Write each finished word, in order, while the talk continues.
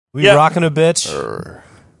We rocking a bitch?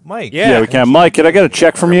 Mike. Yeah, we can. Mike, can I get a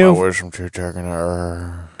check from you?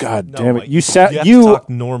 God damn it. Mike, You have to talk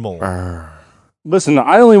normal. Listen,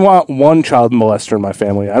 I only want one child molester in my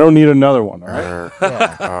family. I don't need another one, all right?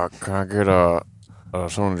 Can I get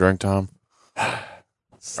something to drink, Tom?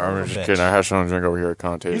 I'm just kidding. I have something to drink over here. It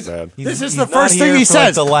kind of tastes bad. This is the first thing he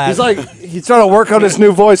says. He's like, he's trying to work on his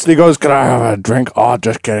new voice, and he goes, "Can I have a drink?" Oh,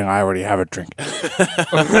 just kidding. I already have a drink.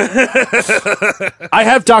 I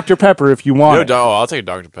have Dr. Pepper if you want it. I'll take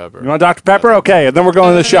Dr. Pepper. You want Dr. Pepper? Okay, and then we're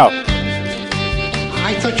going to the show.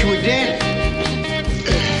 I thought you were dead.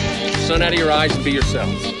 Sun out of your eyes and be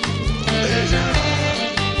yourselves.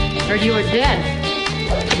 Heard you were dead.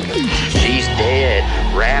 She's dead,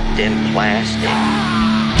 wrapped in plastic.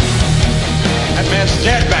 That man's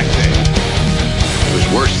dead back there. It was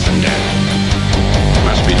worse than dead.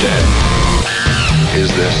 Must be dead. Is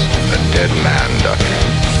this a dead man, Doctor?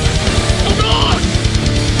 Oh, God!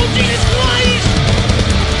 Oh, Jesus Christ!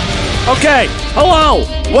 Okay, hello.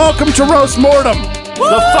 Welcome to Roast Mortem,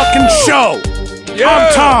 the fucking show. Yeah.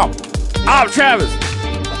 I'm Tom. I'm Travis.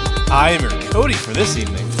 I am your Cody for this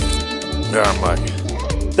evening. Yeah, I'm Mike.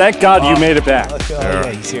 Thank God you made it back. Yeah,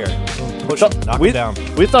 he's here. Push him, knock him down.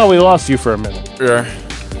 We thought we lost you for a minute. Yeah.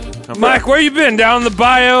 Mike, where you been? Down in the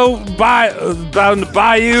down in the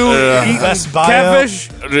bayou, eating Best bio. catfish?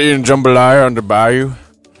 Eating jambalaya on the bayou.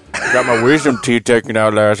 Got my wisdom teeth taken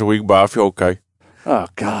out last week, but I feel okay. Oh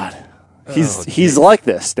God, he's like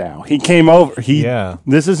this now. He came over.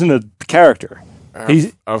 This isn't a character.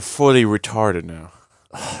 I'm fully retarded now.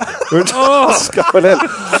 We're just going in.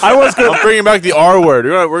 I'm bringing back the R word.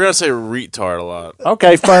 We're gonna say retard a lot.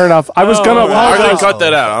 Okay, fair enough. I was going to I'm gonna apologize. cut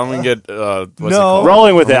that out. I'm gonna get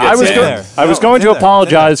Rolling with it. I was going to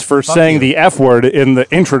apologize for Fuck saying you. the F word in the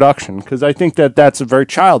introduction because I think that's very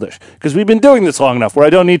childish. Because we've been doing this long enough where I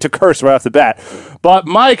don't need to curse right off the bat. But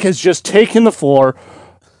Mike has just taken the floor.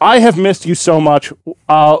 I have missed you so much,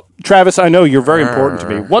 Travis. I know you're very important to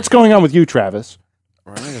me. What's going on with you, Travis?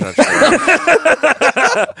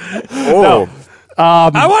 Oh.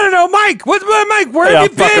 I want to know, Mike. Mike? Where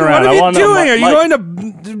have you been? What are you doing? Are you going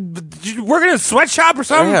to work in a sweatshop or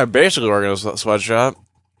something? Yeah, basically working in a sweatshop.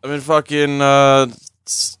 I've been fucking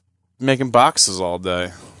making boxes all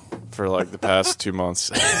day for like the past 2 months.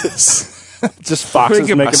 Just boxes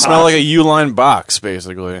making I smell like a U-line box,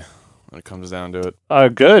 basically, when it comes down to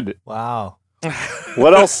it. Good. Wow.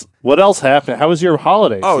 What else? What else happened? How was your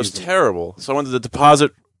holiday? Oh, it was terrible. So I went to the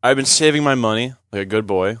deposit. I've been saving my money like a good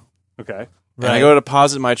boy. Okay. And I go to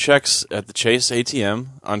deposit my checks at the Chase ATM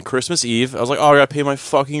on Christmas Eve. I was like, oh, I got to pay my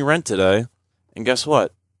fucking rent today. And guess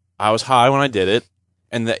what? I was high when I did it.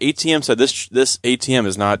 And the ATM said, this ATM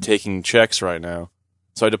is not taking checks right now.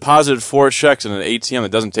 So I deposited 4 checks in an ATM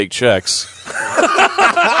that doesn't take checks.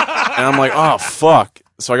 And I'm like, oh, fuck.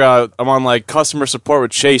 So I'm on like customer support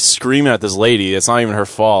with Chase screaming at this lady. It's not even her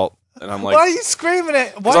fault. And I'm like, why are you screaming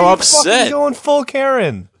at? Why I'm are you upset. fucking going full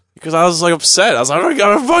Karen? Because I was like upset. I was like, I don't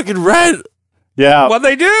got a fucking rent. Yeah. What'd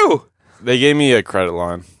they do? They gave me a credit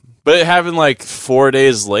line, but it happened like 4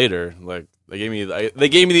 days later. Like they gave me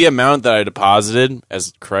the amount that I deposited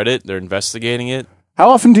as credit. They're investigating it.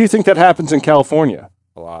 How often do you think that happens in California?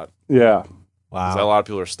 A lot. Yeah. Wow. A lot of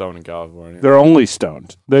people are stoned in California. They're only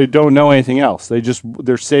stoned. They don't know anything else.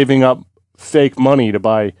 They're saving up fake money to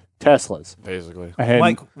buy Teslas. Basically. And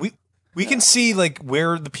Mike, we can see like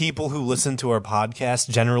where the people who listen to our podcast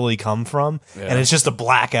generally come from, and it's just a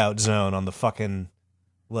blackout zone on the fucking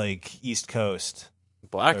like East Coast,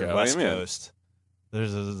 blackout, West what do you mean? Coast.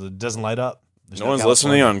 It doesn't light up. There's no one's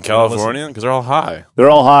listening on California because they're all high. They're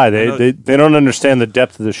all high. They don't understand the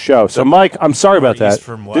depth of the show. So, Mike, I'm sorry about that.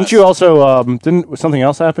 from Didn't west. you also? Didn't something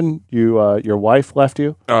else happen? Your wife left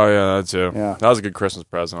you? Oh yeah, that too. Yeah. That was a good Christmas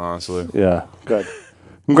present, honestly. Yeah, good.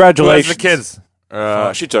 Congratulations. Who has the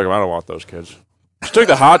kids? She took them. I don't want those kids. She took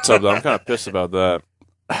the hot tub though. I'm kind of pissed about that.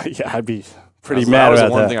 Yeah, I'd be pretty That mad was about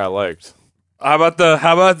the one that. thing I liked. How about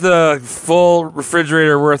the full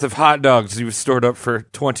refrigerator worth of hot dogs you stored up for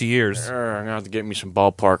 20 years? I'm gonna have to get me some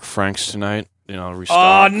ballpark Franks tonight. Oh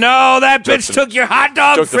Restock. no, that bitch took your hot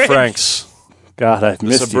dog Took the fridge. Franks. God, I The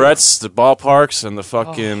missed you. Sabrettes, the ballparks, and the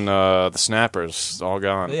fucking the snappers, all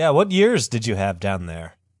gone. Yeah, what years did you have down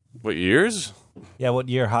there? What years? Yeah, what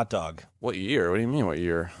year hot dog? What year? What do you mean? What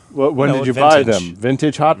year? When No, did you buy vintage. them?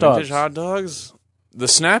 Vintage hot dogs. Vintage hot dogs. The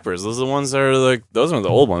snappers. Those are the ones that are like. Those are the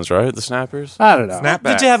old ones, right? The snappers. I don't know. Snapback.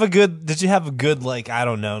 Did you have a good like I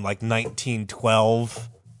don't know like 1912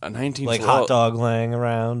 1912. like hot dog laying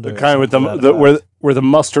around? The or kind with something to the that where effect? where the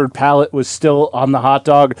mustard palette was still on the hot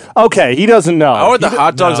dog. Okay, he doesn't know. How are the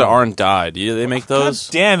hot dogs that aren't dyed? Do they make those?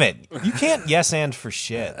 God damn it! You can't yes and for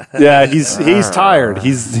shit. Yeah, he's tired.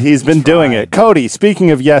 He's been doing it. Cody,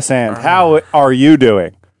 speaking of yes and, how are you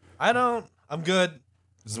doing? I'm good.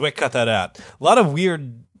 Zwick, cut that out. A lot of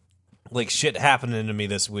weird, like, shit happening to me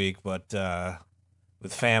this week, but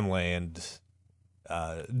with family and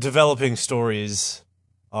developing stories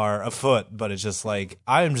are afoot, but it's just like,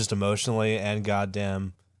 I am just emotionally and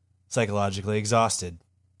goddamn psychologically exhausted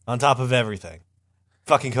on top of everything.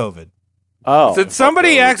 Fucking COVID. Oh. Did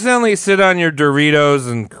somebody accidentally sit on your Doritos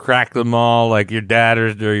and crack them all, like your dad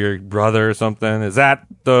or your brother or something? Is that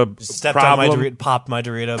the Stepped problem? on my popped my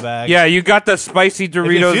Dorito bag. Yeah, you got the spicy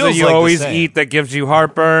Doritos that feels you like the always same. eat that gives you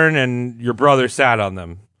heartburn, and your brother sat on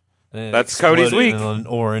them. And it That's Cody's exploded week. in an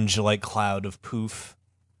orange, like, cloud of poof.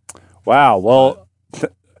 Wow. Well,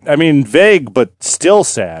 I mean, vague, but still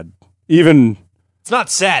sad. Even... It's not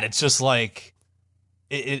sad. It's just like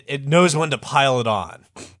it knows when to pile it on.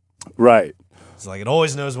 Right. It's like it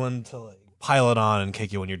always knows when to like pile it on and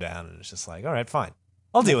kick you when you're down. And it's just like, all right, fine.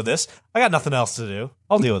 I'll deal with this. I got nothing else to do.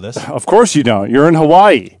 I'll deal with this. Of course you don't. You're in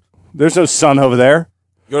Hawaii. There's no sun over there.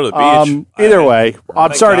 Go to the beach. Either way, I'm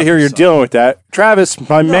Thank sorry to God hear for you're sun. dealing with that. Travis,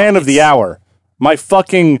 my man of the hour. My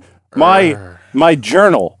fucking... My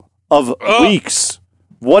journal of weeks.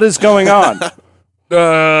 What is going on?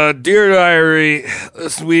 Dear Diary,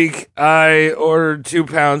 this week I ordered 2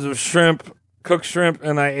 pounds of shrimp, cooked shrimp,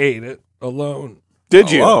 and I ate it alone. Did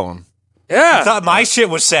you? Alone. I Yeah. thought my shit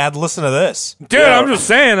was sad. Listen to this. Dude, I'm just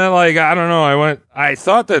saying, I don't know. I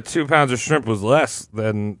thought that 2 pounds of shrimp was less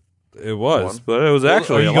than it was, but it was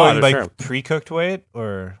actually Are a you lot going of by shrimp. pre-cooked weight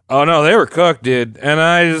or? Oh no, they were cooked, dude. And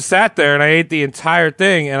I just sat there and I ate the entire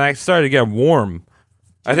thing, and I started to get warm.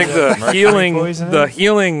 I think the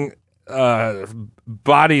healing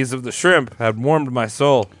bodies of the shrimp had warmed my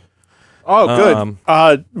soul. Oh,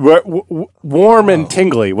 good. Warm and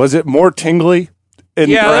tingly. Was it more tingly? In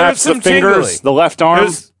Yeah, there perhaps was the some fingers, tingly. the left arm? It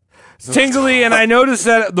was tingly, and I noticed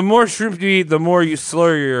that the more shrimp you eat, the more you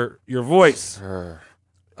slur your voice.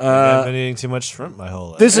 I've been eating too much shrimp my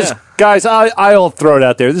whole life. This is, guys, I'll throw it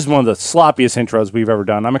out there. This is one of the sloppiest intros we've ever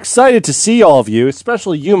done. I'm excited to see all of you,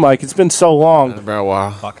 especially you, Mike. It's been so long. It's been a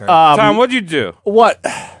while. Fucker. Tom, what'd you do? What?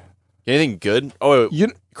 Anything good? Oh, wait, You,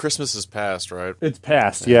 Christmas is past, right? it's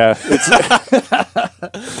past, yeah. It's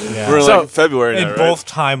Yeah. We're in So- like February in now, right? both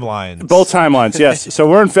timelines. both timelines, yes. So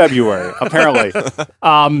we're in February, apparently.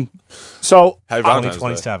 So Happy Only Valentine's Day.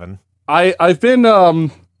 27.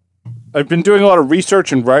 I've been doing a lot of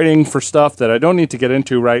research and writing for stuff that I don't need to get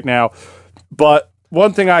into right now. But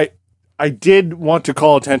one thing I did want to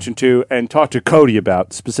call attention to and talk to Cody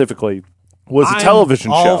about specifically was a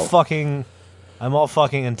television show. I'm all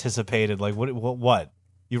fucking anticipated. Like, what?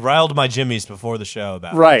 You riled my jimmies before the show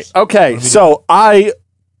about Right. this. Okay. So I,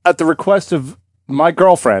 at the request of my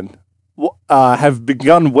girlfriend, have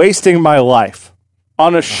begun wasting my life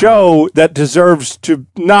on a show that deserves to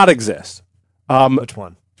not exist. Which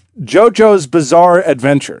one? JoJo's Bizarre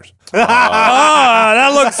Adventures. Oh,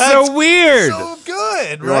 that looks so weird. So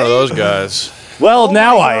good, You're one of those guys. Well,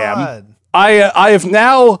 now I am. I have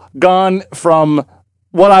now gone from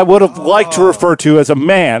what I would have liked to refer to as a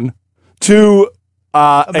man to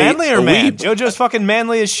Manly or a man? weeb. JoJo's fucking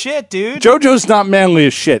manly as shit, dude. JoJo's not manly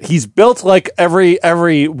as shit. He's built like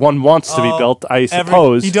everyone wants to be built, I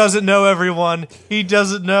suppose. He doesn't know everyone. He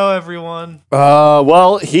doesn't know everyone.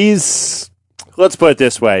 Well, let's put it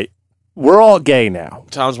this way. We're all gay now.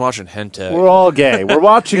 Tom's watching hentai. We're all gay. We're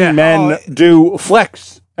watching men do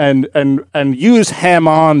flex and use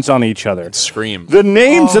ham-ons on each other. Scream. The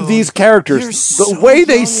names of these characters, you're the so way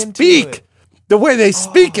they young into speak, it. the way they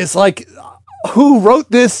speak is like, who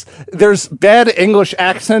wrote this? There's bad English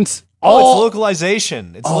accents. Oh, it's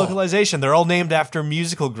localization. It's localization. They're all named after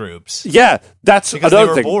musical groups. Yeah, that's Because they another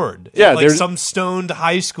were thing. bored. Yeah, like there's some stoned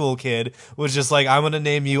high school kid was just like, I'm going to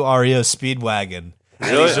name you Ario Speedwagon.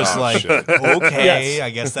 And Really? he's just Oh, like, shit. okay, Yes. I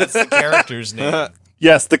guess that's the character's name.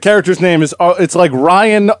 yes, the character's name is it's like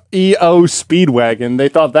Ryan E.O. Speedwagon. They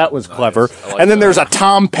thought that was clever. And then there's a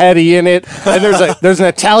Tom Petty in it, and there's an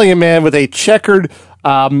Italian man with a checkered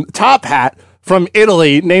top hat from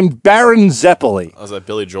Italy named Baron Zeppeli. Was that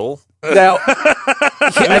Billy Joel? Now,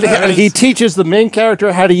 he teaches the main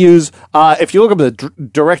character how to use, if you look up the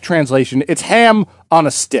direct translation, it's ham on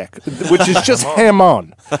a stick, which is just ham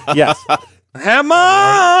on. Yes. Ham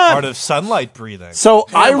on! Part of sunlight breathing. So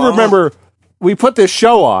I remember we put this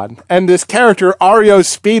show on, and this character, Ario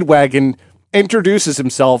Speedwagon, introduces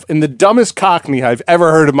himself in the dumbest Cockney I've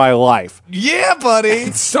ever heard in my life. Yeah,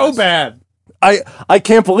 buddy. So bad. I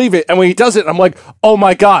can't believe it. And when he does it, I'm like, oh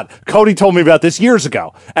my God, Cody told me about this years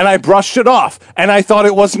ago. And I brushed it off and I thought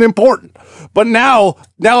it wasn't important. But now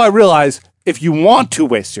I realize if you want to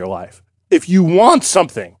waste your life, if you want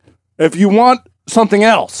something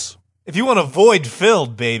else. If you want a void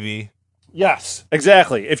filled, baby. Yes,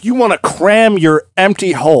 exactly. If you want to cram your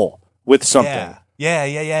empty hole with something.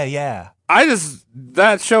 Yeah.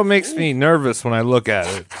 That show makes me nervous when I look at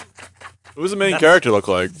it. What does the main character look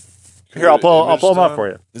like? Here, I'll pull him up for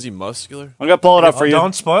you. Is he muscular? I'm going to pull it up for you.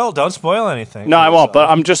 Don't spoil anything. No, I won't, but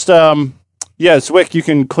I'm just, Zwick, you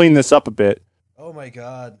can clean this up a bit. Oh my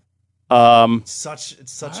God. Um, It's such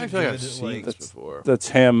I a feel like good, I've seen this before. That's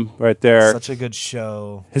him right there. such a good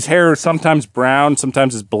show. His hair is sometimes brown,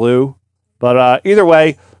 sometimes it's blue. But either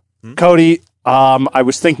way, Cody, I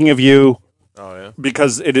was thinking of you Oh, yeah?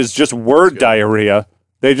 because it is just word diarrhea.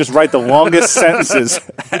 They just write the longest sentences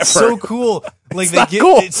ever. It's so cool. Like not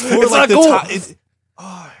cool. It's for It's like not the cool.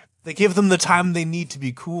 time. They give them the time they need to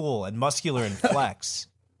be cool and muscular and flex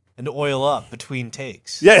and oil up between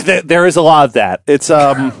takes. Yeah, there is a lot of that. It's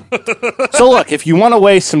So look, if you want to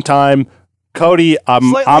waste some time, Cody,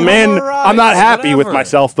 I'm in. I'm not happy with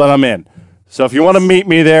myself, but I'm in. So if you want to meet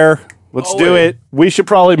me there, let's do it. We should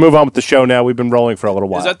probably move on with the show now. We've been rolling for a little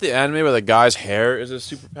while. Is that the anime where the guy's hair is a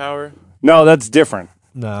superpower? No, that's different.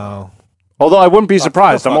 No. Although I wouldn't be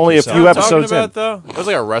surprised. fuck I'm only a yourself. few What I'm talking episodes in. about, though? That was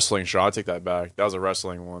like a wrestling show. I'll take that back. That was a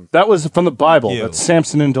wrestling one. That was from the Bible. You. That's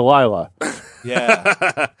Samson and Delilah.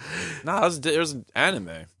 Yeah. No, it was an anime.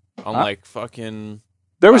 I'm like fucking...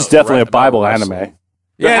 There was definitely a About Bible wrestling. anime.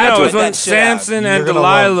 Yeah, no, it was Cut when that shit out. Samson You're and gonna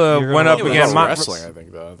love- Delilah you're went gonna up love It was against also wrestling, I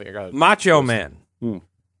think, though. I think I got Macho Man.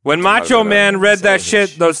 When Macho Man read that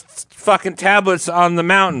shit, those fucking tablets on the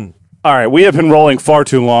mountain. All right, we have been rolling far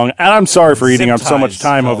too long, and I'm sorry for eating Zip up so much ties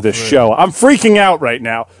time fell over this through. show. I'm freaking out right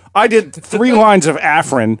now. I did 3 lines of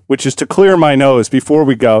Afrin, which is to clear my nose before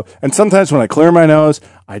we go. And sometimes when I clear my nose,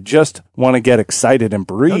 I just want to get excited and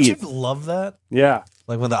Don't you breathe. love that? Yeah.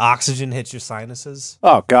 Like when the oxygen hits your sinuses?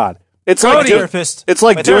 Oh God, it's My like therapist. it's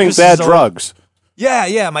like my doing therapist bad is always- drugs.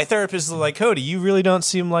 Yeah. My therapist is like, Cody, you really don't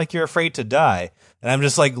seem like you're afraid to die. And I'm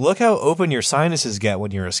just like, look how open your sinuses get when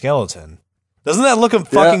you're a skeleton. Doesn't that look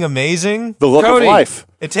fucking amazing? The look Cody. of life.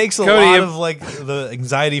 It takes a Cody, lot if- of like the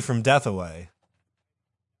anxiety from death away.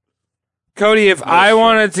 Cody, if I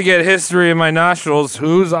wanted to get history in my nostrils,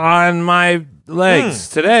 who's on my legs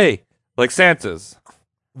today? Like Santa's.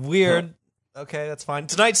 Weird. Okay, that's fine.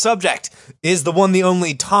 Tonight's subject is the one, the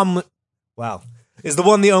only Thomas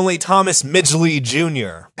Midgley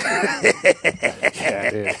Jr.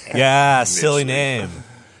 Yeah, silly name.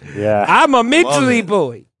 Yeah. I'm a Love Midgley it.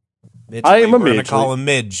 boy. Midgley. I am a We're gonna Midgley. call him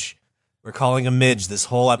Midge. We're calling him Midge this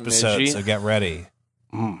whole episode, Midgey? so get ready.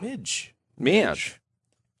 Midge. Midge.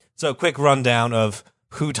 So, quick rundown of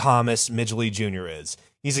who Thomas Midgley Jr. is.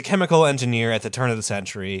 He's a chemical engineer at the turn of the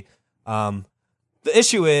century. The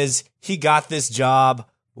issue is he got this job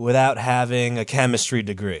without having a chemistry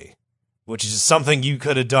degree, which is something you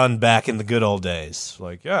could have done back in the good old days.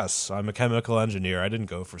 Like, yes, I'm a chemical engineer. I didn't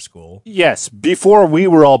go for school. Yes, before we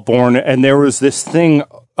were all born, and there was this thing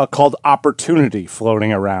called opportunity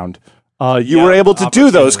floating around. You were able to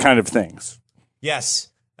do those opportunity. kind of things. Yes,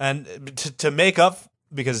 and to make up,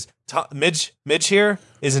 because Midge here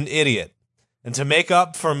is an idiot, and to make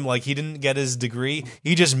up from like he didn't get his degree,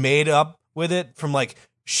 he just made up with it from like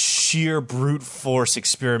sheer brute force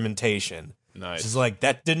experimentation. Nice. It's like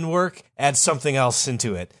that didn't work. Add something else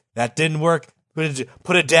into it. That didn't work.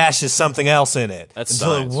 Put a dash of something else in it That's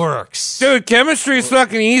until science. it works. Dude, chemistry is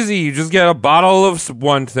fucking easy. You just get a bottle of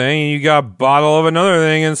one thing, and you got a bottle of another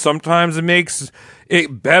thing, and sometimes it makes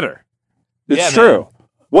it better. It's Yeah, true. man.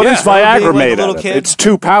 What is remember being, Viagra like, a made little out of? kid? It's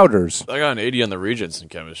 2 powders. I got an 80 on the Regents in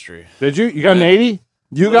chemistry. Did you? You got an 80?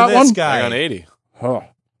 You Look got at one? this guy. I got an 80. Oh.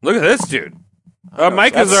 Look at this dude.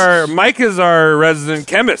 Mike is our resident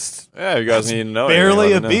chemist. Yeah, you guys need to know.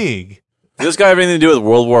 Barely a anything, let me know. beeg. Does this guy have anything to do with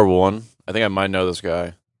World War One? I think I might know this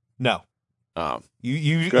guy. No, Um,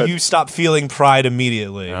 you stop feeling pride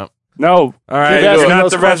immediately. yeah. No. All right, Keep you're asking not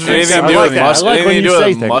those the questions. resident Anything I to do like with that. I mustard? like when Anything to you do say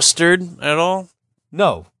with things. mustard at all?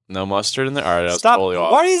 No, No mustard in there. All right, that's stop. totally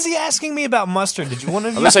off. Why is he asking me about mustard? Did you want to?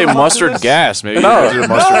 I'm gonna say mustard gas. Maybe No. no,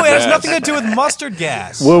 mustard No, it has gas. nothing to do with mustard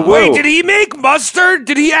gas. Whoa, whoa. Wait, did he make mustard?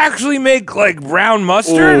 Did he actually make like brown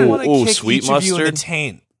mustard? I want to Ooh, kick sweet each of you in the mustard?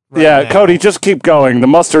 taint. right Yeah, now. Cody, just keep going. The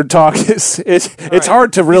mustard talk it's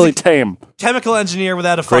hard to really tame. Chemical engineer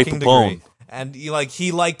without a Great fucking Papone. degree. And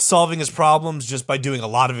he liked solving his problems just by doing a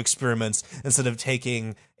lot of experiments instead of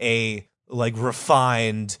taking a like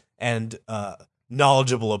refined and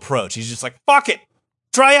knowledgeable approach. He's just like, fuck it,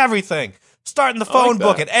 try everything. Start in the phone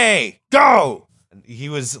book at A, go. He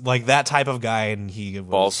was like that type of guy, and he was,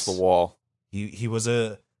 Balls to the wall. He was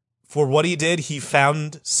for what he did, he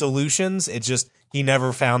found solutions. It just he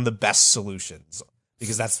never found the best solutions,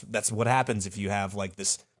 because that's what happens if you have like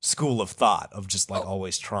this school of thought of just like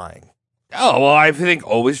always trying. Oh, well, I think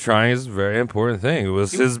always trying is a very important thing. It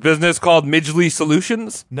was his business called Midgley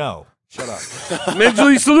Solutions. No, shut up.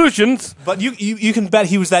 Midgley Solutions. But you can bet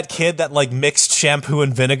he was that kid that like mixed shampoo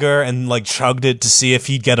and vinegar and like chugged it to see if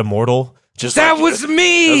he'd get immortal. Just That like, was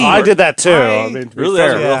me. I did that too. I mean, to be Really,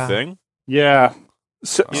 fair. that's a Yeah. real thing? Yeah.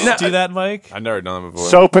 So, you do that, Mike. I've never done that before.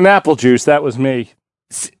 soap and apple juice. That was me.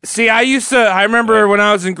 See, I remember when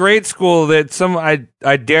I was in grade school that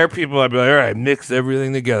I dare people, I'd be like, all right, mix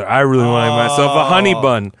everything together. I really want to make myself a honey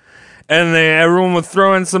bun. And everyone would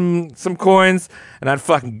throw in some coins, and I'd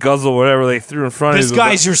fucking guzzle whatever they threw in front of me. This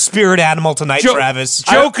guy's your spirit animal tonight, Travis.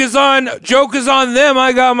 Joke is on them.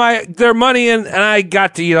 I got their money in, and I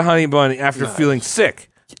got to eat a honey bun after feeling sick.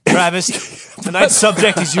 Travis, tonight's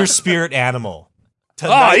subject is your spirit animal.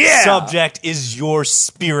 Tonight's subject is your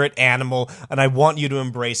spirit animal, and I want you to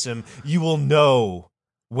embrace him. You will know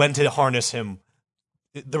when to harness him.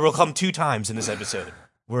 There will come 2 times in this episode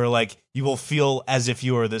where, like, you will feel as if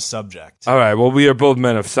you are this subject. All right, well, we are both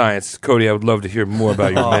men of science. Cody, I would love to hear more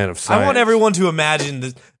about your man of science. I want everyone to imagine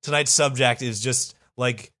that tonight's subject is just,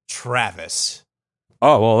 like, Travis.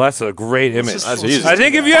 Oh, well, that's a great image. That's easy. I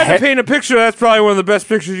think if you had to paint a picture, that's probably one of the best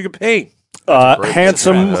pictures you could paint.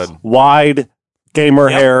 Handsome, Good. wide, gamer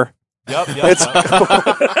hair. Yep.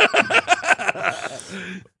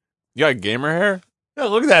 You got gamer hair? Yeah,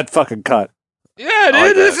 look at that fucking cut. Yeah,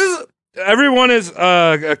 dude, this is... Everyone is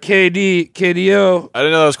a KDO. I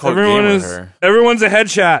didn't know that was called gamer hair. Everyone's a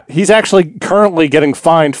headshot. He's actually currently getting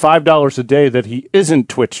fined $5 a day that he isn't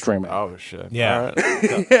Twitch streaming. Oh, shit. Yeah. All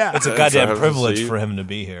right. Yeah. It's a So I goddamn have to privilege see. for him to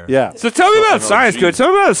be here. Yeah. So tell me about MLG. science, Cody.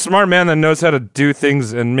 Tell me about a smart man that knows how to do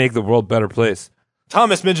things and make the world a better place.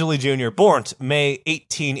 Thomas Midgley Jr., born May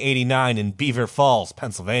 1889 in Beaver Falls,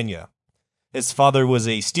 Pennsylvania. His father was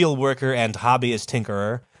a steel worker and hobbyist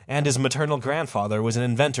tinkerer, and his maternal grandfather was an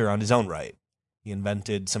inventor on his own right. He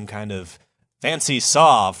invented some kind of fancy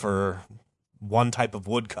saw for one type of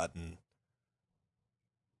wood cutting.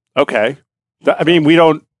 Okay. I mean, we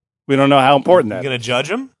don't know how important You that gonna is.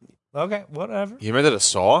 judge him? Okay, whatever. You invented a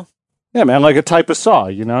saw? Yeah, man, like a type of saw,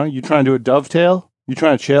 you know? You trying to do a dovetail? You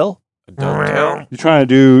trying to chill? A dovetail? You trying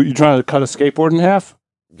to cut a skateboard in half?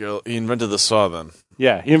 You invented the saw then.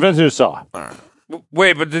 Yeah, he invented a saw. All right.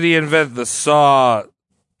 Wait, but did he invent the saw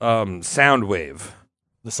sound wave?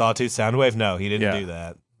 The sawtooth sound wave? No, he didn't Yeah. do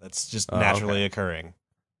that. That's just Oh, naturally okay. occurring.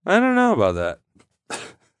 I don't know about that.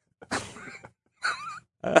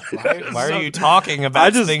 Why are you talking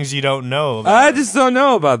about things you don't know about? I just don't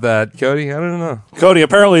know about that, Cody. I don't know. Cody,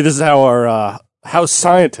 apparently this is how our house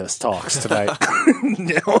scientist talks tonight.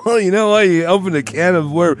 Well, you know what? You open a can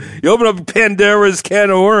of worms. You open up Pandora's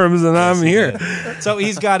can of worms, and I'm here. So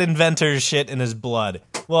he's got inventor shit in his blood.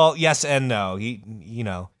 Well, yes and no.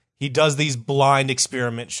 He does these blind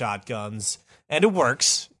experiment shotguns, and it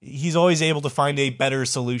works. He's always able to find a better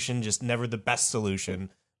solution, just never the best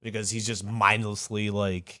solution, because he's just mindlessly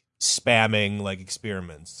like spamming like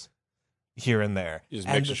experiments here and there. You just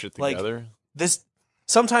And, mix the shit like, together?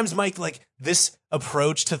 Sometimes, Mike, like this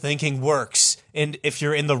approach to thinking works, and if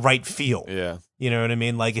you're in the right field. Yeah. You know what I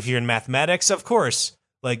mean? Like if you're in mathematics, of course,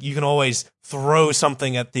 like you can always throw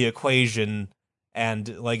something at the equation,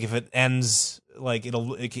 and like if it ends, like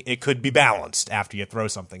it could be balanced after you throw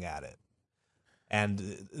something at it. And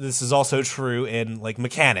this is also true in like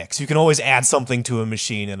mechanics. You can always add something to a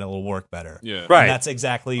machine and it'll work better. Yeah. Right. And that's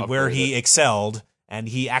exactly where Upgrade he excelled, and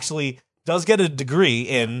he actually does get a degree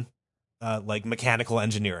in like mechanical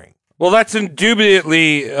engineering. Well, that's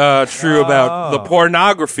indubitably true about the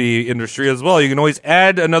pornography industry as well. You can always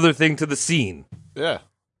add another thing to the scene. Yeah.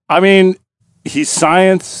 I mean, he's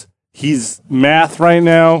science, he's math right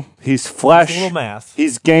now, he's flesh, It's a little math.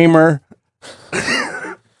 he's gamer,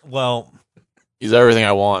 Well, He's everything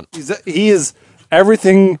I want he is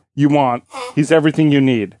everything you want, he's everything you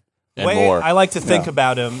need. and way more. I like to think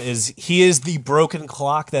about him is he is the broken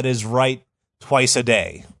clock that is right twice a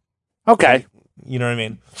day. Okay. You know what I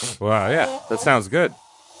mean? Wow, yeah, that sounds good.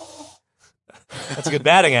 That's a good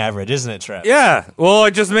batting average, isn't it, Trev? Yeah, well,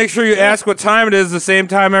 just make sure you ask what time it is the same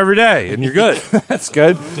time every day, and you're good. That's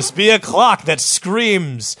good. Just be a clock that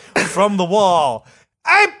screams from the wall,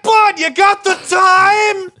 "Hey, bud, you got the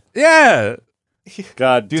time?" Yeah.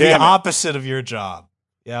 God Do damn the it. opposite of your job.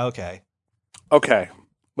 Yeah, okay. Okay.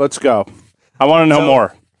 Let's go. I want to know So-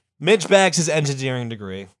 more. Midge bags his engineering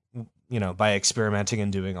degree, by experimenting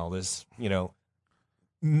and doing all this,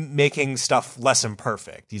 making stuff less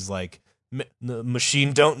imperfect. He's like, the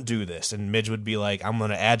machine don't do this, and Midge would be like, I'm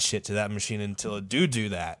gonna add shit to that machine until it do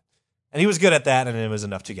that, and he was good at that, and it was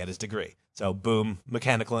enough to get his degree. So boom,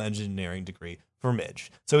 mechanical engineering degree for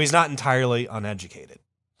Midge. So he's not entirely uneducated.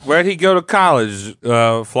 Where'd he go to college?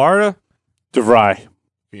 Florida? DeVry.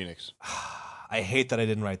 Phoenix. I hate that I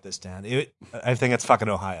didn't write this down. I think it's fucking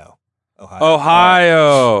Ohio.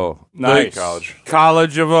 Ohio. Nice. College.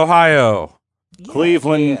 College of Ohio.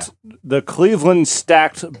 Cleveland, the Cleveland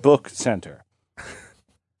Stacked Book Center.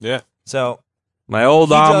 Yeah. So My old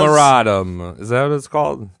He does- Almoradum. Is that what it's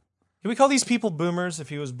called? can we call these people boomers if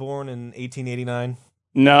he was born in 1889?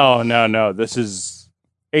 No. This is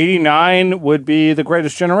 89 would be the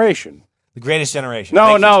Greatest Generation. The Greatest Generation. No,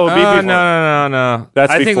 Thank you. no, it would be before. No.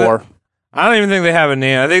 That's I think before. I don't even think they have a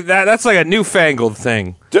name. I think that's like a newfangled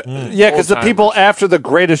thing. Yeah, because the people after the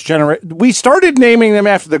Greatest Generation, we started naming them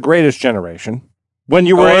after the Greatest Generation. When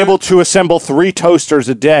you were able to assemble 3 toasters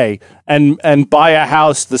a day and buy a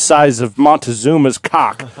house the size of Montezuma's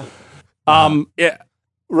cock. Yeah.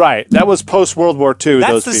 Right. That was post World War II,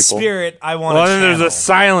 That's those the people. spirit I want Well, to then there's channel. a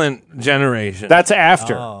silent generation. That's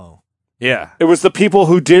after. Oh. yeah. It was the people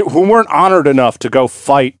who weren't honored enough to go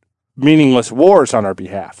fight meaningless wars on our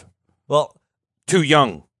behalf. Well, Too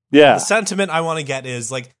young. Yeah. the sentiment I want to get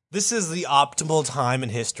is like, this is the optimal time in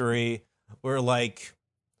history where like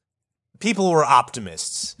people were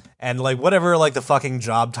optimists and like whatever like the fucking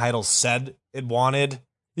job title said it wanted,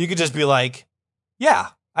 you could just be like, yeah,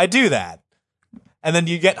 I do that. And then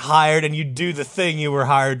you get hired and you do the thing you were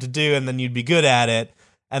hired to do, and then you'd be good at it.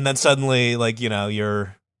 And then suddenly, like,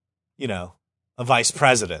 you're, a vice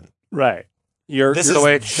president. Right. This is the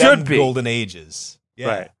way it them should be. golden ages. Yeah.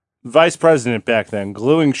 Right. Vice president back then,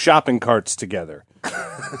 gluing shopping carts together.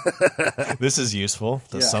 This is useful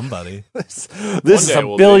to somebody. This is day a it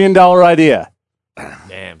will $1 billion idea.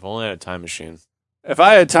 Damn, if only I had a time machine. If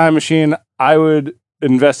I had a time machine, I would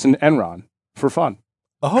invest in Enron for fun.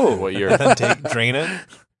 Oh, What year? then drain it.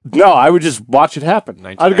 No, I would just watch it happen.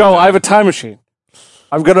 I'd go, 1999. I have a time machine.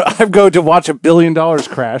 I'm going to watch $1 billion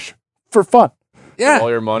crash for fun. All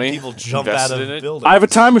your money. People jump out invested of in it? buildings. I have a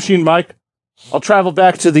time machine, Mike. I'll travel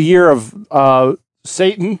back to the year of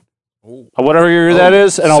Satan, whatever year that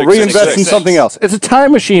is, and I'll 666. reinvest in something else. It's a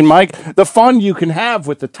time machine, Mike. The fun you can have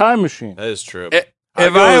with the time machine. That is true. If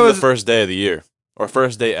I'd go I with was the first day of the year or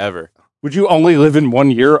first day ever. Would you only live in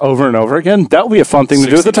one year over and over again? That would be a fun thing to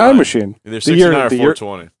do with the time 69. machine. Either The 69 or the year-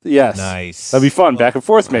 420. Yes. Nice. That'd be fun. Back and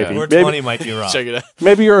forth, maybe. 420 might be wrong. Check it out.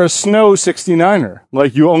 Maybe you're a snow 69er.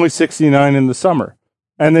 Like you only 69 in the summer.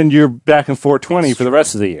 And then you're back in 420 for the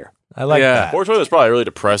rest of the year. I like Yeah. that. 420 was probably really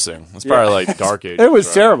depressing. It's probably like dark age. It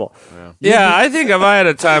was terrible. Yeah, I think if I had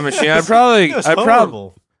a time machine, I'd probably, It's I'd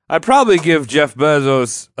horrible. probably give Jeff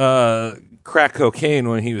Bezos crack cocaine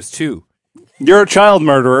when he was 2. You're a child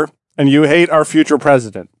murderer, and you hate our future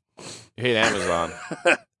president. You hate Amazon.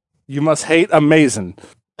 You must hate Amazon.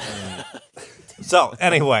 So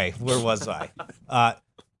anyway, where was I?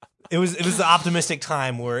 It was the optimistic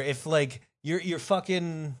time where if like your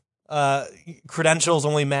fucking credentials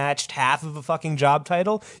only matched half of a fucking job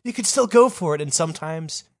title, you could still go for it, and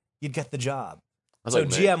sometimes you'd get the job. That's So like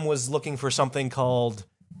me. GM was looking for something called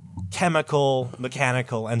chemical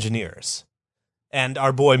mechanical engineers, and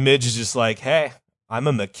our boy Midge is just like, hey, I'm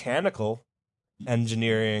a mechanical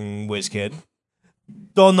engineering whiz kid.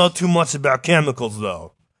 Don't know too much about chemicals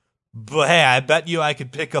though. But hey, I bet you I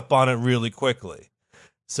could pick up on it really quickly.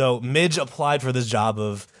 So Midge applied for this job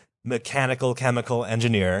of mechanical chemical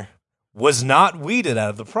engineer, was not weeded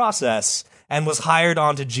out of the process, and was hired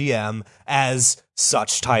onto GM as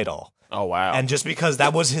such title. Oh, wow. And just because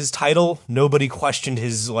that was his title, nobody questioned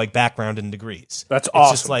his like background and degrees. That's It's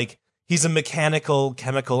awesome. just like he's a mechanical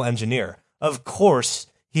chemical engineer. Of course,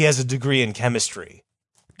 he has a degree in chemistry.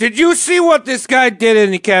 Did you see what this guy did in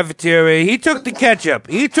the cafeteria? He took the ketchup.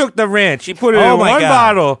 He took the ranch. He put it Oh in my one God.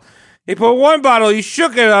 bottle. He put one bottle. He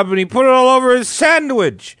shook it up and he put it all over his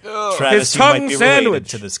sandwich. Travis, His you might tongue be sandwich. related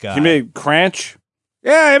to this guy. You made Cranch?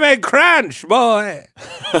 Yeah, he made crunch, boy,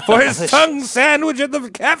 for his tongue sandwich at the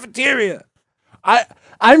cafeteria.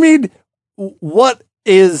 I mean, what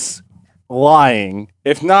is lying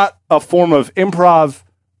if not a form of improv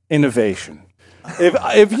innovation?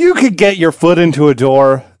 If you could get your foot into a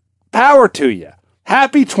door, power to you.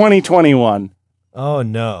 Happy 2021. Oh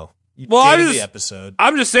no! You Well, I dated just- the episode.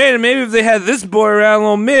 I'm just saying, maybe if they had this boy around,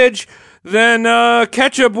 little Midge, then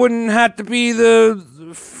ketchup wouldn't have to be the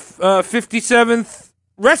 57th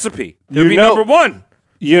recipe. It'd You be know- number 1.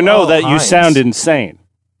 You know Oh, that you Heinz. sound insane.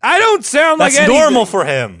 I don't sound That's like anything. normal for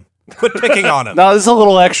him. Quit picking on him. No, this is a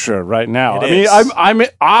little extra right now. It I mean, is.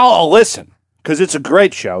 I'll listen because it's a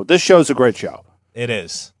great show. This show's a great show. It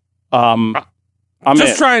is. I'm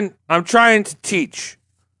trying to teach.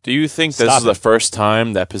 Do you think this is the first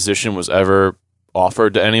time that position was ever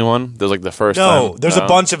offered to anyone? There's like the first time. No, there's a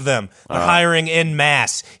bunch of them. They're hiring en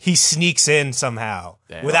masse. He sneaks in somehow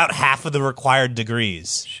without half of the required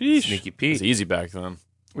degrees. Sheesh. Sneaky Pete. It's easy back then.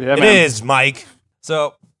 Yeah, It is, Mike.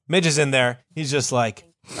 So Midge is in there. He's just like,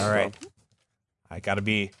 all right, I gotta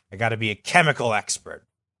be a chemical expert.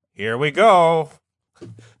 Here we go.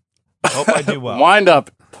 Hope I do well. Wind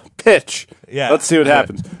up, pitch. Yeah. Let's see what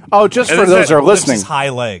happens. Oh, just And for is those that- who are listening, Lifts his high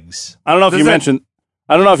legs. I don't know if you mentioned.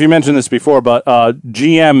 I don't know if you mentioned this before, but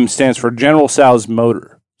GM stands for General Sal's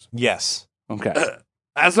Motor. Yes. Okay,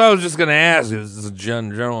 That's what I was just going to ask. Is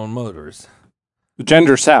General Motors.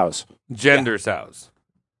 Gender Sows. Gender's house.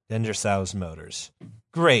 Danger Sows Motors.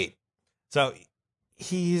 Great. So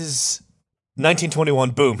he's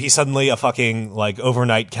 1921. Boom. He's suddenly a fucking like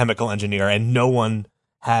overnight chemical engineer, and no one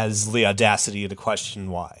has the audacity to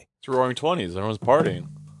question why. It's Roaring 20s. Everyone's partying.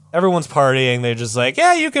 Everyone's partying. They're just like,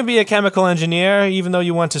 yeah, you can be a chemical engineer, even though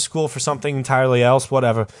you went to school for something entirely else,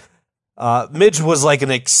 whatever. Midge was like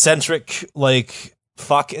an eccentric, like,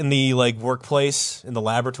 fuck in the, like, workplace, in the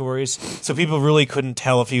laboratories. So people really couldn't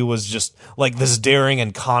tell if he was just, like, this daring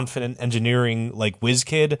and confident engineering, like, whiz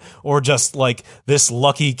kid, or just, like, this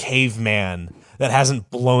lucky caveman that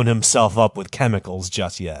hasn't blown himself up with chemicals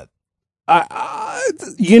just yet.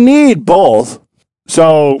 You need both,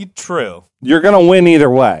 so True. you're gonna win either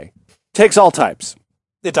way. Takes all types.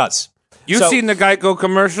 It does. You've So- seen the Geico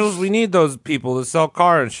commercials? We need those people to sell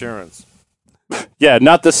car insurance. Yeah,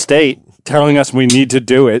 not the state telling us we need to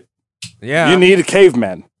do it. Yeah. You need a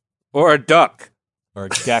caveman. or a duck. Or a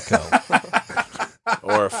gecko.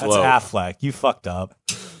 Or a That's float. Affleck. You fucked up.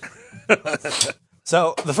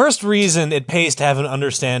 So the first reason it pays to have an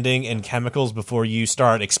understanding in chemicals before you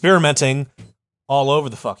start experimenting all over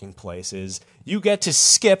the fucking place is you get to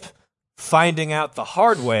skip finding out the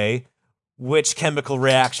hard way which chemical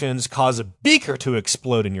reactions cause a beaker to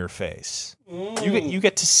explode in your face. You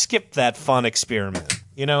get to skip that fun experiment.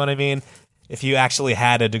 You know what I mean? If you actually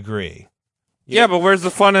had a degree. Yeah, but where's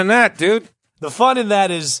the fun in that, dude? The fun in that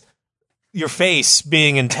is your face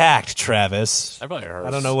being intact, Travis. That probably hurts.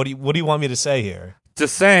 I don't know. What do you want me to say here?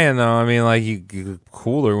 Just saying, though. I mean, like, you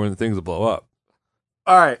cooler when things blow up.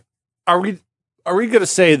 All right. Are we going to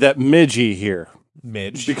say that Midgey here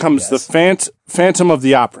Midge becomes yes. the Phantom of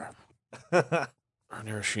the Opera? I've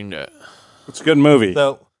never seen that. It's a good movie.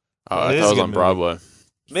 So Oh, I It is thought it a was good on movie. Broadway.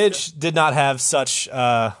 Midge did not have such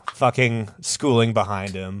fucking schooling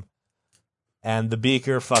behind him, and the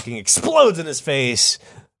beaker fucking explodes in his face,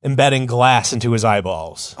 embedding glass into his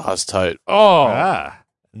eyeballs. Oh, that's tight. Oh.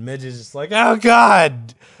 And Midge is just like, oh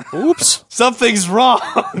god, Oops. something's wrong.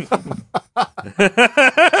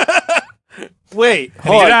 Wait,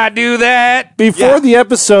 Did I do that? Before the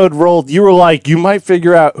episode rolled, you were like, you might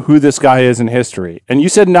figure out who this guy is in history. And you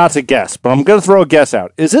said not to guess, but I'm going to throw a guess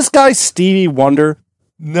out. Is this guy Stevie Wonder?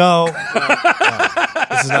 No.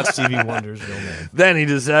 This is not Stevie Wonder's real name. Then he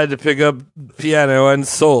decided to pick up piano and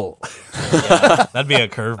soul. That'd be a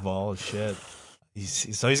curveball. Shit.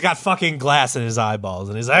 So he's got fucking glass in his eyeballs,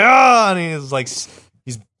 and he's like, oh, and he's like,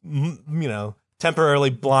 he's temporarily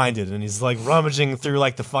blinded, and he's like rummaging through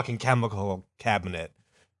like the fucking chemical cabinet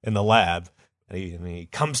in the lab, and he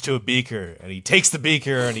comes to a beaker, and he takes the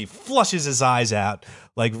beaker, and he flushes his eyes out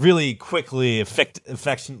like really quickly,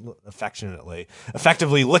 effectively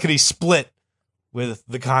lickety split with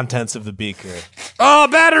the contents of the beaker. Oh,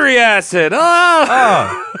 battery acid.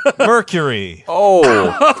 Oh, Mercury. Oh.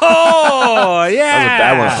 oh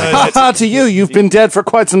yeah. That To you, you've been dead for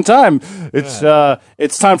quite some time. It's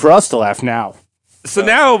time for us to laugh now. So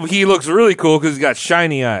now he looks really cool because he's got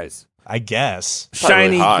shiny eyes. I guess. Shiny,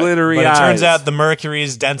 really hot. glittery But it eyes. turns out the mercury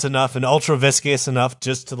is dense enough and ultra viscous enough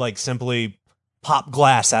just to like simply pop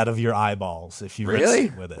glass out of your eyeballs if you Really?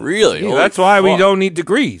 rinse it with it. Really? Yeah, that's why we don't need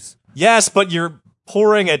degrees. Yes, but you're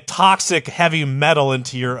pouring a toxic heavy metal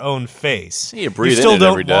into your own face. You breathe you still in it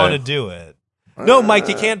don't every day. want to do it. No, Mike,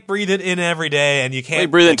 you can't breathe it in every day, and you can't They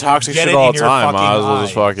breathe in like, toxic get shit it all in the your time. fucking Might as well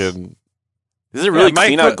just eyes. fucking. Does it really Mike,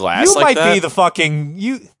 clean but out glass You like might that? be the fucking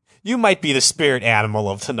you might be the spirit animal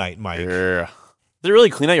of tonight, Mike. Yeah. Does it really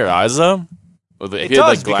clean out your eyes though? If It you had,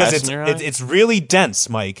 does like, glass because in your it's eye? it's really dense,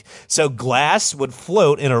 Mike. So glass would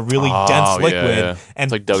float in a really Oh, dense yeah, liquid yeah.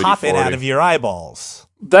 and It's like pop it WD-40. out of your eyeballs.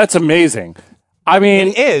 That's amazing. I mean,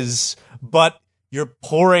 It is, but you're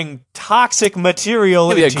pouring toxic material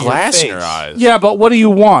Maybe into a glass your in face. your eyes. yeah, but what do you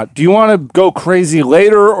want? Do you want to go crazy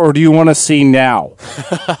later, or do you want to see now?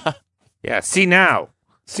 Yeah, see now.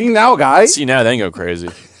 See now, guys. See now, then go crazy.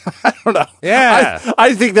 I don't know. Yeah.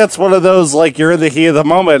 I think that's one of those, like, you're in the heat of the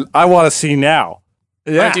moment. I want to see now.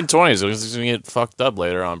 Yeah. 1920s. He's going to get fucked up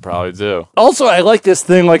later on, probably, too. Also, I like this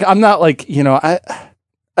thing. Like, I'm not like, I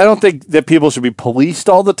don't think that people should be policed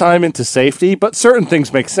all the time into safety, but certain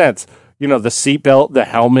things make sense. The seatbelt, the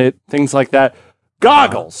helmet, things like that.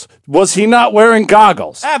 Goggles. Was he not wearing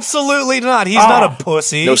goggles? Absolutely not. He's not a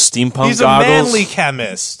pussy. No steampunk He's goggles? a manly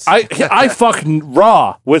chemist. I fucking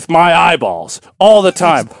raw with my eyeballs all the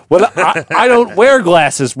time. I don't wear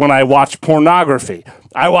glasses when I watch pornography.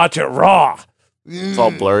 I watch it raw. It's all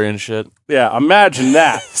blurry and shit. Yeah, imagine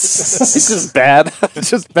that. It's just bad. It's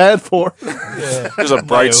just bad for. There's a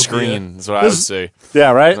bright screen, is what I would say.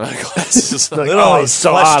 Yeah, right? Glasses. Like, Little it's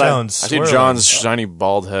so flesh hot. tones I see swirling. John's shiny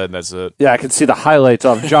bald head, and that's it. Yeah, I can see the highlights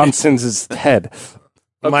of John Sins' head.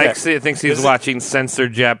 Mike thinks he's watching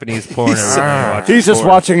censored Japanese porn. He's just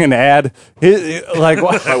watching an ad. Like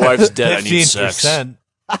My wife's dead, I need sex.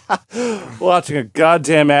 15%. watching a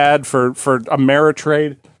goddamn ad for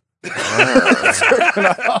Ameritrade.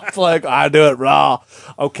 Like, I do it raw.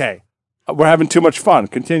 Okay. We're having too much fun.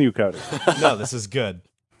 Continue, Cody. No, this is good.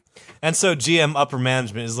 And so GM upper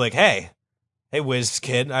management is like, hey, Wiz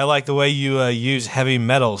kid, I like the way you use heavy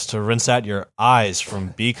metals to rinse out your eyes from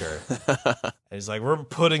Beaker. And he's like, we're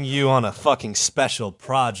putting you on a fucking special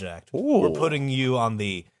project. We're putting you on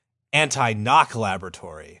the anti-knock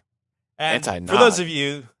laboratory. And Anti-knock? for those of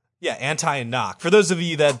you, anti-knock. For those of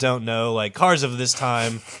you that don't know, like cars of this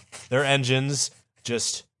time, their engines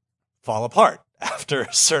just fall apart after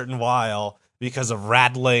a certain while because of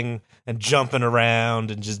rattling and jumping around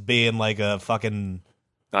and just being like a fucking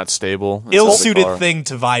Not stable. ill-suited thing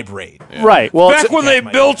to vibrate. Right. Well, Back when they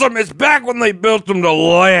built them, it's back when they built them to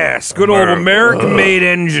last. Good old American-made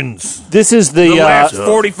engines. this is The the. last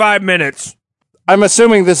 45 minutes. I'm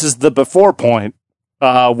assuming this is the before point,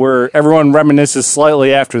 where everyone reminisces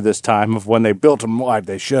slightly after this time of when they built them like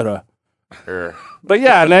they should have. But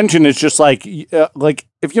yeah, an engine is just like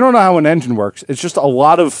if you don't know how an engine works, it's just a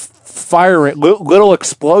lot of fire, little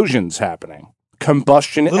explosions happening,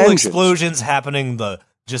 combustion Little engines. explosions happening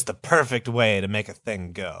just the perfect way to make a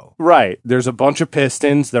thing go. Right. There's a bunch of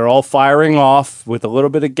pistons. They're all firing off with a little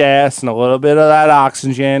bit of gas and a little bit of that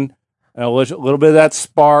oxygen and a little bit of that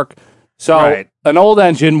spark. So Right. an old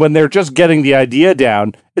engine, when they're just getting the idea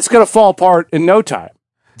down, it's going to fall apart in no time.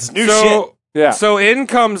 It's new shit. Yeah. So in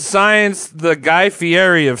comes science, the Guy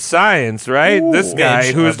Fieri of science, right? This guy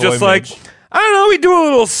Midge, who's my boy just like, Midge. I don't know, we do a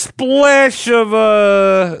little splash of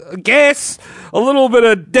gas, a little bit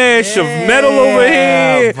of dash of metal over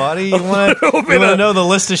here. buddy. You want to know the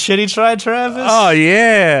list of shit he tried, Travis? Oh,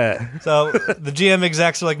 yeah. So the GM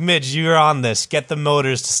execs are like, Midge, you're on this. Get the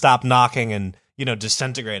motors to stop knocking and,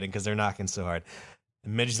 disintegrating because they're knocking so hard.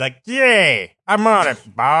 And Midge's like, yay, I'm on it,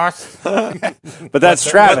 boss. But that's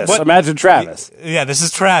Travis. what- Imagine Travis. Yeah, this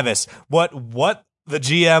is Travis. What the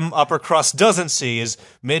GM upper crust doesn't see is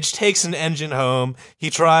Midge takes an engine home. He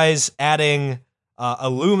tries adding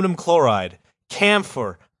aluminum chloride,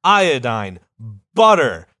 camphor, iodine,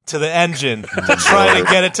 butter to the engine to try to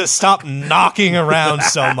get it to stop knocking around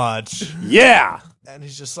so much. Yeah. And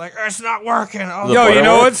he's just like, it's not working. Oh, Yo, you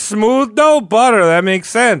know what's smooth though? Butter. That makes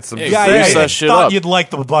sense. I'm Yeah, just yeah, saying. grease that I shit thought up. you'd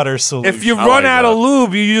like the butter solution. If you I run like out of that.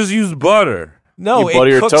 lube, you just use butter. no, You butter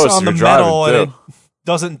it your cooks toast on the if you're driving, metal and it too.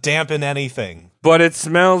 doesn't dampen anything. But it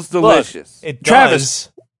smells delicious. It Travis,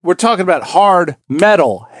 does. we're talking about hard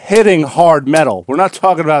metal hitting hard metal. We're not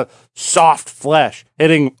talking about soft flesh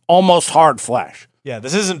hitting almost hard flesh. Yeah,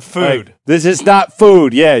 this isn't food. Like, this is not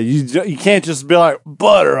food. Yeah, you can't just be like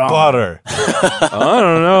butter on it. Butter. I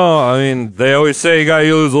don't know. I mean, they always say you gotta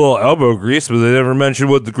use a little elbow grease, but they never mention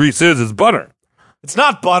what the grease is. It's butter. It's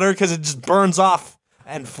not butter because it just burns off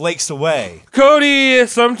and flakes away. Cody,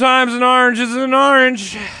 sometimes an orange is an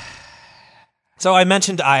orange. So I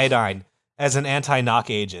mentioned iodine as an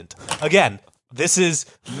anti-knock agent. Again, this is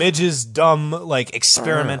Midge's dumb,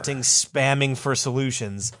 experimenting, spamming for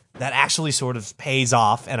solutions that actually sort of pays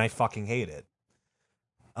off, and I fucking hate it.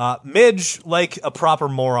 Midge, like a proper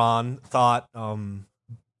moron, thought a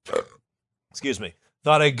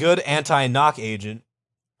good anti-knock agent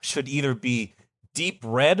should either be deep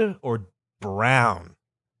red or brown,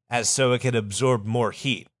 as so it could absorb more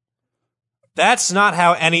heat. That's not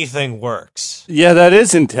how anything works. Yeah, that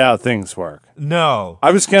isn't how things work. No.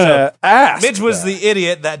 I was going to ask. Midge was that. the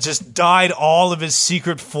idiot that just dyed all of his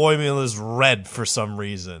secret formulas red for some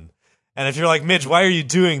reason. And if you're like, Midge, why are you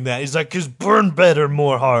doing that? He's like, because burn better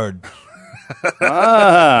more hard.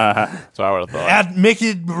 Ah. So I would have thought. Make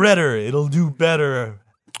it redder. It'll do better.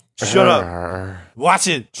 Shut up. Watch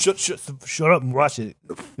it. Shut up and watch it.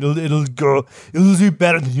 It'll do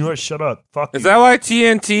better than yours. Shut up. Fuck Is you. that why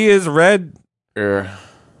TNT is red? They're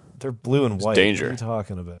blue and white. danger. What are you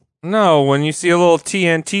talking about? No, when you see a little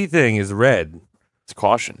TNT thing is red. It's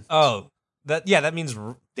caution. Oh, that means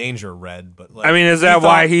danger red. But like, I mean, is that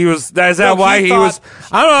why he was? Is that why he was?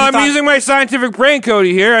 I don't know. I'm using my scientific brain,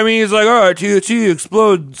 Cody. Here. I mean, he's like, "Oh, TNT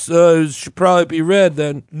explodes. Should probably be red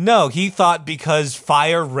then." No, he thought because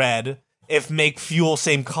fire red, if make fuel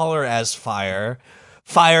same color as fire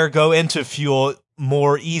go into fuel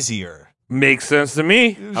more easier. Makes sense to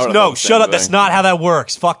me. No, shut up. That's not how that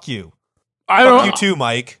works. Fuck you. Fuck you too,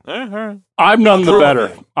 Mike. I'm none the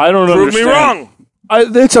better. I don't Prove understand. me wrong.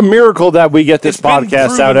 It's a miracle that we get this It's been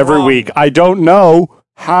podcast out proven every wrong. week. I don't know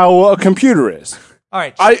how a computer is. All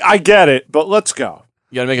right. I get it, but let's go.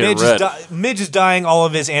 You gotta make it red. Midge is dying all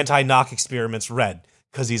of his anti-knock experiments red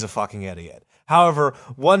because he's a fucking idiot. However,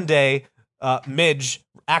 one day, Midge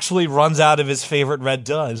actually runs out of his favorite red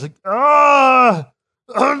dye. He's like, oh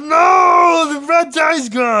no, the red dye's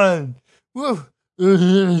gone. Woo.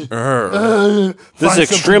 This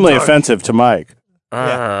is extremely offensive to Mike.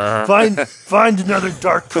 Yeah. Find another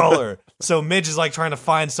dark color. So Midge is like trying to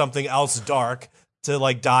find something else dark to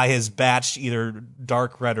like dye his batch either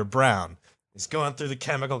dark red or brown. He's going through the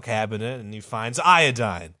chemical cabinet and he finds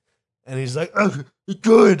iodine. And he's like, oh,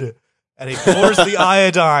 good. And he pours the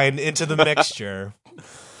iodine into the mixture.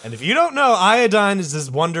 And if you don't know, iodine is this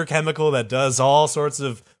wonder chemical that does all sorts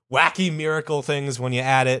of wacky miracle things when you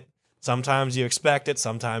add it. Sometimes you expect it,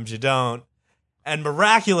 sometimes you don't. And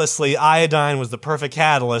miraculously, iodine was the perfect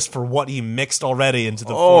catalyst for what he mixed already into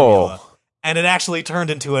the formula. And it actually turned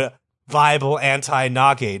into a viable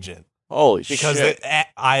anti-knock agent. Holy because shit. the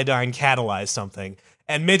iodine catalyzed something.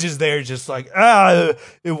 And Midge is there just like,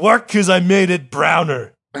 it worked because I made it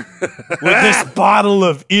browner. With this bottle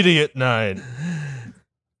of Idiot 9.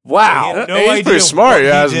 Wow. No He's idea pretty smart, what he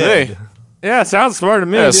yeah, did. me. Yeah, sounds smart to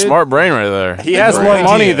me. Yeah, dude. smart brain right there. He has No more idea.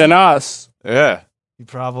 money than us. Yeah. He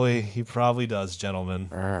probably does, gentlemen.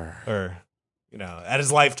 Or, at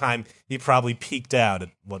his lifetime, he probably peaked out at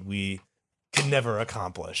what we could never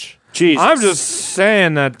accomplish. Jesus. I'm just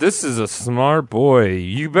saying that this is a smart boy.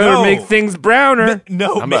 You better No. make things browner. I'm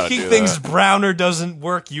about to Making do things that. browner doesn't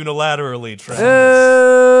work unilaterally,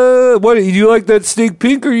 Travis. What do you like that steak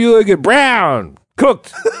pink or you like it brown?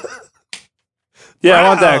 Cooked. Yeah, I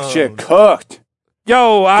want that shit cooked.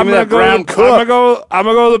 Yo, I'm me gonna that brown go. cook. I'm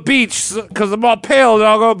gonna go to the beach because I'm all pale, and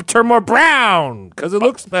I'll go turn more brown because it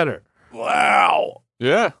looks better. Wow.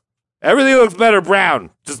 Yeah. Everything looks better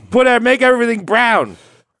brown. Just make everything brown.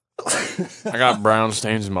 I got brown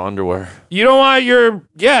stains in my underwear. You don't want your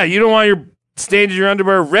stains in your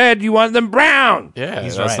underwear red. You want them brown. Yeah,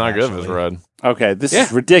 He's that's right, not good if it's actually. red. Okay, this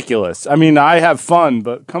is ridiculous. I mean, I have fun,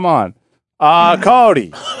 but come on.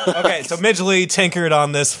 Cody. Okay, so Midge Lee tinkered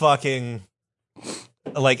on this fucking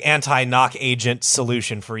like anti-knock agent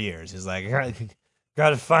solution for years. He's like,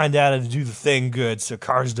 gotta find out how to do the thing good so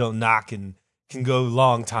cars don't knock and can go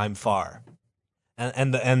long time far.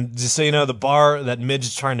 And just so you know, the bar that Midge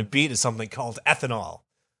is trying to beat is something called ethanol.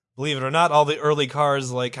 Believe it or not, all the early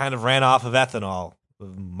cars like kind of ran off of ethanol,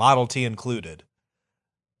 Model T included.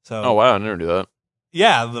 So Oh, wow, I never do that.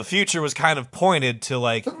 yeah, the future was kind of pointed to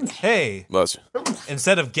like, hey, Bless you.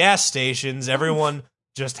 instead of gas stations, everyone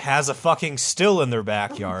just has a fucking still in their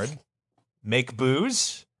backyard. Make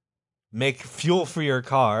booze, make fuel for your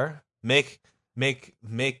car, make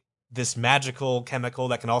this magical chemical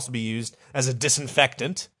that can also be used as a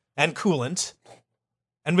disinfectant and coolant,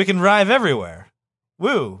 and we can drive everywhere.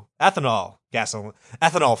 Woo! Ethanol, gasoline,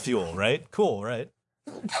 ethanol fuel, right? Cool, right?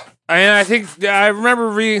 I think I remember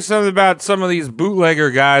reading something about some of these bootlegger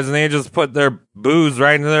guys, and they just put their booze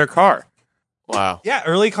right into their car. Wow. Yeah,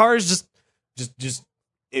 early cars just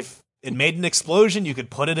if it made an explosion, you could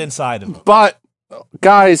put it inside of them. But,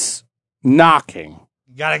 guys, knocking.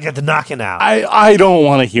 You gotta get the knocking out. I don't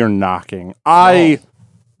want to hear knocking. I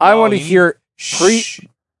want to hear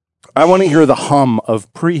I want to hear the hum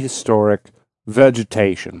of prehistoric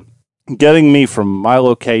vegetation getting me from my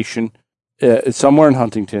location somewhere in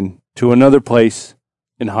Huntington to another place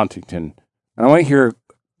in Huntington, and I want to hear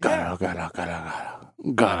gada gada gada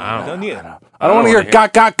gada. Don't need it. I don't want to hear ga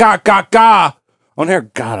ga ga ga ga. I want to hear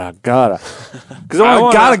gada gada because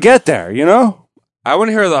I gotta get there. You know. I want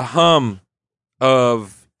to hear the hum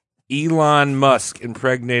of Elon Musk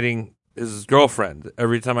impregnating his girlfriend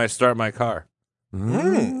every time I start my car.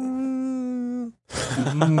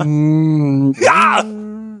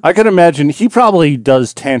 I can imagine he probably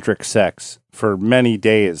does tantric sex for many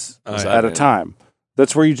days What's at that a mean? time.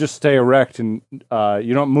 That's where you just stay erect and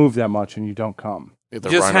you don't move that much and you don't come. The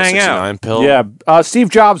Just Rhino hang out. 69 pill. Yeah, Steve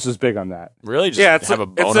Jobs was big on that. Really? Just Yeah, it's have a- a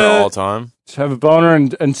boner it's a- all the time? Just have a boner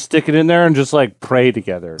and stick it in there and just like pray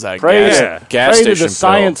together. Is that Pray, gas, to, gas pray to station the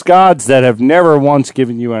science gods that have never once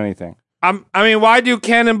given you anything. I mean, why do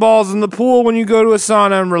cannonballs in the pool when you go to a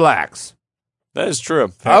sauna and relax? That is true.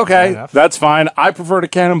 Fair Okay, enough. that's fine. I prefer to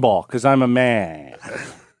cannonball because I'm a man.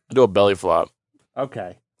 I do a belly flop.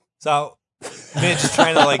 Okay. So Midge is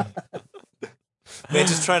trying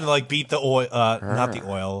to like beat the oil, not the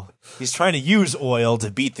oil. He's trying to use oil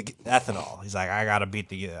to beat the ethanol. He's like, I gotta beat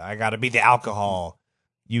the alcohol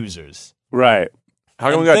users. Right. How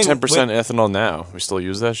come And we got thing 10% ethanol now? We still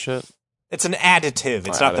use that shit? It's an additive.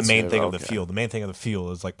 It's not the main Additive, thing of the okay. fuel. The main thing of the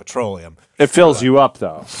fuel is like petroleum. It fills you up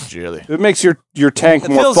though. Really? It makes your tank It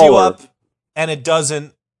more fills fuller. you up, and it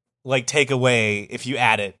doesn't like take away if you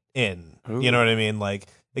add it in. Ooh. You know what I mean? Like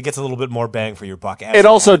it gets a little bit more bang for your buck. It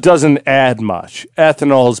also doesn't add much.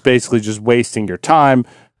 Ethanol is basically just wasting your time.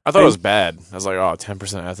 I thought it was bad. I was like, oh, 10%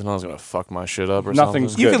 ethanol is going to fuck my shit up or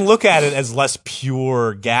Nothing's something. You good. can look at it as less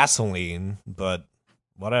pure gasoline, but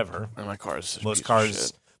whatever. And my car is such a Most piece of cars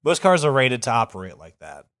shit. most cars are rated to operate like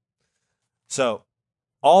that. So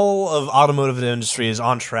all of automotive industry is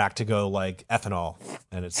on track to go like ethanol,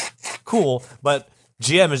 and it's cool, but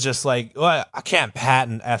GM is just like, well, I can't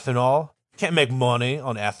patent ethanol. Can't make money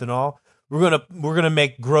on ethanol. We're gonna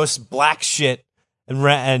make gross black shit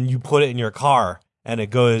and you put it in your car and it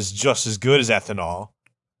goes just as good as ethanol.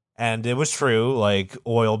 And it was true. Like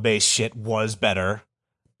oil based shit was better.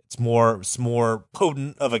 It's more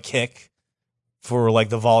potent of a kick for like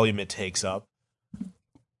the volume it takes up.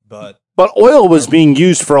 But oil was being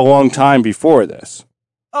used for a long time before this.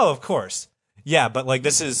 oh, of course, yeah. But like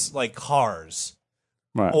this is like cars.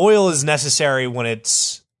 Right. Oil is necessary when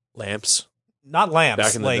it's Lamps? not lamps.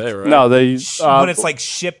 Back in the like day, right? No, they when it's like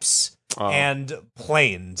ships Oh. and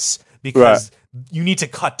planes, because you need to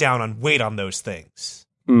cut down on weight on those things.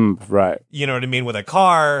 right. You know what I mean? With a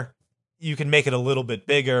car, you can make it a little bit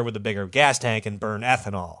bigger with a bigger gas tank and burn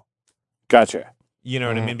ethanol. Gotcha. You know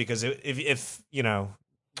what I mean? Because if you know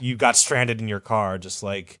you got stranded in your car, just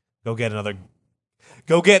like go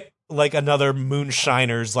get like another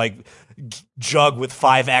moonshiner's like jug with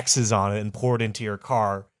 5 X's on it and pour it into your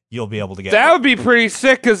car. You'll be able to get That would be pretty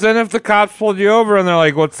sick, because then if the cops pulled you over and they're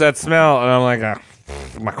like, what's that smell? And I'm like,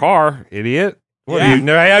 my car, idiot. What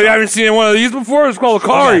Yeah. I haven't seen one of these before. It's called a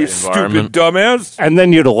car, you stupid Environment. dumbass. And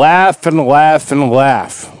then you'd laugh and laugh and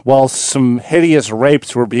laugh while some hideous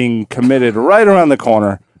rapes were being committed right around the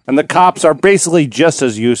corner. And the cops are basically just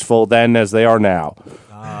as useful then as they are now.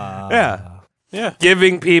 Yeah. Yeah.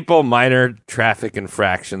 Giving people minor traffic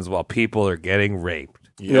infractions while people are getting raped.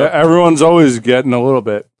 Yeah, everyone's always getting a little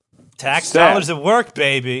bit. tax Sad. dollars at work,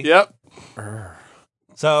 baby. Yep.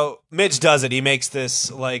 So Midge does it. He makes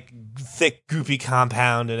this like thick, goopy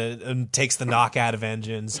compound and takes the knockout of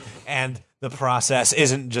engines. And the process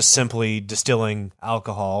isn't just simply distilling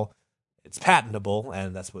alcohol. It's patentable,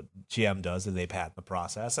 and that's what GM does. And they patent the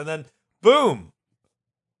process, and then boom,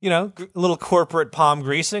 you know, a little corporate palm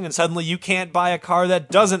greasing, and suddenly you can't buy a car that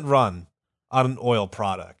doesn't run on an oil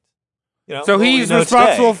product. You know, So what we he's know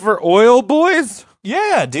responsible today. for oil boys?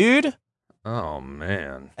 Yeah, dude. Oh,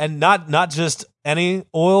 man. And not just any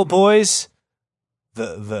oil boys,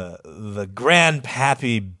 the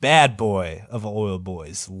grandpappy bad boy of oil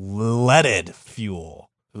boys, leaded fuel.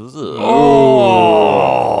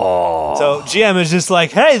 So GM is just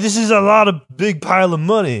like, hey, this is a lot of big pile of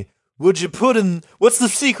money. Would you put in, what's the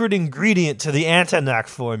secret ingredient to the Antonac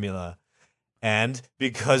formula? And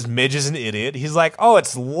because Midge is an idiot, he's like, oh,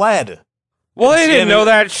 it's lead. Well, they And didn't GM know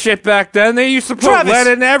that shit back then. They used to put Travis! lead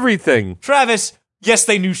in everything. Travis, yes,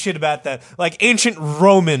 they knew shit about that. Like ancient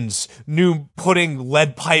Romans knew putting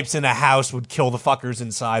lead pipes in a house would kill the fuckers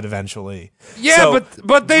inside eventually. Yeah, So,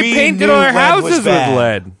 but they we painted knew our lead was houses with bad.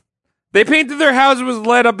 lead. They painted their houses with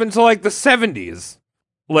lead up until like the 70s.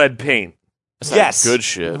 Lead paint. Yes, good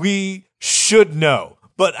shit. We should know,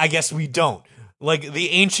 but I guess we don't. Like the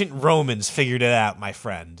ancient Romans figured it out, my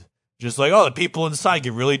friend. Just like, oh, the people inside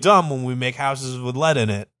get really dumb when we make houses with lead in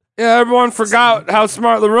it. Yeah, everyone forgot how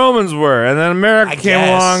smart the Romans were, and then America I came guess.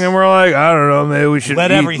 along, and we're like, I don't know, maybe we should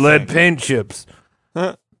Lead eat everything. lead paint chips.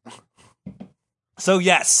 So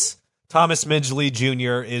yes, Thomas Midgley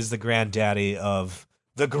Jr. is the granddaddy of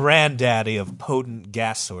potent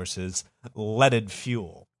gas sources, leaded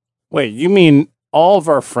fuel. Wait, you mean all of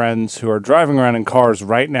our friends who are driving around in cars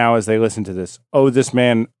right now as they listen to this owe this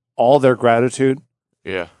man all their gratitude?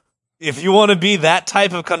 Yeah. If you want to be that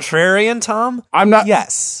type of contrarian, Tom, I'm not.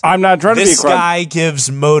 yes. I'm not trying to be a This guy gives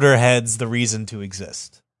Motorheads the reason to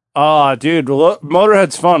exist. Dude,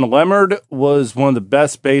 Motorhead's fun. Leonard was one of the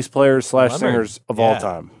best bass players / singers of all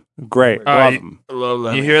time. Great. Love him. I love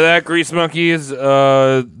that. You hear that, Grease Monkeys?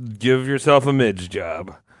 Give yourself a Midge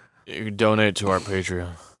job. You can donate to our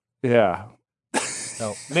Patreon. Yeah.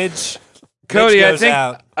 No, Midge. Cody, Midge I goes think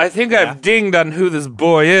out. I've dinged on who this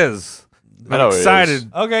boy is. I know I'm he is.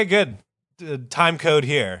 excited. Okay, good. Time code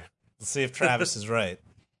here. Let's see if Travis is right.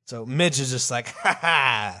 So Midge is just like, ha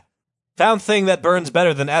ha. Found thing that burns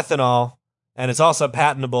better than ethanol, and it's also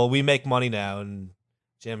patentable. We make money now. And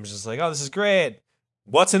Jim's just like, oh, this is great.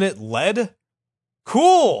 What's in it? Lead?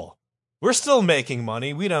 Cool. We're still making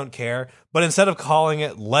money. We don't care. But instead of calling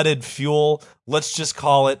it leaded fuel, let's just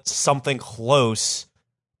call it something close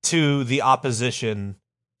to the opposition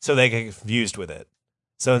so they get confused with it.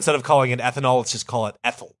 So instead of calling it ethanol, let's just call it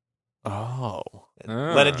ethyl. Oh.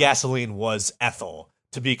 Leaded gasoline was ethyl,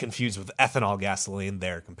 to be confused with ethanol gasoline,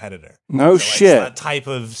 their competitor. No So, shit. It's that type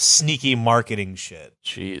of sneaky marketing shit.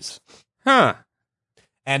 Jeez. Huh.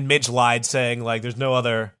 And Midge lied, saying, like, there's no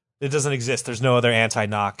other, it doesn't exist. There's no other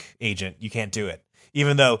anti-knock agent. You can't do it.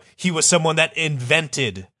 Even though he was someone that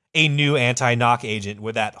invented a new anti-knock agent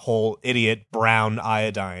with that whole idiot brown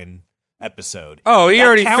iodine episode. Oh, he That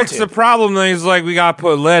already counted. fixed the problem. Then he's like, we got to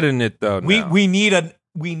put lead in it, though. now.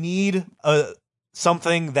 We need a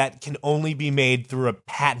something that can only be made through a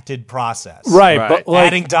patented process. Right, Right. but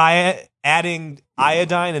like, adding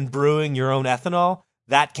iodine and brewing your own ethanol,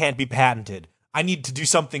 that can't be patented. I need to do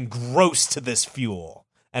something gross to this fuel.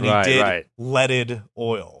 And he Right, did right. leaded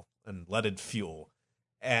oil and leaded fuel.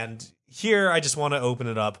 And here I just want to open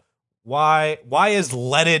it up. Why is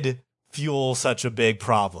leaded fuel such a big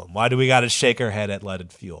problem? Why do we got to shake our head at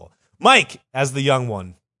leaded fuel? Mike, as the young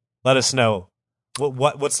one, let us know.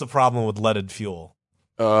 What's the problem with leaded fuel?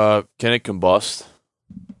 Can it combust?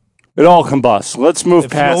 it all combusts. Let's move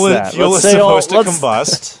past that. Fuel Let's is say supposed to let's-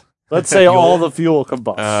 combust. Let's say all the fuel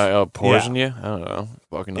combusts. Poison you? I don't know.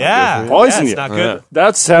 Fucking not Yeah, good for you. Poison it's you. not good.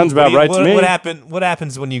 That sounds about right to me. What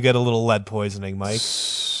happens when you get a little lead poisoning, Mike?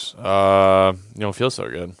 You don't feel so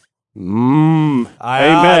good. Amen.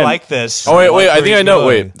 I like this. Oh wait, like I where think I he's know.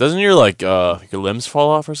 going. Wait, doesn't your your limbs fall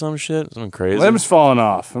off or some shit? Something crazy. Limbs falling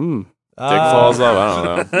off. Dick falls off. I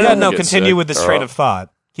don't know. Yeah, no. Get Continue sick. with this train of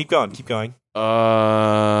thought. Keep going. Keep going.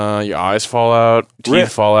 Your eyes fall out. Teeth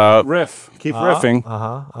Riff. fall out. Riff. Keep riffing.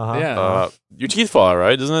 Yeah. Your teeth fall out,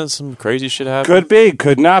 right? Doesn't that some crazy shit happen? Could be.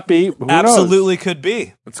 Could not be. Who Absolutely could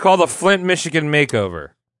be. It's called a Flint, Michigan makeover.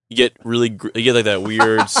 You get you get like that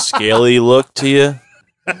weird scaly look to you.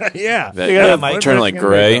 Yeah. That Yeah, Mike. turn like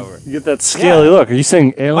gray. knows? You get that scaly look. Are you saying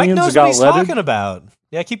Mike aliens knows what got he's leaded? talking about.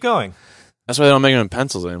 Yeah, keep going. That's why they don't make them in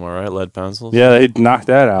pencils anymore, right? Lead pencils. Yeah, they knocked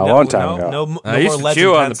that out a No, long time ago. No I more used to lead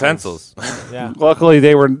chew in on the pencils. Yeah. Luckily,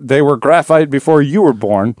 they were graphite before you were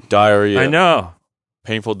born. Diarrhea. I know.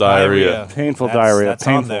 Painful diarrhea. Painful That's- diarrhea. That's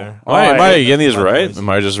painful. on there. Why am I getting these Lead right? poison. Am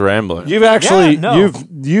I just rambling? You've actually Yeah, no.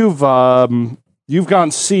 you've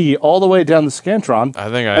gone C all the way down the Scantron I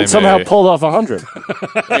think I and somehow pulled off 100.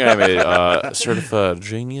 I think I made a certified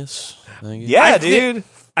genius. Yeah, dude.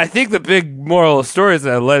 I think the big moral of the story is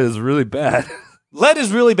that lead is really bad. Lead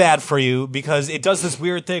is really bad for you because it does this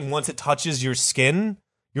weird thing. Once it touches your skin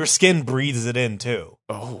breathes it in too.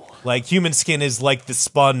 Oh, Like human skin is like the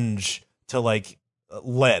sponge to like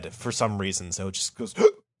lead for some reason. So it just goes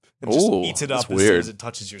and just Ooh, eats it that's up as soon weird. as it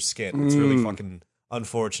touches your skin. It's really fucking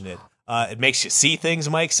unfortunate. It makes you see things,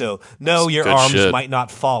 Mike. So no, That's your good arms shit. might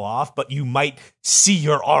not fall off, but you might see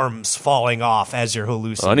your arms falling off as you're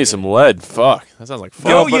hallucinating. I need some lead. Fuck, that sounds like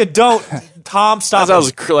fun. No, you don't. Tom, stop. That sounds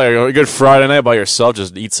it. like a good Friday night by yourself.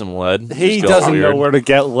 Just eat some lead. He Just feel doesn't weird. know where to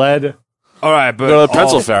get lead. All right, but Go to the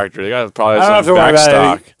pencil factory. They got probably I don't have to some worry back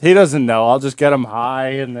about stock. it. He doesn't know. I'll just get him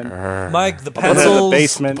high and then Mike, the put it in the pencils,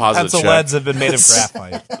 basement. Positive pencil check. leads have been made of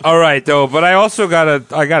graphite. all right though. But I also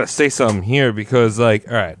gotta say something here because like,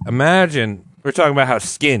 all right, imagine we're talking about how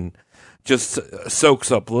skin just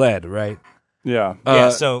soaks up lead, right? Yeah. Yeah,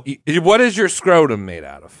 so- what is your scrotum made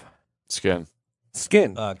out of? Skin.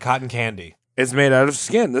 Skin. Cotton candy. It's made out of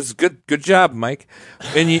skin. This is good. Good job, Mike.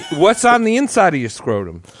 And what's on the inside of your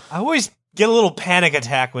scrotum? I always get a little panic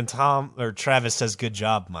attack when Tom or Travis says "Good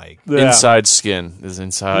job, Mike." Yeah. Inside skin is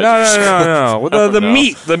inside. No. The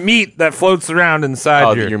No. meat that floats around inside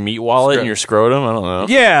Oh, your your meat wallet and your scrotum. I don't know.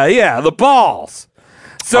 Yeah, the balls.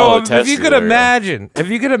 So Oh, the if you testes, could there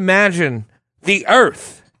you go. imagine the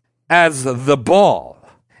Earth as the ball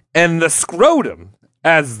and the scrotum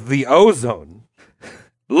as the ozone,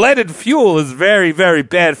 leaded fuel is very, very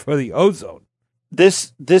bad for the ozone.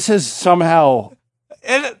 This has somehow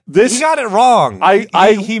And This- he got it wrong.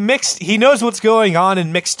 He knows what's going on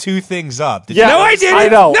and mixed two things up. Did Yeah, you No, I notice? didn't. I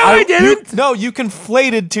know. No, I didn't. No, you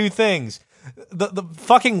conflated two things. The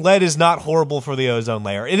fucking lead is not horrible for the ozone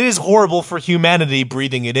layer. It is horrible for humanity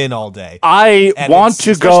breathing it in all day. I And want it's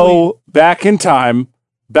to especially- go back in time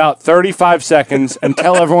about 35 seconds and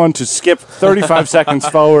tell everyone to skip 35 seconds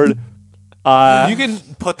forward. You can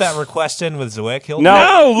put that request in with Zwick. He'll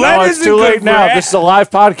No, lead it's isn't too good late for now. ass. This is a live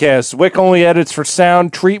podcast. Wick only edits for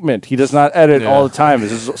sound treatment. He does not edit all the time.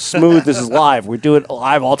 This is smooth. This is live. We do it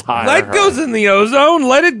live all the time. Lead goes in the ozone.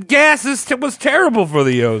 Leaded gas was terrible for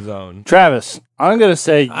the ozone. Travis, I'm going to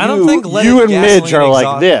say I don't think leaded you and Midge gasoline are like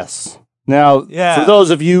exhaust- this. Now, Yeah. for those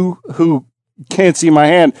of you who can't see my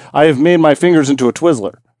hand, I have made my fingers into a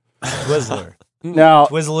Twizzler. Twizzler. Now,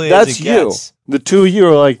 Twizzly as that's it you. gets. The two of you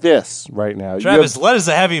are like this right now. You Travis, have- lead is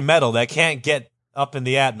a heavy metal that can't get up in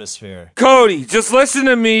the atmosphere. Cody, just listen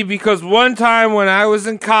to me because one time when I was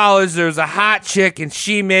in college, there was a hot chick and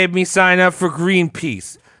she made me sign up for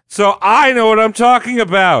Greenpeace. So I know what I'm talking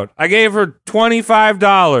about. I gave her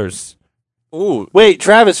 $25. Ooh, Wait,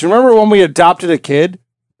 Travis, remember when we adopted a kid?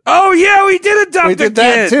 Oh, yeah, we did adopt We a did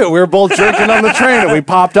that kid. too. We were both drinking on the train and we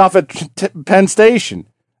popped off at Penn Station.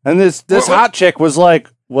 And this hot chick was like,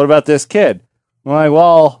 "What about this kid?" I'm like,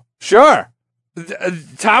 "Well, sure."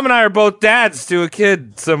 Tom and I are both dads to a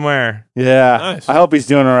kid somewhere. Yeah. Nice. I hope he's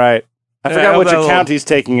doing all right. I Yeah, forgot how which about a account little- he's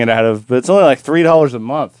taking it out of, but it's only like $3 a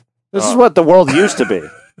month. This is what the world used to be.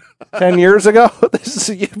 10 years ago,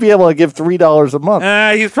 you'd be able to give $3 a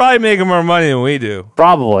month. He's probably making more money than we do.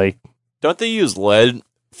 Probably. don't they use lead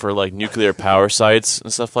for like nuclear power sites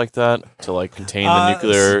and stuff like that to like contain the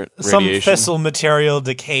nuclear Some radiation? fissile material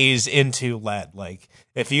decays into lead. Like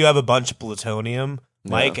if you have a bunch of plutonium,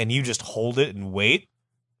 Mike, and you just hold it and wait,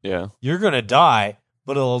 Yeah. you're gonna die,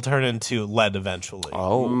 but it'll turn into lead eventually.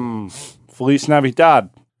 Oh. Feliz Navidad.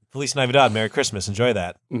 Feliz Navidad, Merry Christmas, enjoy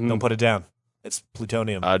that. Don't put it down. It's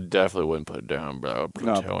plutonium. I definitely wouldn't put it down, bro.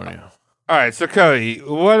 Plutonium. All right, so Cody,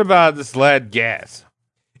 what about this lead gas?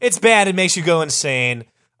 It's bad. It makes you go insane.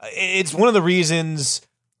 It's one of the reasons,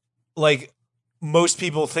 like, most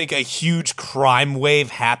people think a huge crime wave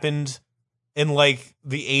happened in, like,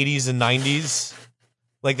 the 80s and 90s.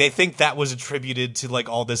 Like, they think that was attributed to, like,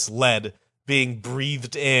 all this lead being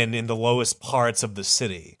breathed in the lowest parts of the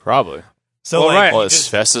city. Probably. So, Well, like, right. All just-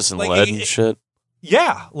 asbestos and like, lead and shit.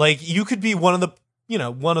 yeah, like, you could be one of the,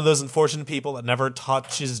 one of those unfortunate people that never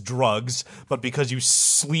touches drugs, but because you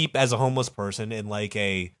sleep as a homeless person in, like,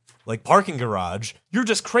 a parking garage, you're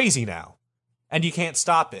just crazy now. And you can't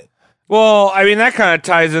stop it. Well, I mean, that kind of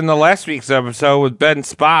ties into last week's episode with Ben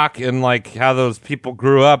Spock and, like, how those people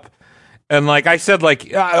grew up. And, like, I said,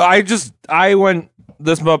 like,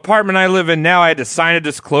 this apartment I live in now, I had to sign a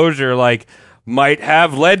disclosure, like, might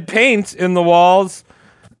have lead paint in the walls.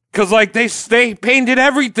 Because, like, they painted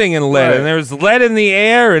everything in lead, Right. and there was lead in the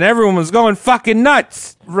air, and everyone was going fucking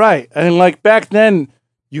nuts. Right. And like back then,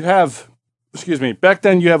 you have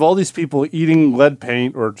all these people eating lead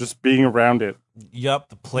paint or just being around it. Yup,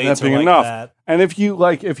 the That plates are being like enough. that. And if you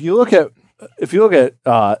look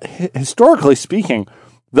at historically speaking,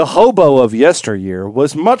 the hobo of yesteryear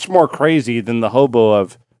was much more crazy than the hobo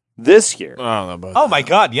of this year. I don't know about Oh my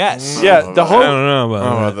god, yes. Yeah, the I don't know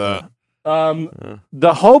about that. that.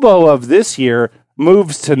 the hobo of this year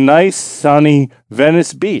moves to nice sunny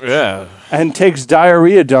Venice Beach Yeah. and takes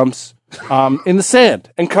diarrhea dumps in the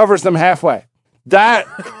sand and covers them halfway. That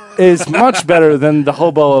is much better than the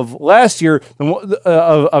hobo of last year,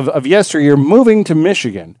 of yesteryear, moving to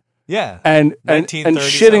Michigan Yeah. and 1930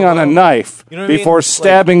 shitting on a hobo. knife You know what I mean? before Like-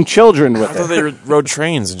 stabbing children with I thought it. they rode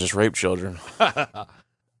trains and just raped children.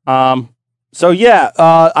 So yeah,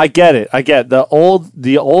 I get it. I get the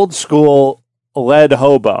old school lead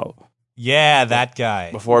hobo. Yeah, that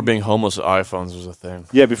guy. Before being homeless with iPhones was a thing.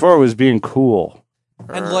 Yeah, before it was being cool.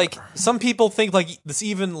 And like some people think like this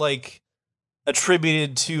even like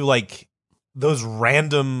attributed to like those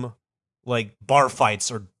random like bar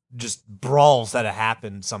fights or just brawls that have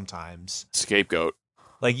happened sometimes. Scapegoat.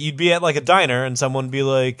 Like you'd be at like a diner and someone would be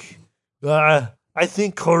like, I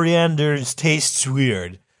think coriander tastes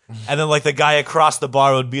weird. And then like the guy across the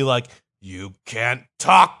bar would be like, you can't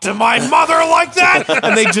talk to my mother like that.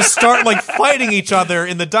 And they just start like fighting each other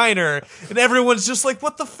in the diner. And everyone's just like,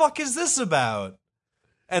 what the fuck is this about?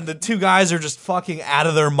 And the two guys are just fucking out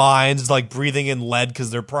of their minds, like breathing in lead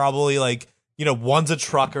because they're probably like, one's a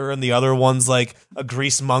trucker and the other one's like a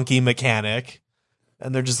grease monkey mechanic.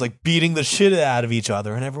 And they're just like beating the shit out of each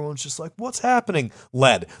other. And everyone's just like, what's happening?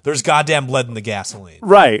 Lead. There's goddamn lead in the gasoline.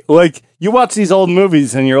 Right. Like you watch these old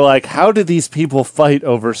movies and you're like, how do these people fight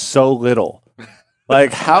over so little?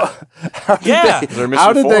 Like how Yeah. They're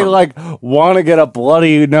how did they misinformed. want to get a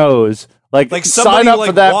bloody nose? Like Like sign somebody, up for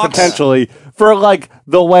like, that walks- potentially for like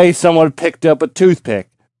the way someone picked up a toothpick.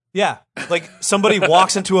 Yeah, like somebody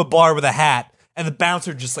walks into a bar with a hat, and the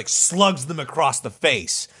bouncer just like slugs them across the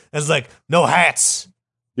face. And it's like, no hats,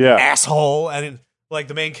 Yeah. asshole. And like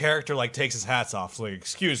the main character like takes his hats off. Like,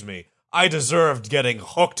 excuse me, I deserved getting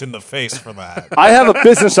hooked in the face for that. I have a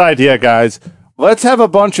business idea, guys. Let's have a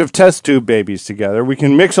bunch of test tube babies together. We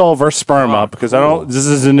can mix all of our sperm up because I don't. This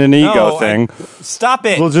isn't an ego No, thing. Stop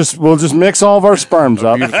it. We'll just mix all of our sperms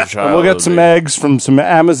up, beautiful and child we'll get it'll some be. eggs from some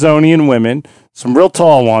Amazonian women, some real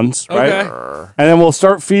tall ones, right? Okay. And then we'll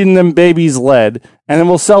start feeding them babies lead, and then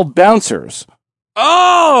we'll sell bouncers.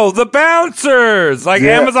 Oh, the bouncers, like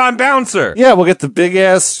Yeah. Amazon bouncer. Yeah, we'll get the big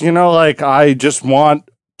ass. Like I just want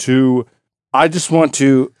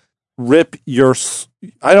to rip your.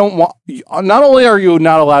 I don't want. Not only are you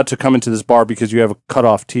not allowed to come into this bar because you have a cut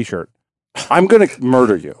off T-shirt, I'm going to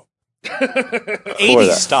murder you.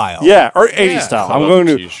 80s style. Yeah, or 80s style. Cut I'm off going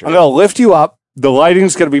to. T-shirt. I'm going to lift you up. The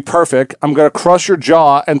lighting's going to be perfect. I'm going to crush your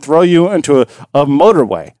jaw and throw you into a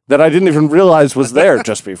motorway that I didn't even realize was there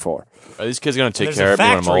just before. Are these kids going to take There's care a of me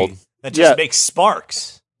when I'm factory old? that just Yeah. makes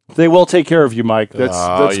sparks. They will take care of you, Mike. That's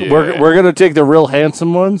yeah. we're going to take the real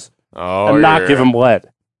handsome ones Oh, and not yeah. give them lead,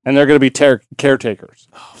 and they're going to be caretakers.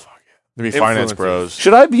 They'll be finance Influencers. bros.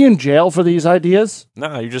 Should I be in jail for these ideas?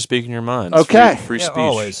 No, you're just speaking your mind. Okay. Free Yeah, speech.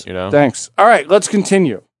 always. You know? Thanks. All right, let's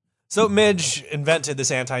continue. So Midge invented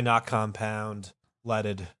this anti-knock compound,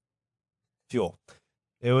 leaded fuel.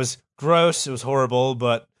 It was gross, it was horrible,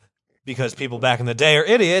 but because people back in the day are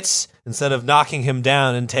idiots, instead of knocking him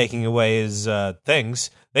down and taking away his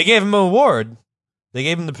things, they gave him an award. They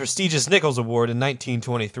gave him the prestigious Nichols Award in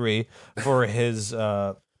 1923 for his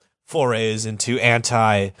forays into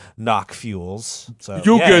anti-knock fuels. So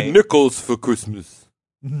You yay. get nickels for Christmas.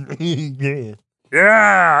 Yeah.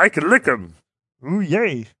 Yeah, I can lick them. Ooh,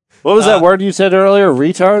 yay. What was that word you said earlier?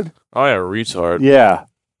 Retard? Oh, yeah, retard. Yeah.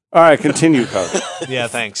 All right, continue, Coach. Yeah,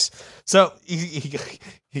 thanks. So he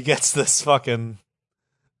gets this fucking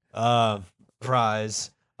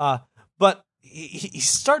prize, but he's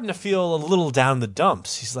starting to feel a little down the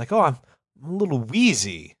dumps. He's like, "Oh, I'm a little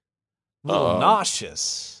wheezy, a little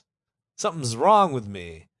nauseous. Something's wrong with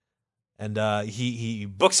me." And he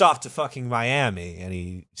books off to fucking Miami, and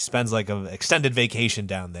he spends like an extended vacation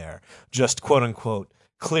down there, just quote unquote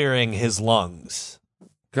clearing his lungs.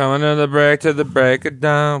 Coming to the break of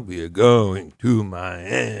dawn, we are going to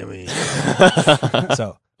Miami.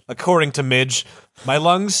 So, according to Midge, my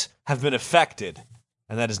lungs have been affected,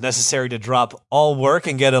 and that is necessary to drop all work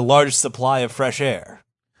and get a large supply of fresh air.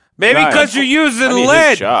 Maybe Right. because you're using I need his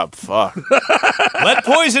lead. job. Fuck. Lead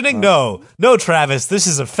poisoning? No, Travis. This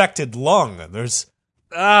is affected lung. There's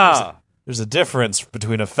a difference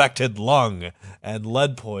between affected lung and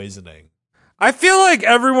lead poisoning. I feel like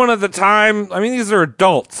everyone at the time, I mean, these are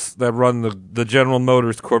adults that run the General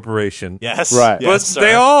Motors Corporation. Yes, Right. yes, But sir.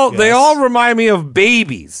 they Yes. all remind me of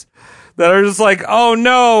babies that are just like, oh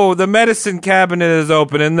no, the medicine cabinet is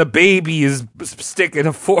open and the baby is sticking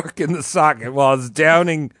a fork in the socket while it's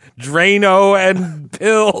downing Drano and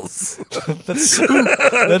pills.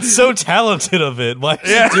 That's so talented of it. Why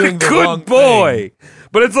is Yeah, he doing the wrong good boy. thing?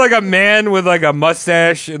 But it's like a man with like a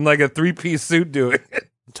mustache and like a 3-piece suit doing it.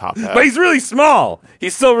 Top hat. But he's really small.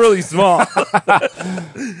 He's still really small.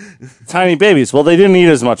 Tiny babies. Well, they didn't eat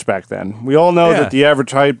as much back then. We all know Yeah. that the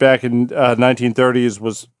average height back in 1930s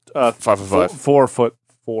was 5'5". 4'4".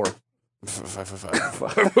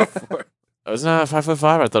 5'5". Wasn't that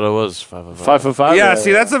 5'5"? I thought it was 5'5". 5'5". Yeah,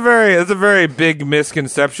 see, that's a very big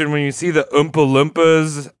misconception when you see the Oompa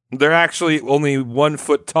Loompas. They're actually only 1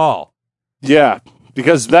 foot tall. Yeah,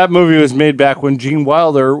 because that movie was made back when Gene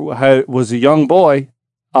Wilder was a young boy,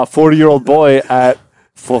 a 40-year-old boy at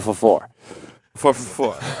 4'4". 4 for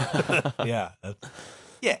 4. Yeah,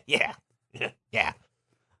 yeah.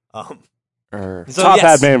 So Top yes,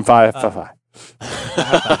 hat man 5'5".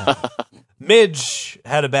 Midge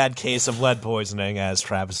had a bad case of lead poisoning, as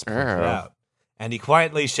Travis pointed Oh. out, and he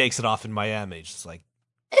quietly shakes it off in Miami, just like.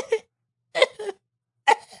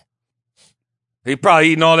 He probably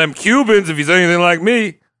eating all them Cubans if he's anything like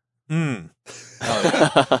me.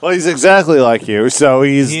 Well, he's exactly like you, so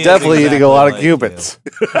he's He is definitely eating exactly a lot of like Cubans.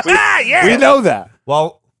 Yeah. We know that.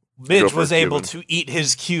 Well, Midge for was a able Cuban. to eat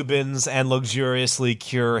his Cubans and luxuriously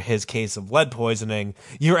cure his case of lead poisoning.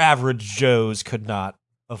 Your average Joes could not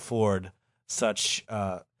afford such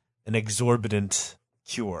an exorbitant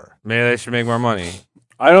cure. Maybe they should make more money.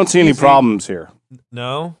 I don't see any problems here.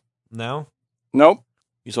 No? Nope.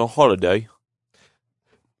 He's on holiday.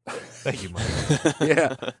 Thank you, Mike.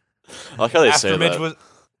 Yeah. I like how they say that.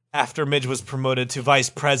 After Midge was promoted to vice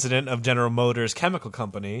president of General Motors Chemical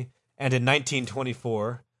Company, and in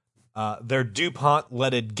 1924, their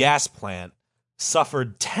DuPont-leaded gas plant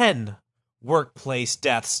suffered 10 workplace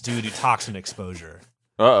deaths due to toxin exposure.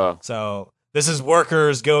 Uh-oh. So this is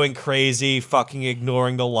workers going crazy, fucking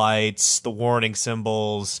ignoring the lights, the warning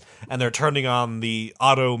symbols, and they're turning on the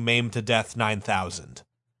auto maim to death 9000.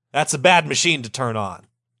 That's a bad machine to turn on.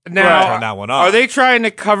 Now, Turn that one off. are they trying to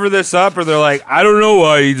cover this up, or they're like, I don't know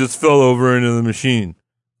why he just fell over into the machine?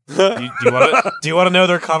 Do you want to know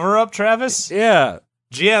their cover-up, Travis? Yeah.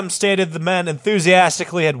 GM stated the men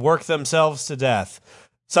enthusiastically had worked themselves to death,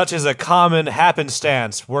 such as a common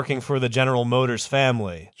happenstance working for the General Motors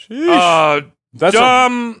family. That's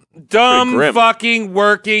dumb grim. fucking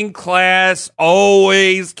working class,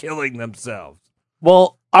 always killing themselves.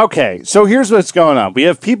 Well, okay, so here's what's going on. We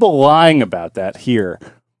have people lying about that here,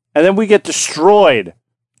 and then we get destroyed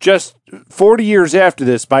just 40 years after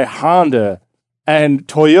this by Honda and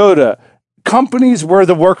Toyota, companies where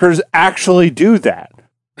the workers actually do that.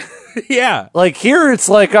 Yeah. Like here, it's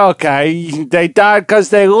like, okay, they died because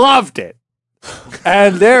they loved it.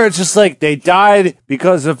 And there, it's just like they died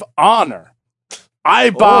because of honor.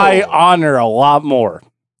 I buy honor a lot more.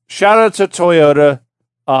 Shout out to Toyota.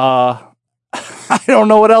 I don't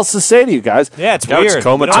know what else to say to you guys. Yeah, it's Yeah, weird.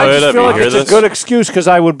 Tacoma You know, I Toyota, just if feel you like hear it's a this. good excuse because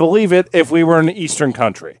I would believe it if we were in an Eastern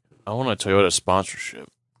country. I want a Toyota sponsorship.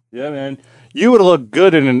 Yeah, man. You would look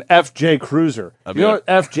good in an FJ Cruiser. I'd You be know like,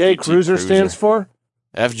 what FJ PT Cruiser stands for?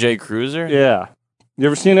 FJ Cruiser? Yeah. You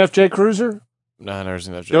ever seen FJ Cruiser? No, I've never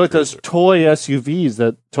seen FJ They're like those Cruiser. toy SUVs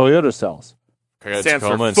that Toyota sells. Can I get a Stands for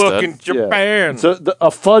Tacoma fucking instead? Japan. So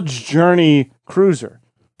a Fudge Journey Cruiser.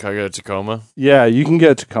 Can I get a Tacoma? Yeah, you can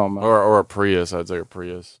get a Tacoma. Or a Prius. I'd take a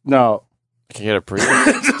Prius. No. Can you get a Prius?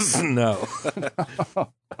 Just no.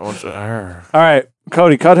 I want to. All right,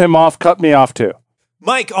 Cody, cut him off. Cut me off too.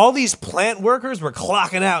 Mike, all these plant workers were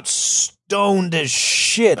clocking out stoned as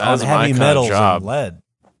shit That's on my heavy kinda metals job. and lead.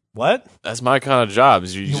 What? That's my kind of job.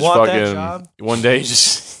 Is you just want that fucking job? one day you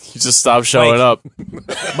just stop showing Mike. up.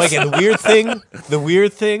 Mike, and the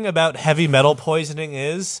weird thing about heavy metal poisoning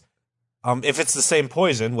is, if it's the same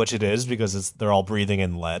poison, which it is because they're all breathing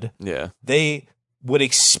in lead, Yeah. they would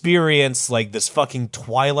experience like this fucking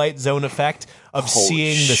Twilight Zone effect of Holy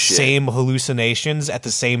seeing the shit. same hallucinations at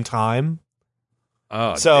the same time.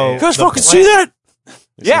 Oh, So damn. You guys the fucking plant- see that?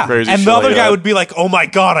 Yeah, Some crazy and shit the other like guy that. would be like, "Oh my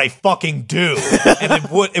god, I fucking do," and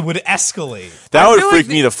it would escalate. That I would feel freak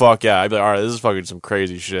like me the fuck out. I'd be like, all right, this is fucking some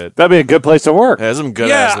crazy shit. That'd be a good place to work. Yeah, this is some good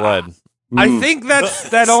Yeah. ass lead. I think that's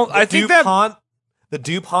that. I think that. The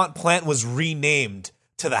DuPont plant was renamed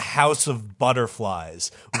to the House of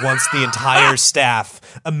Butterflies once the entire staff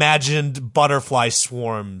imagined butterfly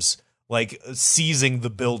swarms like seizing the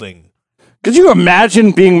building. Could you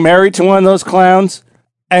imagine being married to one of those clowns?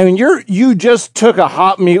 And you just took a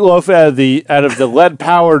hot meatloaf out of the lead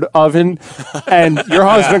powered oven, and your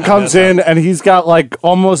husband comes in and he's got like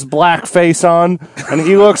almost black face on, and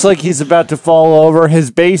he looks like he's about to fall over.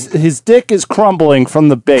 His dick is crumbling from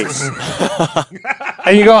the base,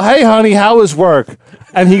 and you go, "Hey, honey, how was work?"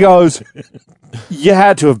 And he goes, "You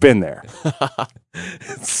had to have been there."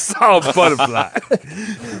 Solid butterfly.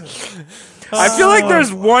 I feel like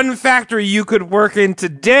there's one factory you could work in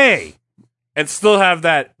today and still have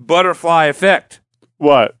that butterfly effect.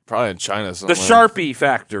 What? Probably in China. The Sharpie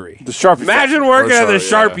factory. The Sharpie. Imagine working at the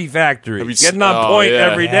Sharpie, Sharpie factory, That'd be getting on oh, point yeah.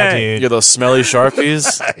 every Yeah, day. You dude. get those smelly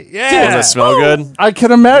Sharpies. Ones Yeah. that smell good. I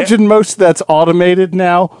can imagine most of that's automated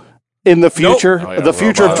now in the future, Oh, yeah, the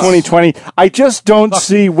future of robots. 2020. I just don't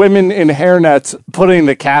see women in hairnets putting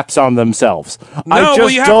the caps on themselves. I well,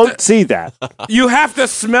 just you have don't to- see that. You have to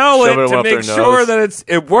smell Shove it it to up make their sure nose. that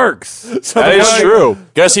it works. That is true.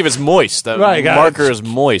 Gotta see if it's moist. That Right, gotta marker is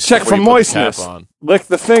moist. Check before for you put the cap moistness. on. Lick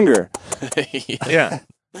the finger. Yeah.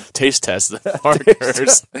 Taste test the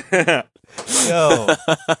markers.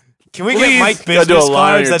 Yo. Can we Please. get Mike Gotta do a business line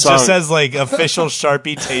on cards your that just tongue. says like official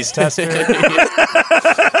Sharpie taste tester?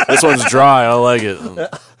 This one's dry. I like it.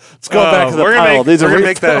 Let's go back to the we're pile. gonna These are make, we're gonna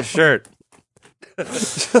make that a refill. shirt.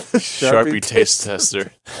 Sharpie taste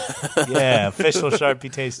tester. Yeah, official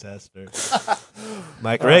Sharpie taste tester.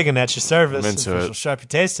 Mike Reagan at your service. I'm into official it. Sharpie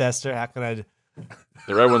taste tester. How can I?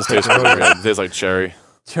 The red ones taste really good. It tastes like cherry.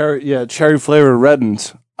 Cherry flavored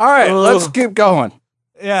Reddens. All right, let's keep going.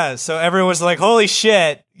 Yeah, so everyone was like, "Holy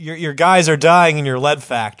shit, your guys are dying in your lead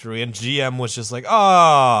factory," and GM was just like,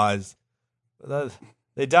 "Oh,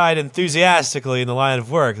 they died enthusiastically in the line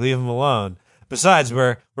of work. Leave them alone." Besides,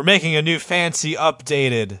 we're making a new fancy,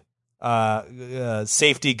 updated,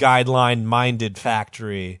 safety guideline minded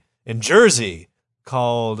factory in Jersey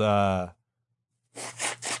called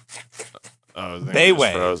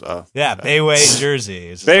Bayway. Oh. Yeah, Bayway, Jersey.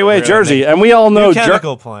 It's just a Bayway, really Jersey, big and we all know new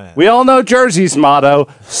chemical plant. we all know Jersey's motto: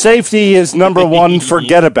 safety is number one.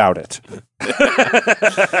 Forget about it.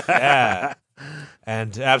 Yeah.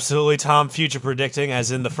 And absolutely, Tom, future predicting,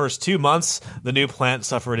 as in the first 2 months, the new plant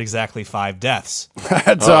suffered exactly 5 deaths.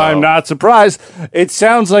 So I'm not surprised. It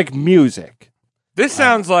sounds like music. This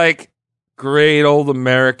sounds like great old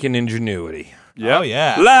American ingenuity. Oh,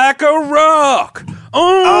 yeah. Like a rock.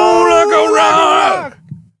 Oh, like a rock.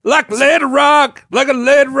 Like lead rock. Like a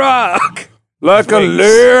lead rock. Like a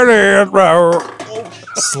lead rock.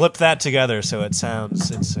 Slip that together so it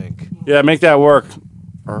sounds in sync. Yeah, make that work.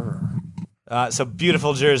 So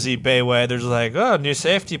beautiful Jersey, Bayway. There's like, oh, new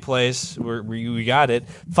safety place. We got it.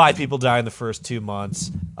 5 people die in the first 2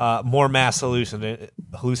 months. More mass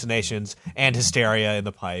hallucinations and hysteria in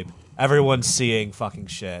the pipe. Everyone's seeing fucking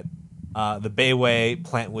shit. The Bayway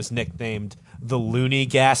plant was nicknamed the Looney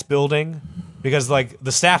Gas Building because like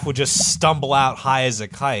the staff would just stumble out high as a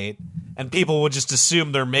kite, and people would just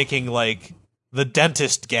assume they're making like the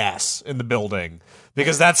dentist gas in the building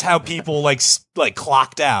because that's how people like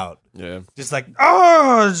clocked out. Yeah. Just like,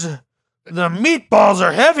 oh, the meatballs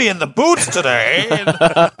are heavy in the boots today. And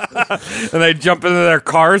they jump into their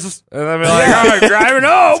cars and they'll be like, oh, I'm driving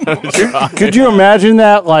home. Could you imagine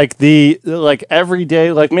that? Like every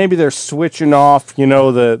day, like maybe they're switching off. You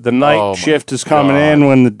know, the night shift is coming in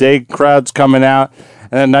when the day crowd's coming out,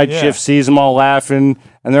 and the night shift sees them all laughing,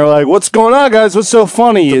 and they're like, "What's going on, guys? What's so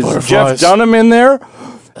funny? Is Jeff Dunham in there?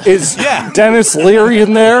 Is Dennis Leary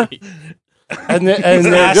in there?" And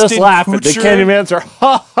they're just laughing. They can't even answer.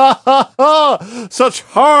 Ha ha ha ha! Such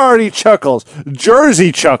hearty chuckles,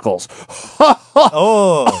 Jersey chuckles.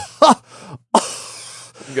 Oh,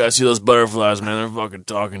 You guys see those butterflies, man? They're fucking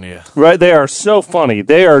talking to you. Right? They are so funny.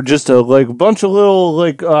 They are just a bunch of little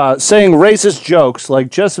saying racist jokes like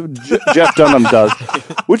Jeff Dunham does,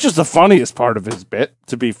 which is the funniest part of his bit.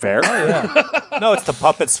 To be fair, no, it's the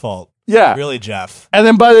puppet's fault. Yeah. Really, Jeff. And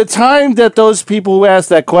then by the time that those people who ask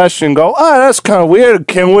that question go, that's kind of weird.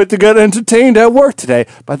 Can't wait to get entertained at work today.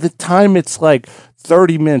 By the time it's like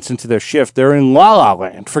 30 minutes into their shift, they're in La La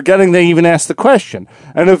Land, forgetting they even asked the question.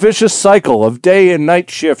 And a vicious cycle of day and night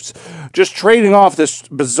shifts, just trading off this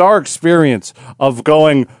bizarre experience of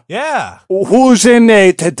going, yeah, who's in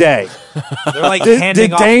there today? They're like Did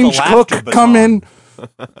handing off Dange the Cook laughter come baton.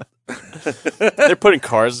 in? They're putting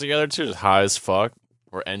cars together too, just high as fuck.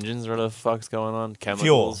 Or engines, or what the fuck's going on? Chemicals.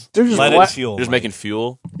 Fuel. They're just Leaded fuel. They're just making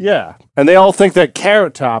fuel. Yeah. And they all think that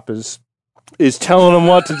Carrot Top is telling them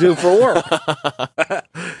what to do for work.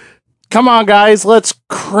 Come on, guys, let's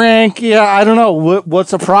crank. Yeah, I don't know.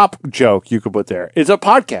 What's a prop joke you could put there? It's a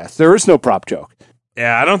podcast. There is no prop joke.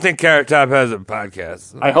 Yeah, I don't think Carrot Top has a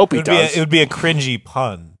podcast. I hope he does. It would be a cringy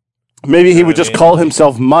pun. Maybe he would just call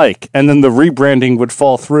himself Mike, and then the rebranding would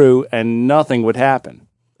fall through, and nothing would happen.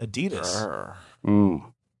 Adidas.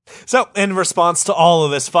 So, in response to all of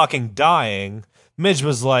this fucking dying, Midge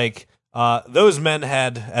was like, those men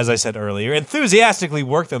had, as I said earlier, enthusiastically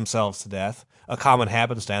worked themselves to death, a common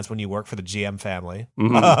happenstance when you work for the GM family.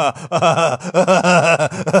 Sounds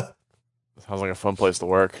like a fun place to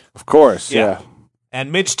work. Of course, yeah.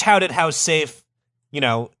 And Midge touted how safe,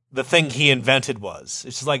 the thing he invented was.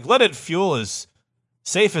 It's just like, leaded fuel is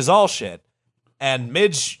safe as all shit. And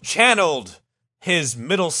Midge channeled his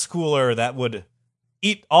middle schooler that would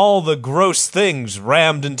eat all the gross things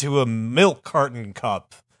rammed into a milk carton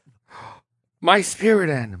cup. My spirit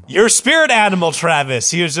animal. Your spirit animal, Travis.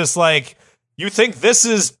 He was just like, you think this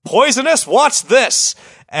is poisonous? Watch this.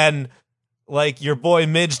 And like your boy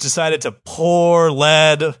Midge decided to pour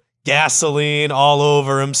lead gasoline all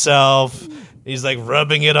over himself. He's like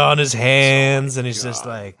rubbing it on his hands, and he's just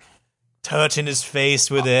like touching his face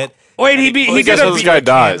with it. Wait, he did this guy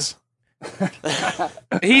dies.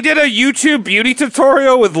 He did a YouTube beauty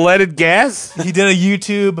tutorial with leaded gas. He did a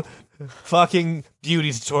YouTube fucking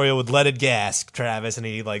beauty tutorial with leaded gas, Travis, and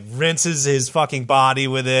he like rinses his fucking body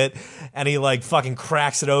with it, and he like fucking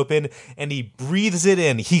cracks it open, and he breathes it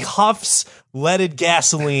in. He huffs leaded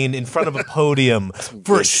gasoline in front of a podium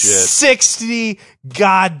for 60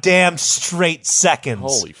 goddamn straight seconds.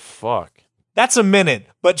 Holy fuck. That's a minute,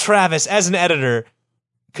 but Travis, as an editor,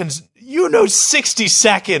 60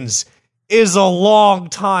 seconds is a long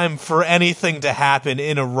time for anything to happen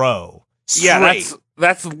in a row. Straight. Yeah,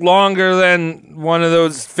 that's longer than one of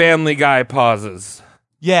those Family Guy pauses.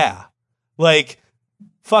 Yeah. Like,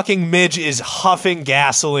 fucking Midge is huffing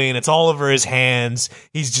gasoline. It's all over his hands.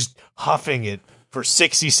 He's just huffing it for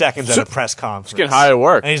 60 seconds at a press conference. He's getting high at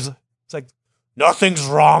work. And it's like, nothing's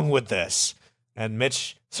wrong with this. And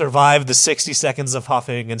Mitch survived the 60 seconds of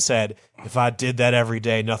huffing and said, if I did that every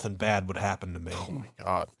day, nothing bad would happen to me.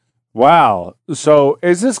 God. Wow. So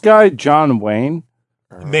is this guy John Wayne?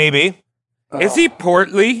 Maybe. Is he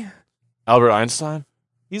portly? Albert Einstein?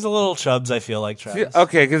 He's a little chubs, I feel like, Travis.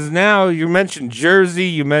 Okay, because now you mentioned Jersey,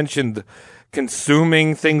 you mentioned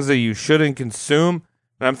consuming things that you shouldn't consume.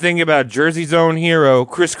 And I'm thinking about Jersey's own hero,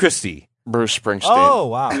 Chris Christie. Bruce Springsteen. Oh,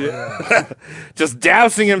 wow. Just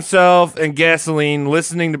dousing himself in gasoline,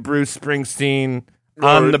 listening to Bruce Springsteen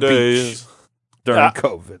on the beach during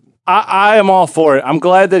COVID. I am all for it. I'm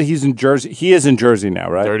glad that he's in Jersey. He is in Jersey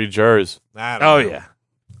now, right? Dirty Jers. I don't Oh, know. yeah.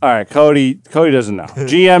 All right, Cody doesn't know.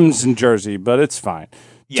 GM's in Jersey, but it's fine.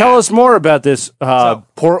 Yeah. Tell us more about this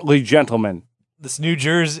portly gentleman. This New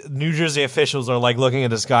Jersey officials are like looking at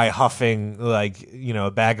this guy huffing a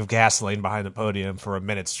bag of gasoline behind the podium for a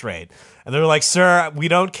minute straight. And they're like, "Sir, we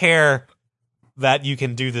don't care that you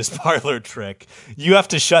can do this parlor trick. You have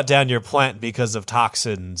to shut down your plant because of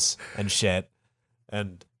toxins and shit."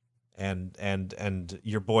 And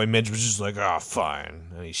your boy Midge was just like, "Oh, fine."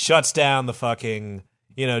 And he shuts down the fucking,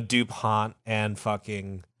 DuPont and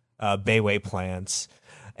fucking Bayway plants.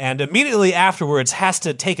 And immediately afterwards has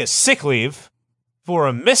to take a sick leave for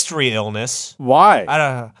a mystery illness. Why? I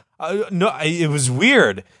don't no, it was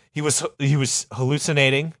weird. He was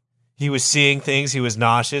hallucinating. He was seeing things. He was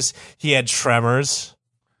nauseous. He had tremors.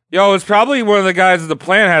 Yo, it's probably one of the guys at the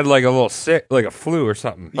plant had like a little sick, like a flu or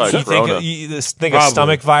something. Oh, You think Corona. a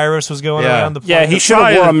stomach virus was going Yeah. around the Yeah, plant? he should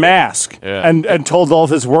have wore a mask Yeah. and told all of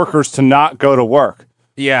his workers to not go to work.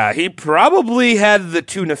 Yeah, he probably had the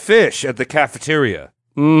tuna fish at the cafeteria.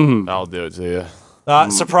 I'll do it to you.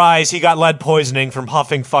 Surprise, he got lead poisoning from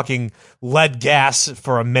huffing fucking lead gas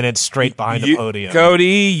for a minute straight behind the podium.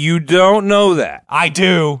 Cody, you don't know that. I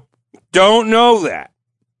do. Don't know that.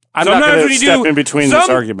 I'm Sometimes not going when to you step do in between this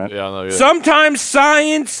argument. Yeah, no, yeah. Sometimes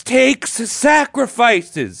science takes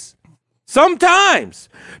sacrifices. Sometimes.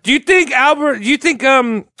 Do you think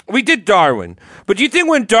we did Darwin, but do you think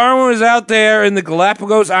when Darwin was out there in the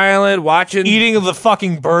Galapagos Island watching Eating the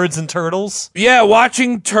fucking birds and turtles? Yeah,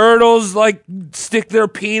 watching turtles like stick their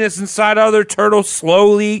penis inside other turtles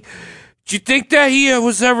slowly. Do you think that he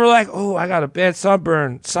was ever like, "Oh, I got a bad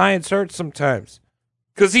sunburn. Science hurts sometimes."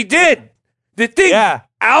 Because he did. The thing, Yeah.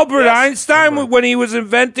 Albert Einstein, when he was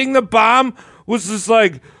inventing the bomb, was just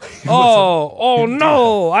like, oh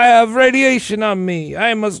no, I have radiation on me.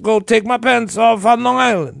 I must go take my pants off on Long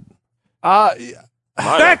Island.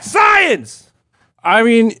 That's science. I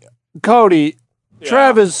mean, Cody,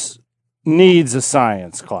 Travis needs a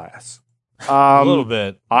science class. A little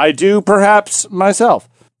bit. I do, perhaps, myself.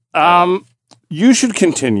 You should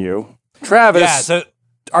continue. Travis, Yeah, so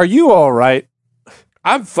are you all right?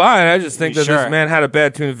 I'm fine. I just think that Sure. this man had a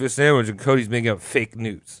bad tuna fish sandwich and Cody's making up fake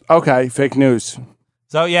news. Okay, fake news.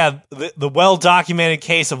 the well-documented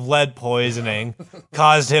case of lead poisoning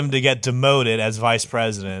caused him to get demoted as vice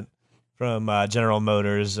president from General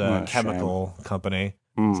Motors chemical company.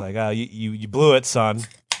 It's like, you blew it, son.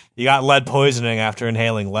 You got lead poisoning after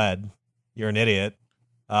inhaling lead. You're an idiot.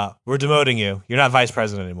 We're demoting you. You're not vice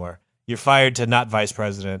president anymore. You're fired to not vice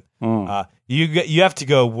president. You have to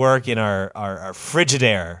go work in our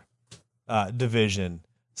Frigidaire division.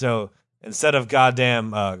 So instead of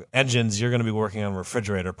goddamn engines, you're going to be working on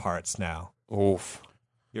refrigerator parts now. Oof.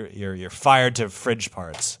 You're fired to fridge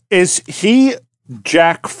parts. Is he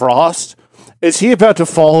Jack Frost? Is he about to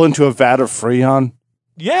fall into a vat of Freon?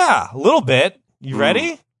 Yeah, a little bit. You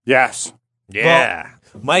ready? Yes. Yeah.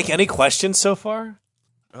 Mike, any questions so far?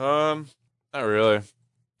 Not really.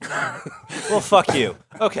 Well, fuck you.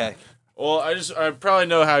 Okay. Well, I probably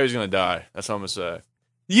know how he's gonna die. That's what I'm gonna say.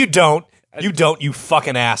 You don't. You don't, you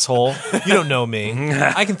fucking asshole. You don't know me.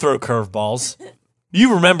 I can throw curveballs.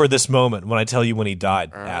 You remember this moment when I tell you when he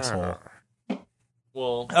died, asshole.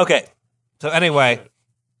 Well, Okay. So anyway,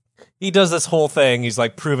 he does this whole thing. He's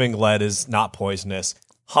like proving lead is not poisonous.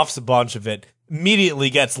 Huffs a bunch of it. Immediately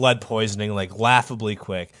gets lead poisoning like laughably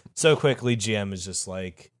quick. So quickly, GM is just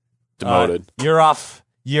like demoted. You're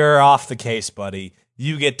off the case, buddy.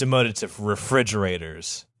 You get demoted to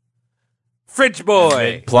refrigerators. Fridge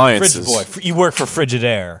boy. Appliances. Fridge boy. You work for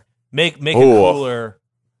Frigidaire. Make Ooh.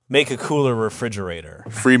 a cooler refrigerator.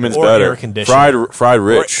 Freeman's Or better. air conditioner. Fried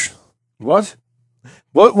rich. What?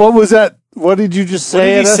 What was that? What did you just say? What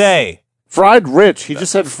did he Ennis? say? Fried rich. He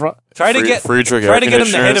just said Try to get Friedrich him air to hit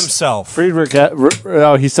conditioners. himself. Friedrich.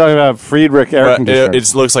 Oh, he's talking about Friedrich air But conditioner.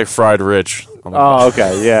 it looks like fried rich. Oh,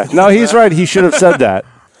 okay, yeah. No, he's right. He should have said that.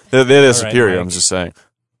 They're superior. Mike. I'm just saying.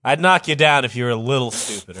 I'd knock you down if you were a little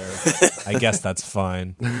stupider. I guess that's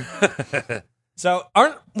fine. So,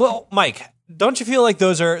 Mike, don't you feel like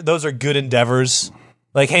those are good endeavors?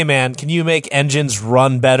 Like, hey man, can you make engines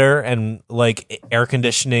run better and like air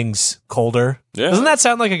conditioning's colder? Yeah. Doesn't that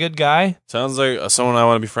sound like a good guy? Sounds like someone I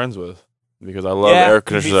want to be friends with because I love Yeah, air you'd be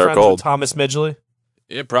conditioners that are friends with cold. Thomas Midgley.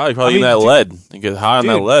 Yeah, probably I mean, in that dude- lead. You get high on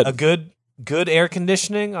that Dude, lead. a good air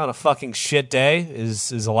conditioning on a fucking shit day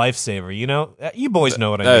is a lifesaver. You know, you boys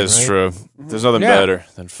know what I mean. That is right? true. There's nothing Yeah. better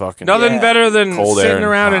than fucking Nothing better than Cold air sitting and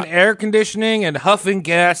around hot. in air conditioning and huffing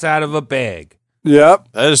gas out of a bag. Yep,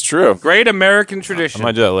 That is true. Great American I tradition.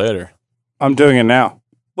 might do that later. I'm doing it now.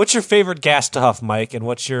 What's your favorite gas to huff, Mike? And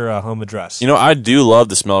what's your home address? You know, I do love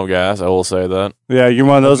the smell of gas. I will say that. Yeah, you're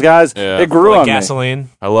one of those guys. Yeah. It grew like on me. gasoline.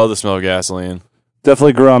 I love the smell of gasoline.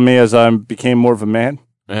 Definitely grew on me as I became more of a man.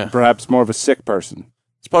 Yeah. Perhaps more of a sick person.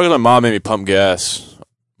 It's probably 'cause my mom made me pump gas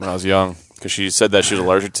when I was young because she said that she was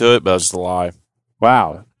allergic to it, but that was just a lie.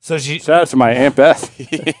 Wow. So she. Shout out to my Aunt Beth.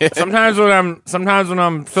 Sometimes when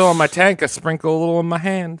I'm filling my tank, I sprinkle a little in my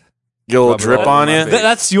hand. Get a little Rub it drip all on in my you. face.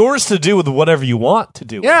 That's yours to do with whatever you want to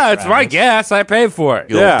do. with, Yeah, it's my Travis. gas. I pay for it.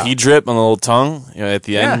 Get a little Yeah. pee drip on the little tongue at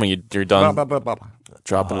the end Yeah. when you're done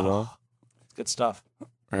dropping it on. Good stuff.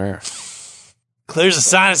 Yeah. Clears the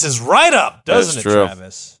sinuses right up, doesn't That's it, true.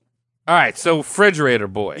 Travis? All right, so refrigerator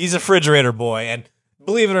boy. He's a refrigerator boy, and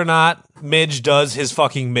believe it or not, Midge does his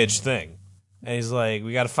fucking Midge thing. And he's like,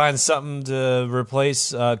 we got to find something to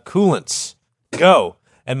replace coolants. Go.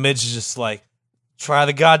 And Midge is just like, try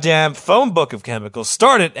the goddamn phone book of chemicals.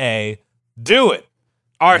 Start at A. Do it.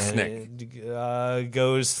 Arsenic, And,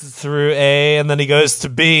 goes through A, and then he goes to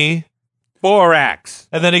B, borax,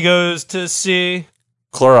 and then he goes to C,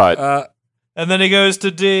 Chloride. and then he goes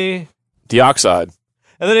to D, Dioxide.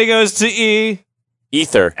 and then he goes to E,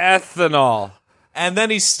 Ether. ethanol. and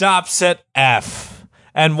then he stops at F.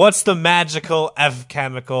 And what's the magical F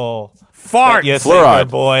chemical Fart. that you think our Fluoride.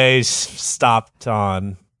 boys stopped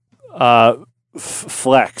on?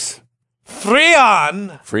 Flex.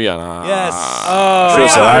 Freon. Freon. Yes. Oh,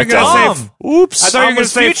 Should've said I that. thought you were gonna say. Oops. I thought you were Tom gonna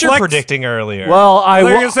was say future flex. predicting earlier. Well, I I thought you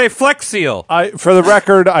were wa- gonna say Flex Seal. for the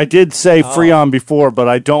record, I did say Freon before, but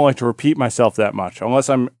I don't like to repeat myself that much unless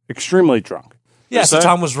I'm extremely drunk. yeah, so that?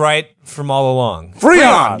 Tom was right from all along.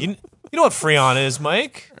 Freon! You know what Freon is,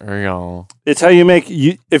 Mike? Freon. It's how you make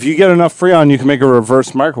if you get enough Freon, you can make a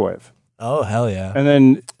reverse microwave, Oh, hell yeah. and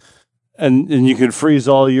then and you can freeze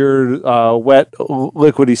all your wet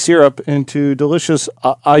liquidy syrup into delicious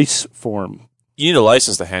ice form. You need a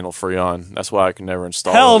license to handle Freon. That's why I can never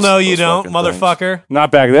install Hell those- no, you those don't, fucking things. motherfucker.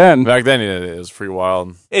 Not back then. Back then, it was pretty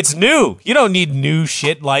wild. It's new. You don't need new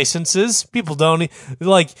shit licenses. People don't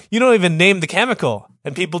you don't even name the chemical,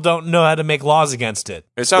 and people don't know how to make laws against it.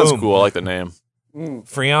 It sounds Boom. cool. I like the name.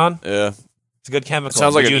 Freon, Yeah. it's a good chemical. It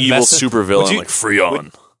sounds like Would an you evil invest in- supervillain, would you- like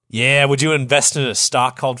Freon. Yeah, would you invest in a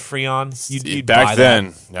stock called Freon? You'd buy Back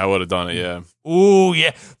then, I would have done it, yeah. that. Ooh,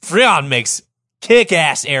 yeah. Freon makes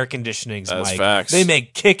kick-ass air conditionings, That's Mike. facts. They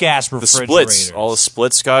make kick-ass The refrigerators. splits. All the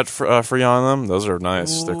splits got Freon on them. Those are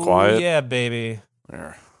nice. They're Ooh, quiet. Yeah, baby.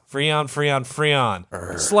 Yeah.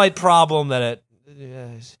 Freon. Slight problem that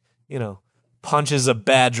it, punches a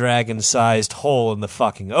bad dragon-sized hole in the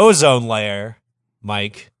fucking ozone layer,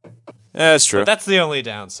 Mike. Yeah, that's true. That's the only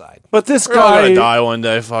downside. But this We're all guy, gonna die one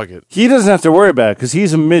day. Fuck it. he doesn't have to worry about it because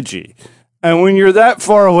he's a midgie. And when you're that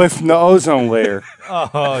far away from the ozone layer,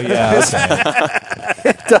 Oh, yeah. Okay.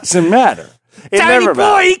 it doesn't matter. It Tiny never boy,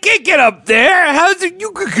 matters. he can't get up there. How's it?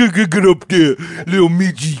 You can get up there, little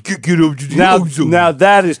midget. You can get up to the Now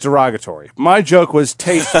that is derogatory. My joke was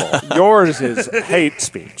tasteful. Yours is hate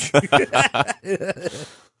speech.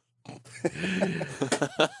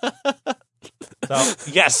 So,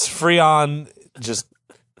 yes, Freon just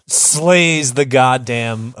slays the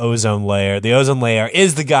goddamn ozone layer. The ozone layer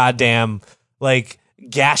is the goddamn,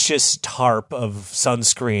 gaseous tarp of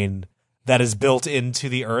sunscreen that is built into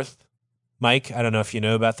the earth. Mike, I don't know if you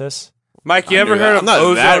know about this. Mike, you ever heard of I'm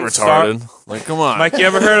not that ozone star? retarded. Like, come on. Mike, you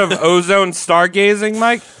ever heard of ozone stargazing,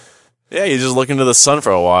 Mike? Yeah, you just look into the sun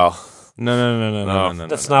for a while. No.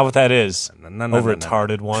 That's not what that is. no, Oh,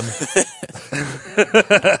 retarded one.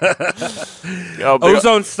 Yo, big-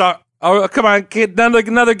 Ozone star. Oh, come on, kid.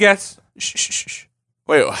 Another guess. Shh.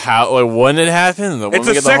 Wait, how? Like, when did it happen? The It's when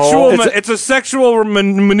we a get the hole? sexual. It's a sexual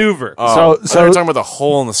maneuver. Oh, So- we're talking about the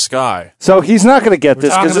hole in the sky. So he's not going to get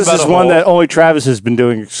this talking because this about is a one hole. that only Travis has been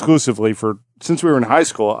doing exclusively since we were in high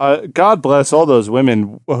school. God bless all those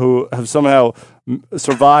women who have somehow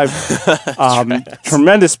survived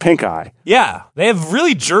tremendous pink eye. Yeah, they have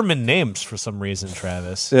really German names for some reason,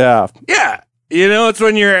 Travis. Yeah. Yeah, it's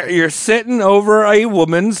when you're sitting over a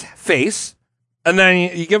woman's face, and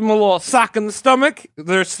then you give them a little sock in the stomach.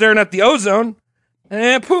 They're staring at the ozone,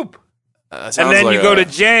 and poop. That sounds And then like you go to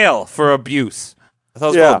jail for abuse. I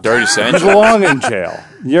thought it was called Dirty You Sanchez. belong in jail.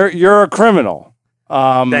 You're a criminal.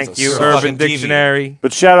 Thank you, so Urban fucking Dictionary.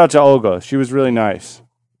 But shout out to Olga. She was really nice.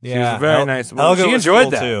 She was very nice. Helga She was enjoyed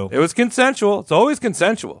cool, that. too. It was consensual. It's always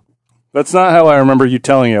consensual. That's not how I remember you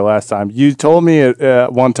telling it last time. You told me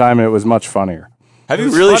it one time and it was much funnier. Have It you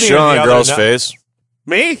was really funnier shown the a other girl's night. face?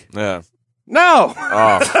 Me? Yeah. No.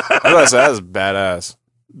 Oh, that's badass.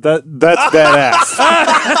 That's badass.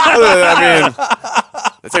 I mean,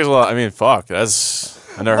 it takes a lot. I mean, fuck.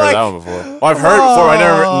 I never heard that one before. Well, I've heard it before. I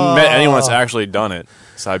never met anyone that's actually done it.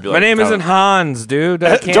 So I'd be like, My name isn't Hans, dude.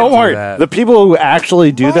 I can't Don't do worry. that. The people who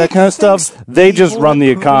actually do that kind of stuff, they just run the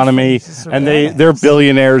economy and they're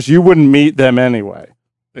billionaires. You wouldn't meet them anyway.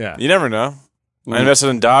 Yeah. You never know. I invested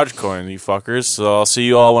in Dogecoin, you fuckers. So I'll see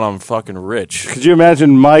you all when I'm fucking rich. Could you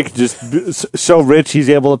imagine Mike just so rich he's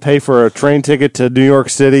able to pay for a train ticket to New York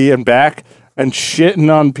City and back and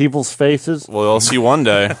shitting on people's faces? Well, I'll see you one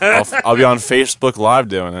day. I'll be on Facebook Live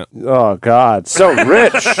doing it. Oh, God. So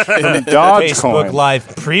rich in Dogecoin. Facebook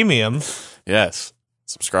Live Premium. Yes.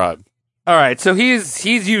 Subscribe. All right. So he's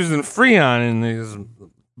using Freon in these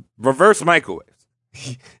reverse microwaves.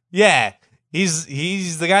 Yeah,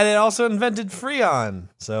 he's the guy that also invented Freon.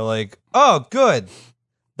 So like, oh, good,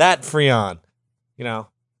 that Freon. You know,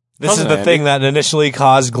 this is the thing that initially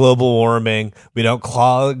caused global warming. We don't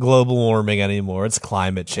call it global warming anymore. It's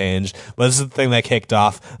climate change. But this is the thing that kicked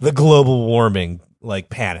off the global warming like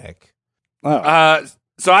panic. So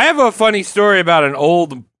I have a funny story about an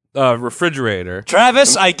old refrigerator.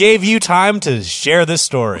 Travis, I gave you time to share this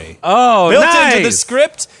story. Oh, Built nice. into the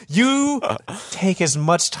script, you take as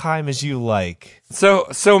much time as you like.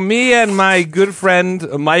 So me and my good friend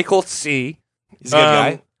Michael C. He's a good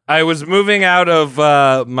guy. I was moving out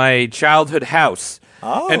of my childhood house.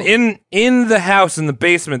 Oh. And in the house, in the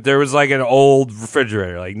basement, there was like an old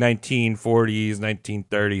refrigerator, like 1940s,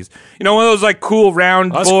 1930s. You know, one of those like cool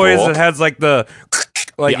round That's boys cool. that has like the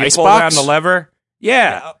like The you ice pull box? down the lever.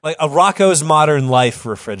 Yeah. Like a Rocco's Modern Life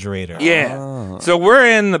refrigerator. Yeah. So we're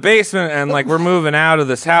in the basement and like we're moving out of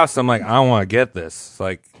this house. I'm like, I want to get this.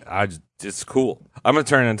 Like, it's cool. I'm gonna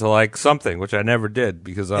turn it into like something, which I never did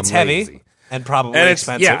because I'm It's heavy lazy. and probably And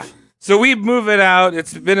expensive. Yeah. So we move it out.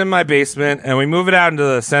 It's been in my basement, and we move it out into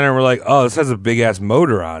the center. And we're like, oh, this has a big ass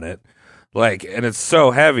motor on it, like, and it's so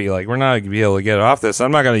heavy. Like, we're not gonna be able to get it off this.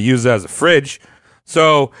 I'm not gonna use it as a fridge.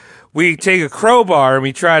 So we take a crowbar and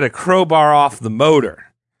we try to crowbar off the motor,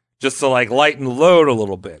 just to like lighten the load a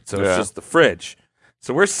little bit. So it's just the fridge.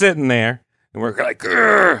 So we're sitting there and we're like,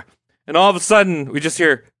 "Grr," and all of a sudden we just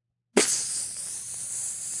hear.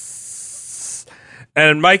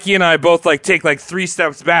 And Mikey and I both like take like 3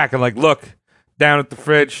 steps back and like look down at the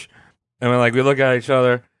fridge, and we look at each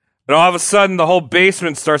other, and all of a sudden the whole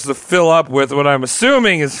basement starts to fill up with what I'm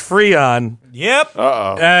assuming is Freon, Yep.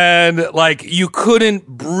 and like you couldn't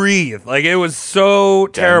breathe, like it was so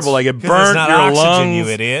terrible, like it 'Cause it's burnt not your oxygen, lungs.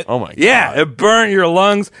 you idiot. Oh my god. Yeah, it burnt your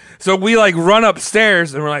lungs. So we like run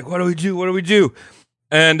upstairs and we're like, what do we do? What do we do?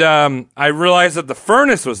 And I realized that the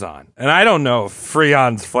furnace was on. And I don't know if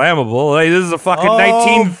Freon's flammable. Like, this is a fucking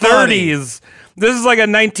 1930s. This is like a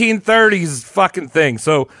 1930s fucking thing.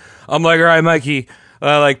 So I'm like, all right, Mikey,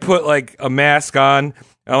 like put like a mask on.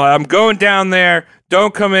 I'm going down there.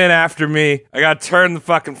 Don't come in after me. I got to turn the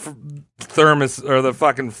fucking thermos or the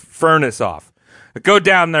fucking furnace off. I go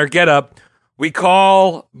down there, get up. We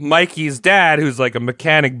call Mikey's dad, who's like a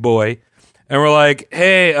mechanic boy. And we're like,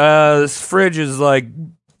 hey, this fridge is like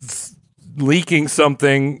leaking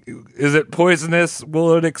something. Is it poisonous?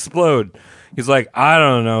 Will it explode? He's like, I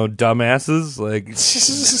don't know, dumbasses. Like,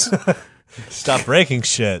 Stop breaking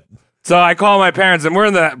shit. so I call my parents, and we're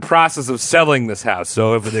in the process of selling this house.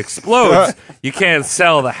 So if it explodes, you can't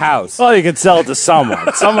sell the house. Well, you could sell it to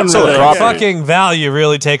someone. Someone Sell really the property. Fucking value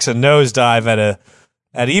really takes a nosedive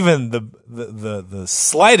at even the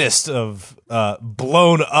slightest of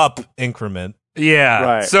blown up increment. Yeah.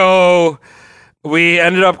 Right. So we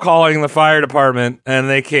ended up calling the fire department, and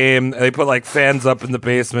they came. They put like fans up in the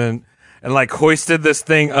basement and like hoisted this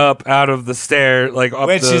thing up out of the stair, like up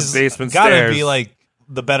Which the is basement gotta stairs. be like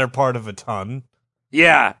the better part of a ton.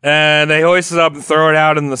 Yeah, and they hoist it up and throw it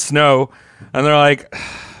out in the snow, and they're like,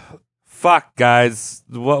 "Fuck, guys,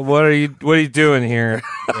 what are you doing here?"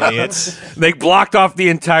 Idiots. They blocked off the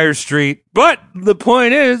entire street. But the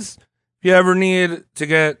point is, if you ever need to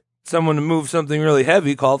get someone to move something really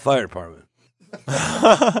heavy, call the fire department.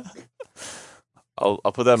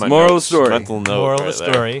 I'll put that in my Moral notes. story. Mental note. Moral of right the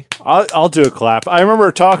there. story. I'll do a clap. I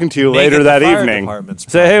remember talking to you Make later it the that fire evening.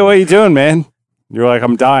 department's Say, hey, what are you doing, man? You're like,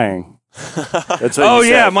 I'm dying. That's what Oh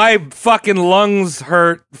you yeah, said. my fucking lungs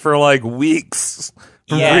hurt for like weeks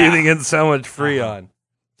from Yeah. breathing in so much Freon.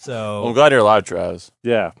 So I'm glad you're alive, Travis.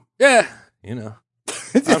 Yeah. Yeah, you know.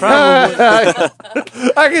 I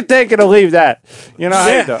can take it or leave that. You know,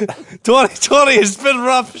 I know. 2020 has been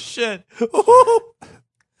rough as shit.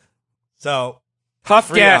 So Huff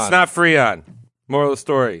Freon. gas, not Freon. Moral of the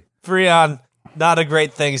story. Freon, not a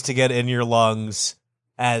great things to get in your lungs,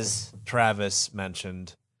 as Travis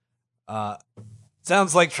mentioned.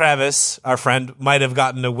 Sounds like Travis, our friend, might have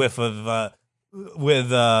gotten a whiff of with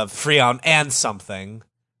Freon and something,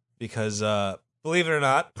 because believe it or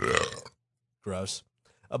not, gross.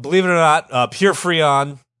 Believe it or not, pure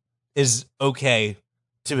Freon is okay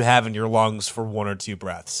to have in your lungs for 1 or 2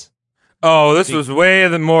 breaths. Oh, this was way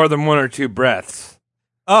more than 1 or 2 breaths.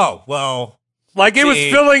 Oh, well, Like it was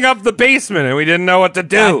See- filling up the basement and we didn't know what to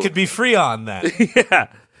do. that could be Freon then. Yeah.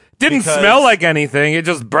 Didn't Because- smell like anything. It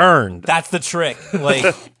just burned. That's the trick.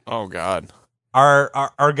 Like Oh God.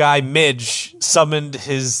 our guy Midge summoned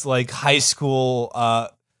his like high school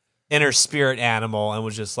inner spirit animal and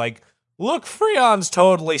was just like, "Look, Freon's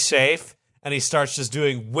totally safe." And he starts just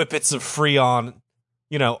doing whippets of Freon,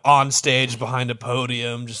 you know, on stage behind a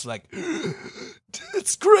podium, just like,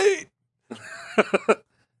 "It's great."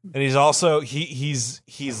 And he's also he's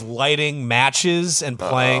lighting matches and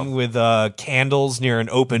playing with candles near an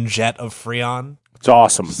open jet of Freon. It's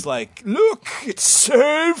awesome. It's like, look, it's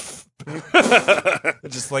safe.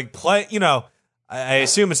 Just like play, you know. I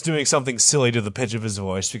assume it's doing something silly to the pitch of his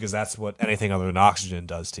voice because that's what anything other than oxygen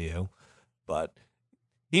does to you. But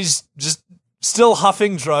he's just still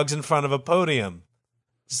huffing drugs in front of a podium.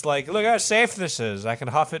 It's like, look how safe this is. I can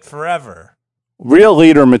huff it forever. Real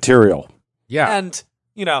leader material. Yeah. And,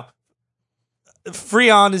 you know,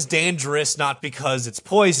 Freon is dangerous not because it's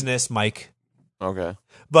poisonous, Mike, Okay.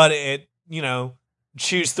 but it, you know,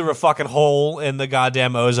 chews through a fucking hole in the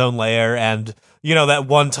goddamn ozone layer. And, you know, that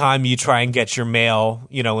one time you try and get your mail,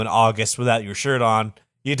 you know, in August without your shirt on,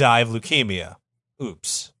 you die of leukemia.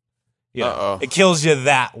 Oops. You know, Uh-oh. it kills you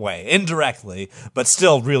that way, indirectly, but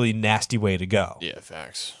still really nasty way to go. Yeah,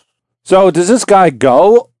 facts. So does this guy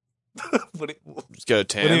go? What Just get a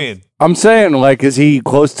tan. do you mean? I'm saying, like, is he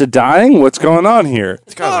close to dying? What's going on here?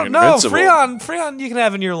 This guy's like No, invincible. Freon you can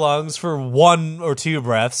have in your lungs for 1 or 2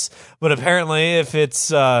 breaths, but apparently if it's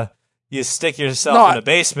you stick yourself in a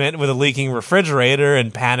basement with a leaking refrigerator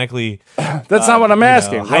and panically That's not what I'm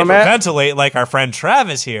asking. What I'm a- hyperventilate like our friend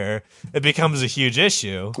Travis here, it becomes a huge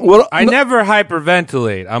issue. Well, I never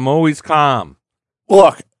hyperventilate. I'm always calm.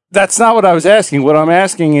 look, that's not what I was asking. What I'm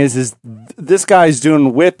asking is this guy's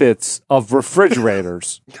doing whippets of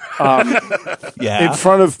refrigerators Yeah. in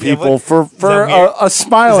front of Yeah, people what- for that weird? a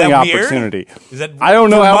smiling Is that weird? opportunity. Is that I don't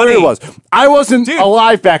know for how money? weird it was. I wasn't Dude.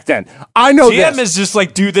 alive back then. I know GM this. is just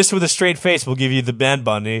like, do this with a straight face. We'll give you the Man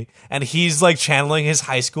Bunny. And he's like channeling his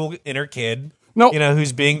high school inner kid. No. You know,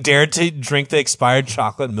 who's being dared to drink the expired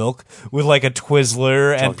chocolate milk with like a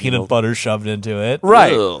Twizzler and peanut butter shoved into it.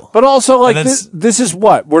 Right. Ugh. But also, like, And then this is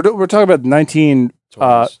what? We're talking about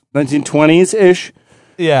 1920s-ish.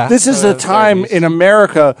 Yeah. This is a time in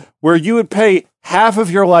America where you would pay half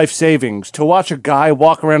of your life savings to watch a guy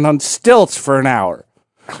walk around on stilts for an hour.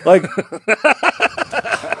 Like,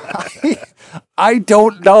 I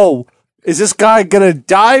don't know. Is this guy going to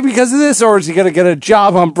die because of this, or is he going to get a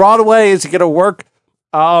job on Broadway? Is he going to work?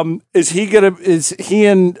 Is he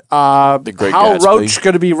and The Great Hal Gatsby. Roach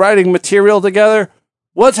going to be writing material together?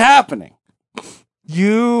 What's happening?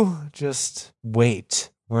 You just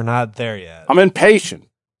wait. We're not there yet. I'm impatient.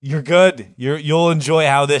 You're good. You'll enjoy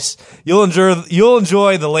how this. You'll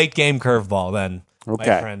enjoy the late game curveball then, Okay.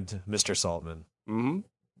 my friend, Mr. Saltman. Ooh,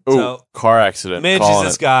 So, car accident. Midge is Calling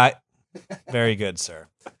this it. guy. Very good, sir.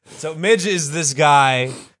 So Midge is this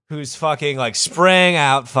guy who's fucking like spraying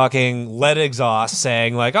out fucking lead exhaust,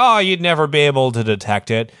 saying like, "Oh, you'd never be able to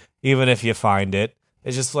detect it, even if you find it."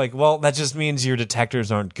 It's just like, well, that just means your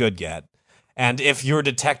detectors aren't good yet. And if your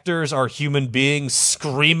detectors are human beings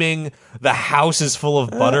screaming, "The house is full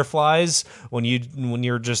of butterflies," when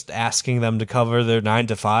you're just asking them to cover their 9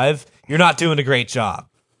 to 5, you're not doing a great job.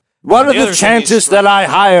 What are The the other thing chances is- that I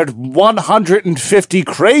hired 150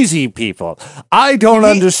 crazy people? I don't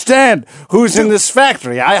understand who's in this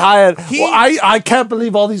factory. I hired. I can't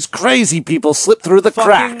believe all these crazy people slipped through the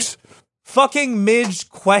cracks. Fucking Midge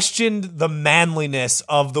questioned the manliness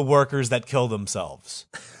of the workers that kill themselves.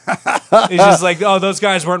 It's just like, oh, those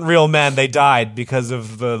guys weren't real men. They died because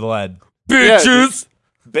of the lead. Bitches.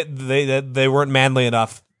 But they weren't manly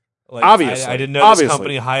enough. Like, Obviously. I didn't know Obviously. this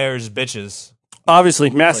company hires bitches. Obviously,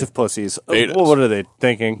 massive pussies. betas. What are they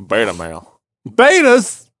thinking? Beta male.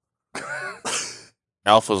 Betas,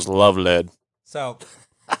 Alphas love lead. So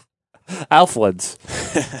alphalids.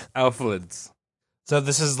 Alphalids. So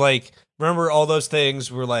this is like, remember all those things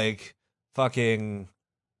were like fucking,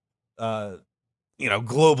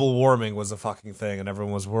 global warming was a fucking thing, and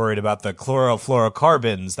everyone was worried about the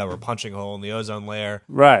chlorofluorocarbons that were punching a hole in the ozone layer.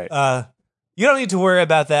 Right. You don't need to worry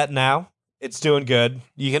about that now. It's doing good.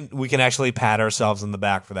 We can actually pat ourselves on the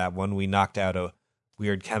back for that one. We knocked out a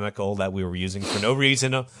weird chemical that we were using for no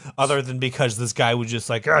reason other than because this guy was just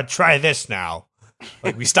like, try this now.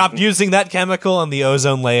 Like, we stopped using that chemical, and the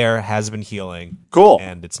ozone layer has been healing. Cool.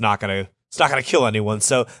 And it's not gonna kill anyone.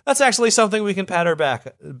 So that's actually something we can pat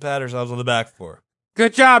ourselves on the back for.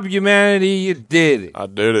 Good job, humanity. You did it. I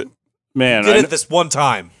did it. Man, Did it this one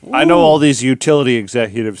time. I know all these utility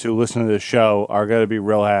executives who listen to this show are going to be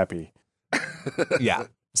real happy. Yeah.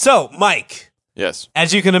 So, Mike, Yes.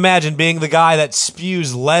 as you can imagine, being the guy that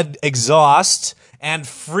spews lead exhaust and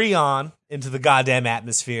freon into the goddamn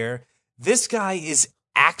atmosphere, this guy is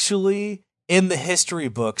actually in the history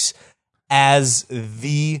books as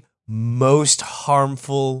the most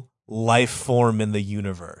harmful life form in the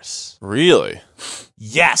universe. Really?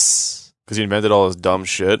 Yes. Because he invented all this dumb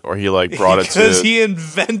shit, or he like brought it to. Because he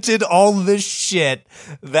invented all this shit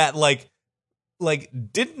that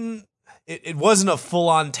didn't. It wasn't a full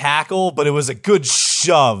on tackle, but it was a good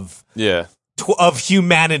shove. Yeah. Of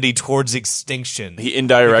humanity towards extinction. He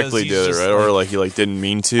indirectly Because he's did it, just right? Or like he like didn't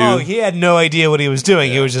mean to. Oh, he had no idea what he was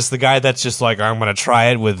doing. He was just the guy that's just like, I'm going to try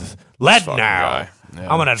it with lead fucking now. guy. Yeah.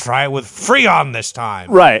 I'm going to try it with freon this time.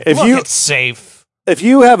 Right. Look, it's safe. If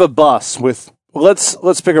you have a bus with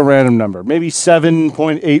let's pick a random number, maybe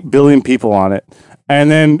 7.8 billion people on it, and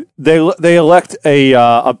then they elect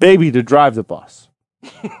a baby to drive the bus.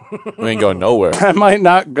 We ain't going nowhere. That might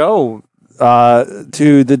not go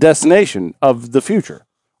to the destination of the future,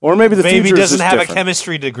 or maybe the Baby future doesn't is just have different. a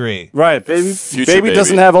chemistry degree. Right, baby. Future Baby baby.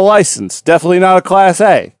 doesn't have a license. Definitely not a Class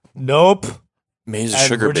A. Nope. He's a And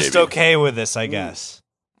sugar we're baby. just okay with this, I guess.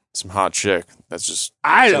 Some hot chick. That's just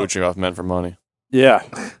I don't. switching off men for money. Yeah.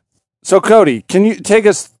 So Cody, can you take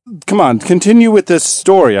us? Come on, continue with this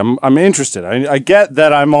story. I'm interested. I get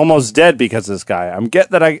that I'm almost dead because of this guy. I get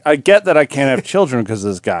that I can't have children because of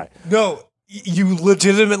this guy. No, you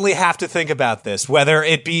legitimately have to think about this, whether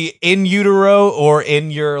it be in utero or in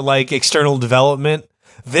your like external development.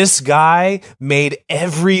 This guy made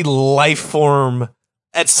every life form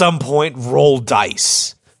at some point roll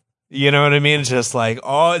dice. You know what I mean? Just like,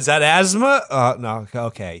 oh, is that asthma? No,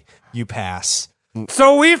 okay, you pass.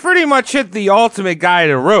 So we pretty much hit the ultimate guy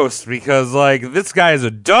to roast because, like, this guy is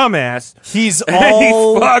a dumbass. He's And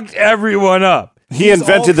all he fucked everyone up. He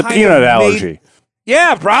invented the all kind peanut of allergy.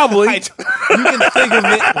 Yeah, probably. you can think of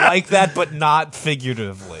it like that, but not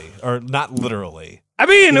figuratively or not literally. I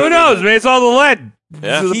mean, who knows? Maybe it's all the lead.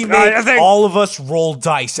 Yeah. He I made think- all of us roll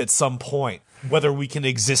dice at some point, whether we can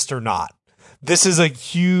exist or not. This is a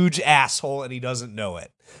huge asshole, and he doesn't know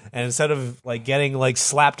it. And instead of like getting like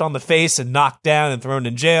slapped on the face and knocked down and thrown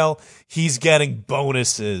in jail, he's getting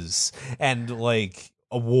bonuses and like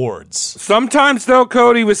awards. Sometimes, though,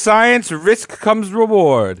 Cody, with science, risk comes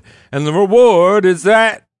reward. And the reward is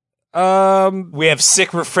that, We have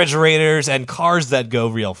sick refrigerators and cars that go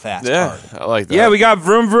real fast. Yeah, hard. I like that. yeah, we got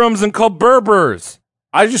vroom vrooms and called Berbers.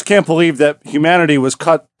 I just can't believe that humanity was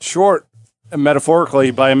cut short,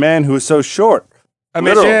 metaphorically, by a man who is so short. I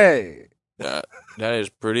mean, Literally. That is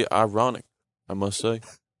pretty ironic, I must say.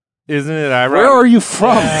 isn't it Where ironic? are you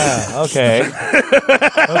from? Yeah, okay.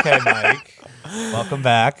 Okay, Mike. Welcome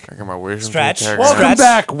back. I got my wisdom Stretch. teeth taken Welcome out.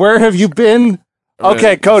 back. Where have you been? I've been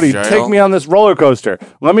Okay, in Cody, jail. take me on this roller coaster.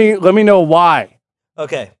 Let me know why.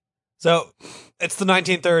 Okay. So it's the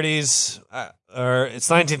 1930s, or it's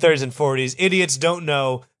 1930s and 40s. Idiots don't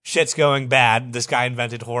know shit's going bad. This guy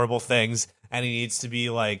invented horrible things, and he needs to be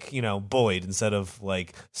like, bullied instead of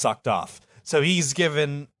like sucked off. So he's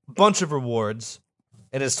given a bunch of rewards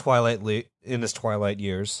in his twilight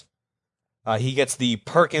years. He gets the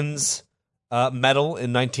Perkins Medal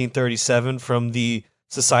in 1937 from the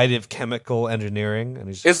Society of Chemical Engineering, and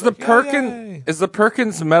he's just Is the like, "Yay." Is the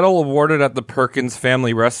Perkins Medal awarded at the Perkins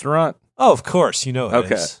Family Restaurant? Oh, of course, you know it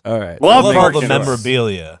Okay, is. all right. I Love love all the Perkins.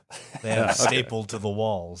 memorabilia they have stapled to the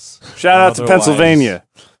walls. Shout out to Otherwise, Pennsylvania,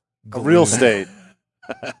 a real glued. state.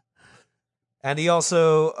 And he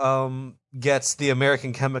also gets the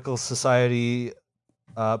American Chemical Society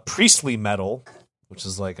Priestley Medal, which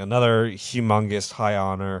is like another humongous high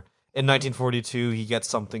honor. In 1942, he gets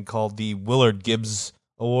something called the Willard Gibbs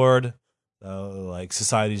Award. Like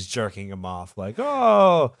society's jerking him off, like,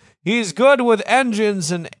 oh, he's good with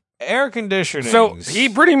engines and air conditioning. So he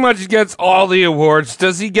pretty much gets all the awards.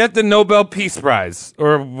 Does he get the Nobel Peace Prize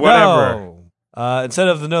or whatever? No. Instead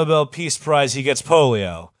of the Nobel Peace Prize, he gets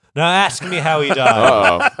polio. Now ask me how he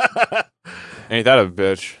died. Uh-oh. Ain't that a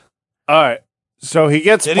bitch? All right. So he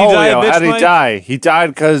gets Did he die a polio. bitch, How did he Mike? die? He died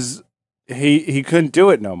because he couldn't do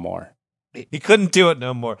it no more. He couldn't do it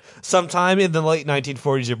no more. Sometime in the late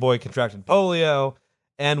 1940s, your boy contracted polio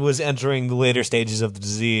and was entering the later stages of the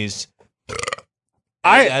disease.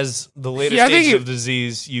 As the later stages of the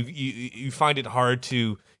disease, you find it hard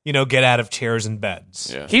to get out of chairs and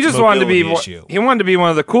beds. Yeah. He just wanted to be Mobility issue. he wanted to be one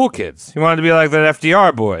of the cool kids. He wanted to be like that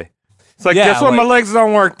FDR boy. It's like, Yeah, guess what? My legs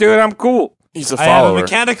don't work, dude. I'm cool. He's a I have a follower.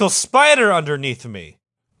 mechanical spider underneath me.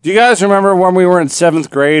 Do you guys remember when we were in 7th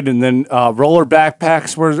grade and then roller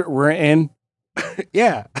backpacks were in?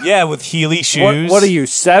 Yeah. Yeah, with Heely shoes. What are you,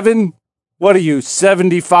 7? What are you,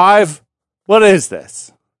 75? What is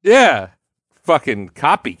this? Yeah. Fucking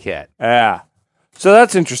copycat. Yeah. So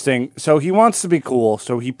that's interesting. So he wants to be cool.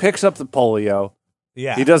 So he picks up the polio.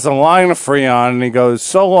 Yeah. He does a line of Freon and he goes,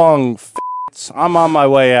 "So long, f***s. I'm on my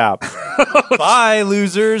way out." Bye,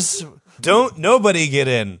 losers. Don't nobody get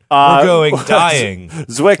in. Uh, We're going dying.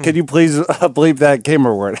 Zwick, can you please bleep that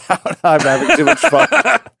gamer word out? I'm having too much fun.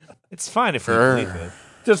 It's fine if you bleep it.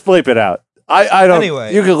 Just bleep it out. I don't.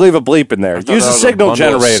 Anyway. You can leave a bleep in there. I thought Use that a was signal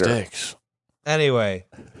bundle of generator. sticks. Anyway,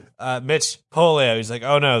 Mitch, polio. He's like,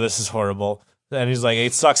 oh no, this is horrible. And he's like,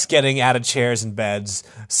 it sucks getting out of chairs and beds.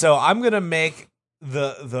 So I'm gonna make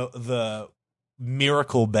the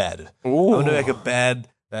miracle bed. I'm gonna make a bed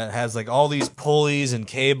that has like all these pulleys and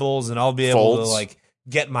cables, and I'll be able to Folds. like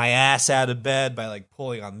get my ass out of bed by like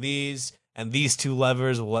pulling on these. And these two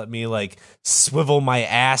levers will let me like swivel my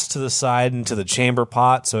ass to the side into the chamber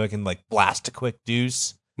pot so I can like blast a quick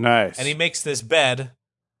deuce. Nice. And he makes this bed,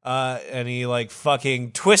 and he like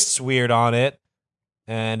fucking twists weird on it,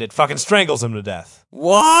 and it fucking strangles him to death.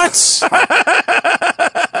 What?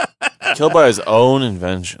 Killed by his own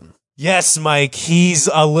invention. Yes, Mike, he's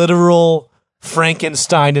a literal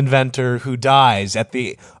Frankenstein inventor who dies at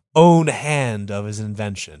the own hand of his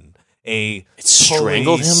invention. It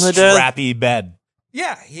strangled him to death? strappy bed.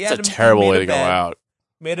 Yeah, he had It's a terrible made way a to go bed. out.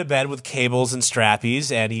 Made a bed with cables and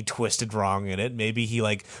strappies, and he twisted wrong in it. Maybe he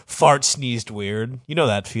like fart sneezed weird. You know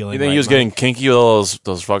that feeling. You think right, he was Mike? getting kinky with all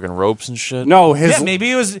those fucking ropes and shit? No, his Yeah, maybe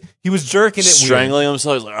he was jerking it weird. Strangling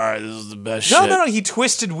himself. He's like, all right, this is the best shit. No. He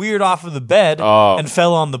twisted weird off of the bed Oh. and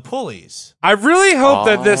fell on the pulleys. I really hope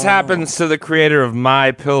that this happens to the creator of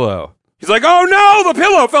My Pillow. He's like, oh no, the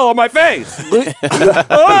pillow fell on my face.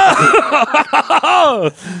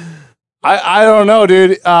 I don't know,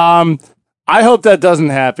 dude. I hope that doesn't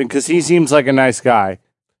happen because he seems like a nice guy.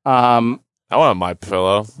 I want my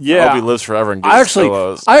pillow. Yeah. I hope he lives forever and gets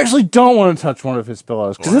pillows. I actually don't want to touch one of his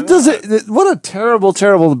pillows because it does it. What a terrible,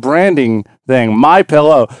 terrible branding thing. My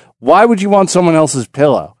pillow. Why would you want someone else's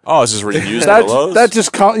pillow? Oh, it's just reused pillows? That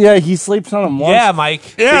just he sleeps on them once. Yeah,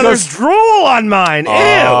 Mike. Yeah, there's drool on mine.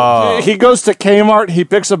 Oh. He goes to Kmart. He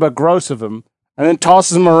picks up a gross of them and then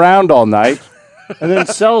tosses them around all night, and then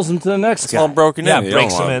sells them to the next It's all guy. broken Yeah, in. You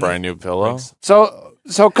breaks don't want them a in. brand new pillow. So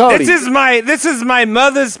Cody. This is my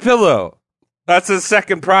mother's pillow. That's his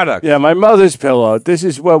second product. Yeah, my mother's pillow. This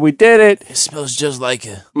is where we did it. It smells just like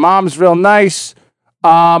it. Mom's real nice.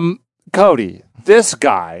 Cody, this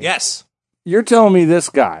guy. Yes. You're telling me this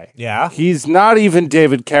guy. Yeah. He's not even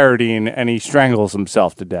David Carradine, and he strangles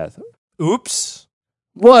himself to death. Oops.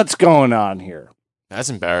 What's going on here? That's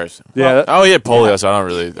embarrassing. Yeah. Oh, he had polio, so I don't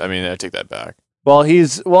really. I mean, I take that back. Well, you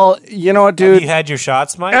know what, Have dude? you had your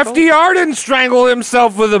shots, Michael? FDR didn't strangle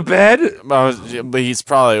himself with a bed. But it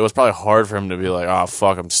was probably hard for him to be like, oh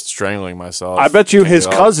fuck, I'm strangling myself. I bet you Can't his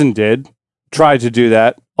get up. cousin did try to do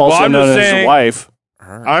that. Also Well, I'm known just as his saying- wife.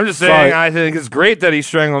 I'm just saying, Sorry. I think it's great that he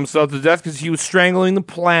strangled himself to death because he was strangling the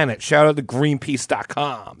planet. Shout out to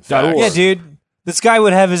Greenpeace.com. Facts. Yeah, dude. This guy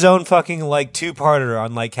would have his own fucking like two-parter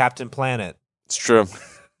on like Captain Planet. It's true.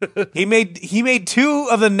 He made two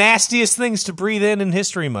of the nastiest things to breathe in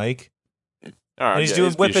history, Mike. All right, And he's yeah, doing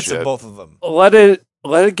piece whippets shit. of both of them. Let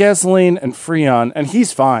it gasoline and Freon, and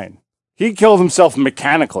he's fine. He killed himself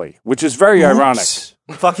mechanically, which is very ironic. Oops.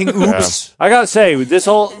 Fucking oops. I gotta say, the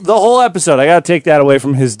whole episode, I gotta take that away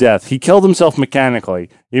from his death. He killed himself mechanically,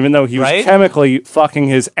 even though he was Right? chemically fucking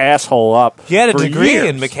his asshole up. He had a for degree years.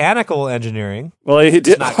 in mechanical engineering. Well, he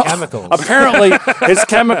did not chemicals. Apparently, his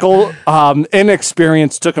chemical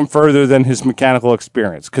inexperience took him further than his mechanical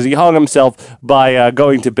experience because he hung himself by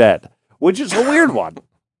going to bed, which is a weird one.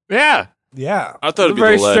 Yeah. Yeah. I thought It's a it'd be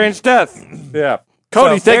very the lead. strange death. Yeah,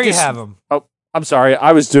 Cody, So, there thank you you. have him. Oh, I'm sorry,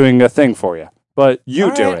 I was doing a thing for you, but you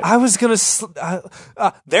All do right, it. I was gonna.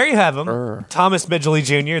 There you have him, Thomas Midgley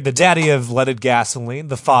Jr., the daddy of leaded gasoline,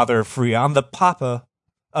 the father of Freon, the papa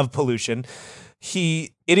of pollution.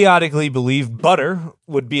 He idiotically believed butter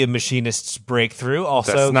would be a machinist's breakthrough.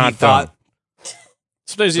 Also, That's not he thought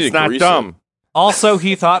Sometimes you It's need to not grease dumb. Also,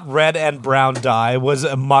 he thought red and brown dye was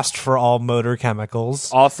a must for all motor chemicals.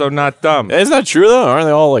 Also not dumb. Isn't that true though? Aren't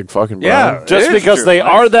they all like fucking brown? Yeah. Just It is because true. they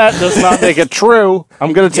are that does not make it true.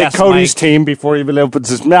 I'm going to take Yes, Cody's Mike. team before he even opens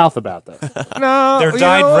his mouth about that. No, They're you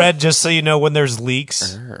dyed know what? red just so you know when there's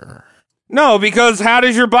leaks. No, because how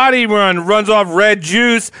does your body run? Runs off red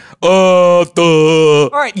juice. All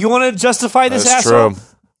right, you want to justify this That's asshole? true.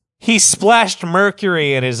 He splashed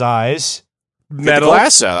mercury in his eyes. Get the Metal.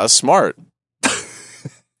 glass out. That's smart.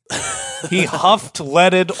 He huffed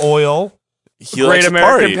leaded oil. He Great likes to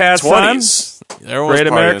American party. pastime. 20s. Everyone was Great partying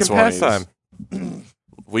in American 20s. pastime.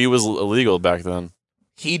 Weed was illegal back then.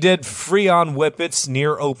 He did Freon whippets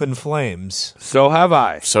near open flames. So have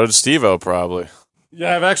I. So did Steve-O probably.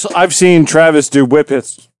 Yeah, I've seen Travis do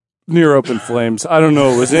whippets near open flames. I don't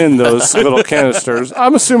know what was in those little canisters.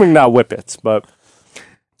 I'm assuming not whippets, but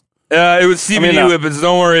It was CBD no. whippets.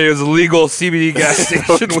 Don't worry, it was a legal CBD gas station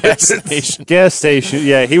whippets. gas station.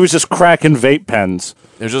 Yeah, he was just cracking vape pens.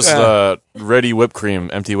 It was just ready whipped cream,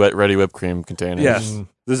 empty ready whipped cream containers. Yes.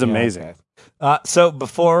 This is amazing. So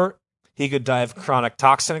before he could die of chronic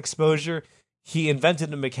toxin exposure, he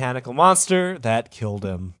invented a mechanical monster that killed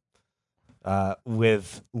him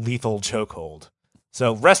with lethal chokehold.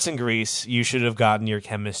 So rest in grease. You should have gotten your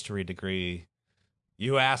chemistry degree.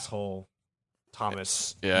 You asshole,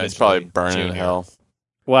 Thomas. Yeah, he's Midgley probably burning in Jr. hell.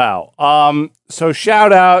 Wow. So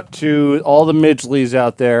shout out to all the Midgeleys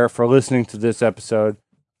out there for listening to this episode.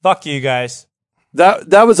 Fuck you guys.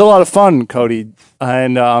 That was a lot of fun, Cody.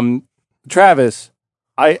 And Travis,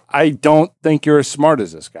 I don't think you're as smart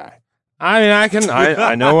as this guy. I mean,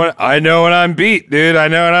 I know when I'm beat, dude. I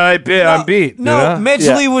know when I'm beat. No, you know?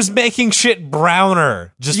 Midgley was making shit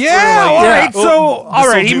browner. Just Yeah, for, like, all right. oh, So, all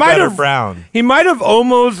this'll right, he do might better have brown. He might have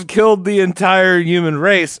almost killed the entire human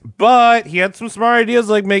race, but he had some smart ideas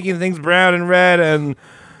like making things brown and red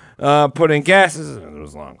and putting gases in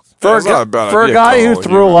those lungs. For That's not a bad a idea, guy who Cole,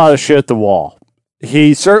 threw a you- lot of shit at the wall,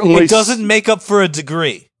 he certainly It doesn't make up for a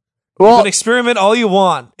degree. You Well, can experiment all you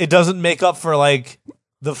want. It doesn't make up for like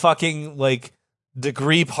the fucking like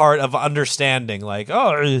degree part of understanding. Like,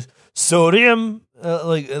 oh, sodium,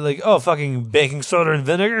 like oh, fucking baking soda and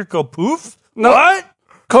vinegar go poof. No. What?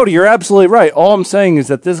 Cody, you're absolutely right. All I'm saying is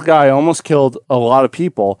that this guy almost killed a lot of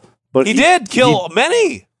people, but He did kill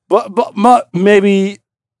many. but maybe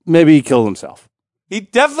he killed himself. He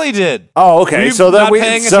definitely did. Oh, okay. Were you So that not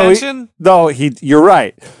paying attention? You're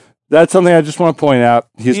right. That's something I just want to point out.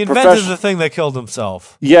 He's He invented professional. the thing that killed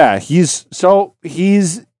himself. Yeah, he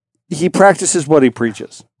practices what he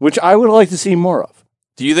preaches, which I would like to see more of.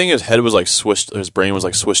 Do you think his head was like Swiss? His brain was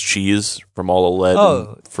like Swiss cheese from all the lead Oh,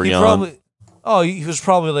 and he Freon? probably. Oh, he was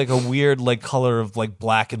probably like a weird like color of like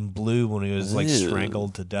black and blue when he was like Ew.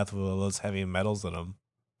 strangled to death with all those heavy metals in him.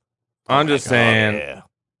 I'm just saying. Yeah.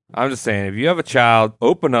 I'm just saying. If you have a child,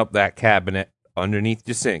 open up that cabinet underneath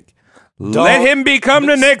your sink. Let him become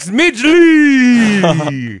the next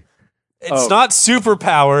Midgley. It's not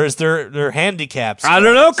superpowers; they're handicaps. I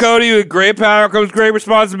don't know, Cody. With great power comes great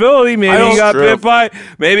responsibility. Maybe he got True. bit by.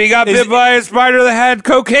 Maybe he got Is- bit by a spider that had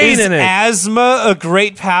cocaine Is in it. asthma a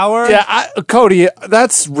great power? Yeah, Cody,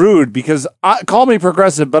 that's rude because call me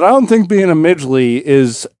progressive, but I don't think being a Midgley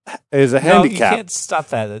is a No, you handicap. can't stop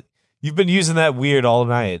that. You've been using that weird all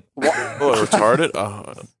night. Oh, retarded?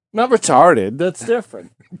 Oh, Not retarded. That's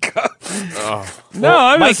different. No,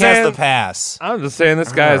 I'm Mike just saying. has the pass. I'm just saying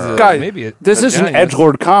this guy's Guys, maybe. This isn't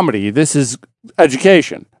edgelord comedy. This is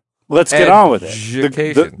education. Let's get on with it.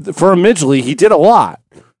 Education. For a Midgley, he did a lot.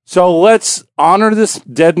 So let's honor this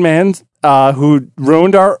dead man who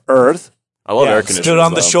ruined our Earth. I love Yeah, air conditioners. stood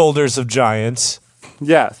on the though. shoulders of giants.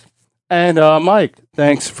 Yes. And Mike,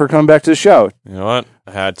 thanks for coming back to the show. You know what?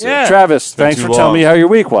 I had to. Yeah. Travis, been thanks too for telling long. me how your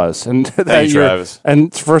week was, and that you, you're- Travis.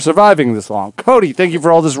 and for surviving this long. Cody, thank you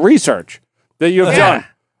for all this research that you have done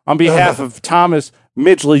on behalf of Thomas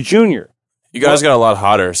Midgley Jr. You guys got a lot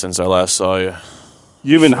hotter since I last saw you.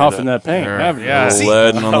 You've been huffing that paint, haven't you? Yeah. A little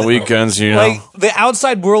lead on the weekends, you know. Like the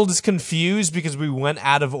outside world is confused because we went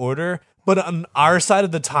out of order. But on our side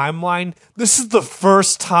of the timeline, this is the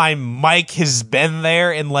first time Mike has been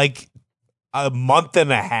there in like a month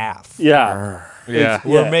and a half. Yeah. Yeah.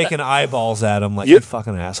 We're making eyeballs at him like You- you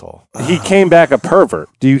fucking asshole. He came back a pervert.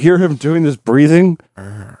 Do you hear him doing this breathing?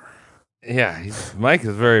 Yeah. Mike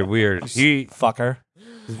is very weird. He's Fucker.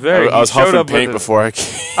 very. I was he showed huffing up with paint a- before I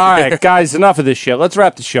came. All right, guys, enough of this shit. Let's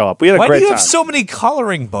wrap the show up. We had a Why do great you time. have so many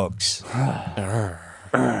coloring books?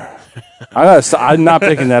 I'm not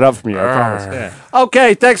picking that up from you, I promise.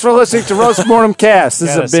 Okay, thanks for listening to Roast Mortem Cast. This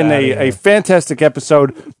Get has us been outta a here. fantastic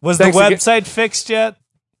episode. Was Thanks the again- website fixed yet?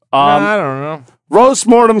 I don't know.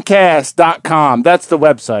 roastmortemcast.com. That's the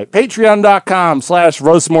website.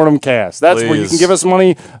 Patreon.com/roastmortemcast. That's where you can give us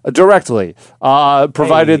money directly,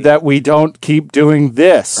 provided that we don't keep doing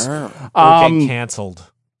this. Or get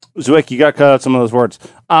canceled. Zwick, you got to cut out some of those words.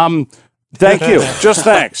 Thank you. Just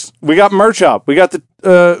thanks. We got merch up. We got the...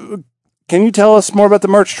 can you tell us more about the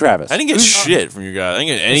merch, Travis? I didn't get shit from you guys. I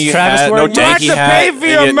didn't get any Travis hat, no wearing- You have Danky to hat. pay for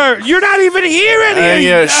your merch. You're not even here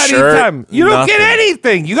anytime. You don't get nothing.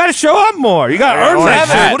 anything. You got to show up more. You got to earn that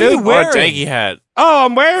Travis, shit. what are you dude. wearing? Or a Danky hat. Oh,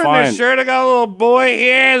 I'm wearing Fine. this shirt. I got a little boy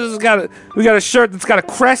here. We got a shirt that's got a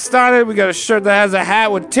crest on it. We got a shirt that has a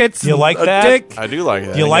hat with tits. You and like a that? dick. I do like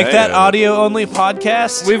that. You like Yeah, that yeah. audio only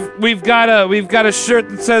podcast? We've got a shirt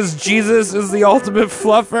that says Jesus is the ultimate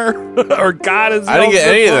fluffer or God is the I didn't get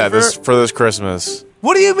ultimate any of that fluffer. for this Christmas.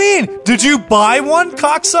 What do you mean? Did you buy one,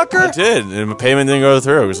 cocksucker? I did, and my payment didn't go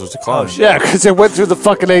through because it was declined. Yeah, because it went through the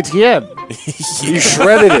fucking ATM. You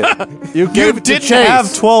shredded it. You You gave it to didn't Chase. have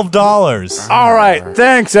 $12. All right.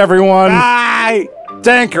 Thanks, everyone. Bye.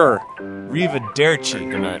 Thank her. Arrivederci.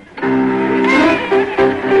 Good night.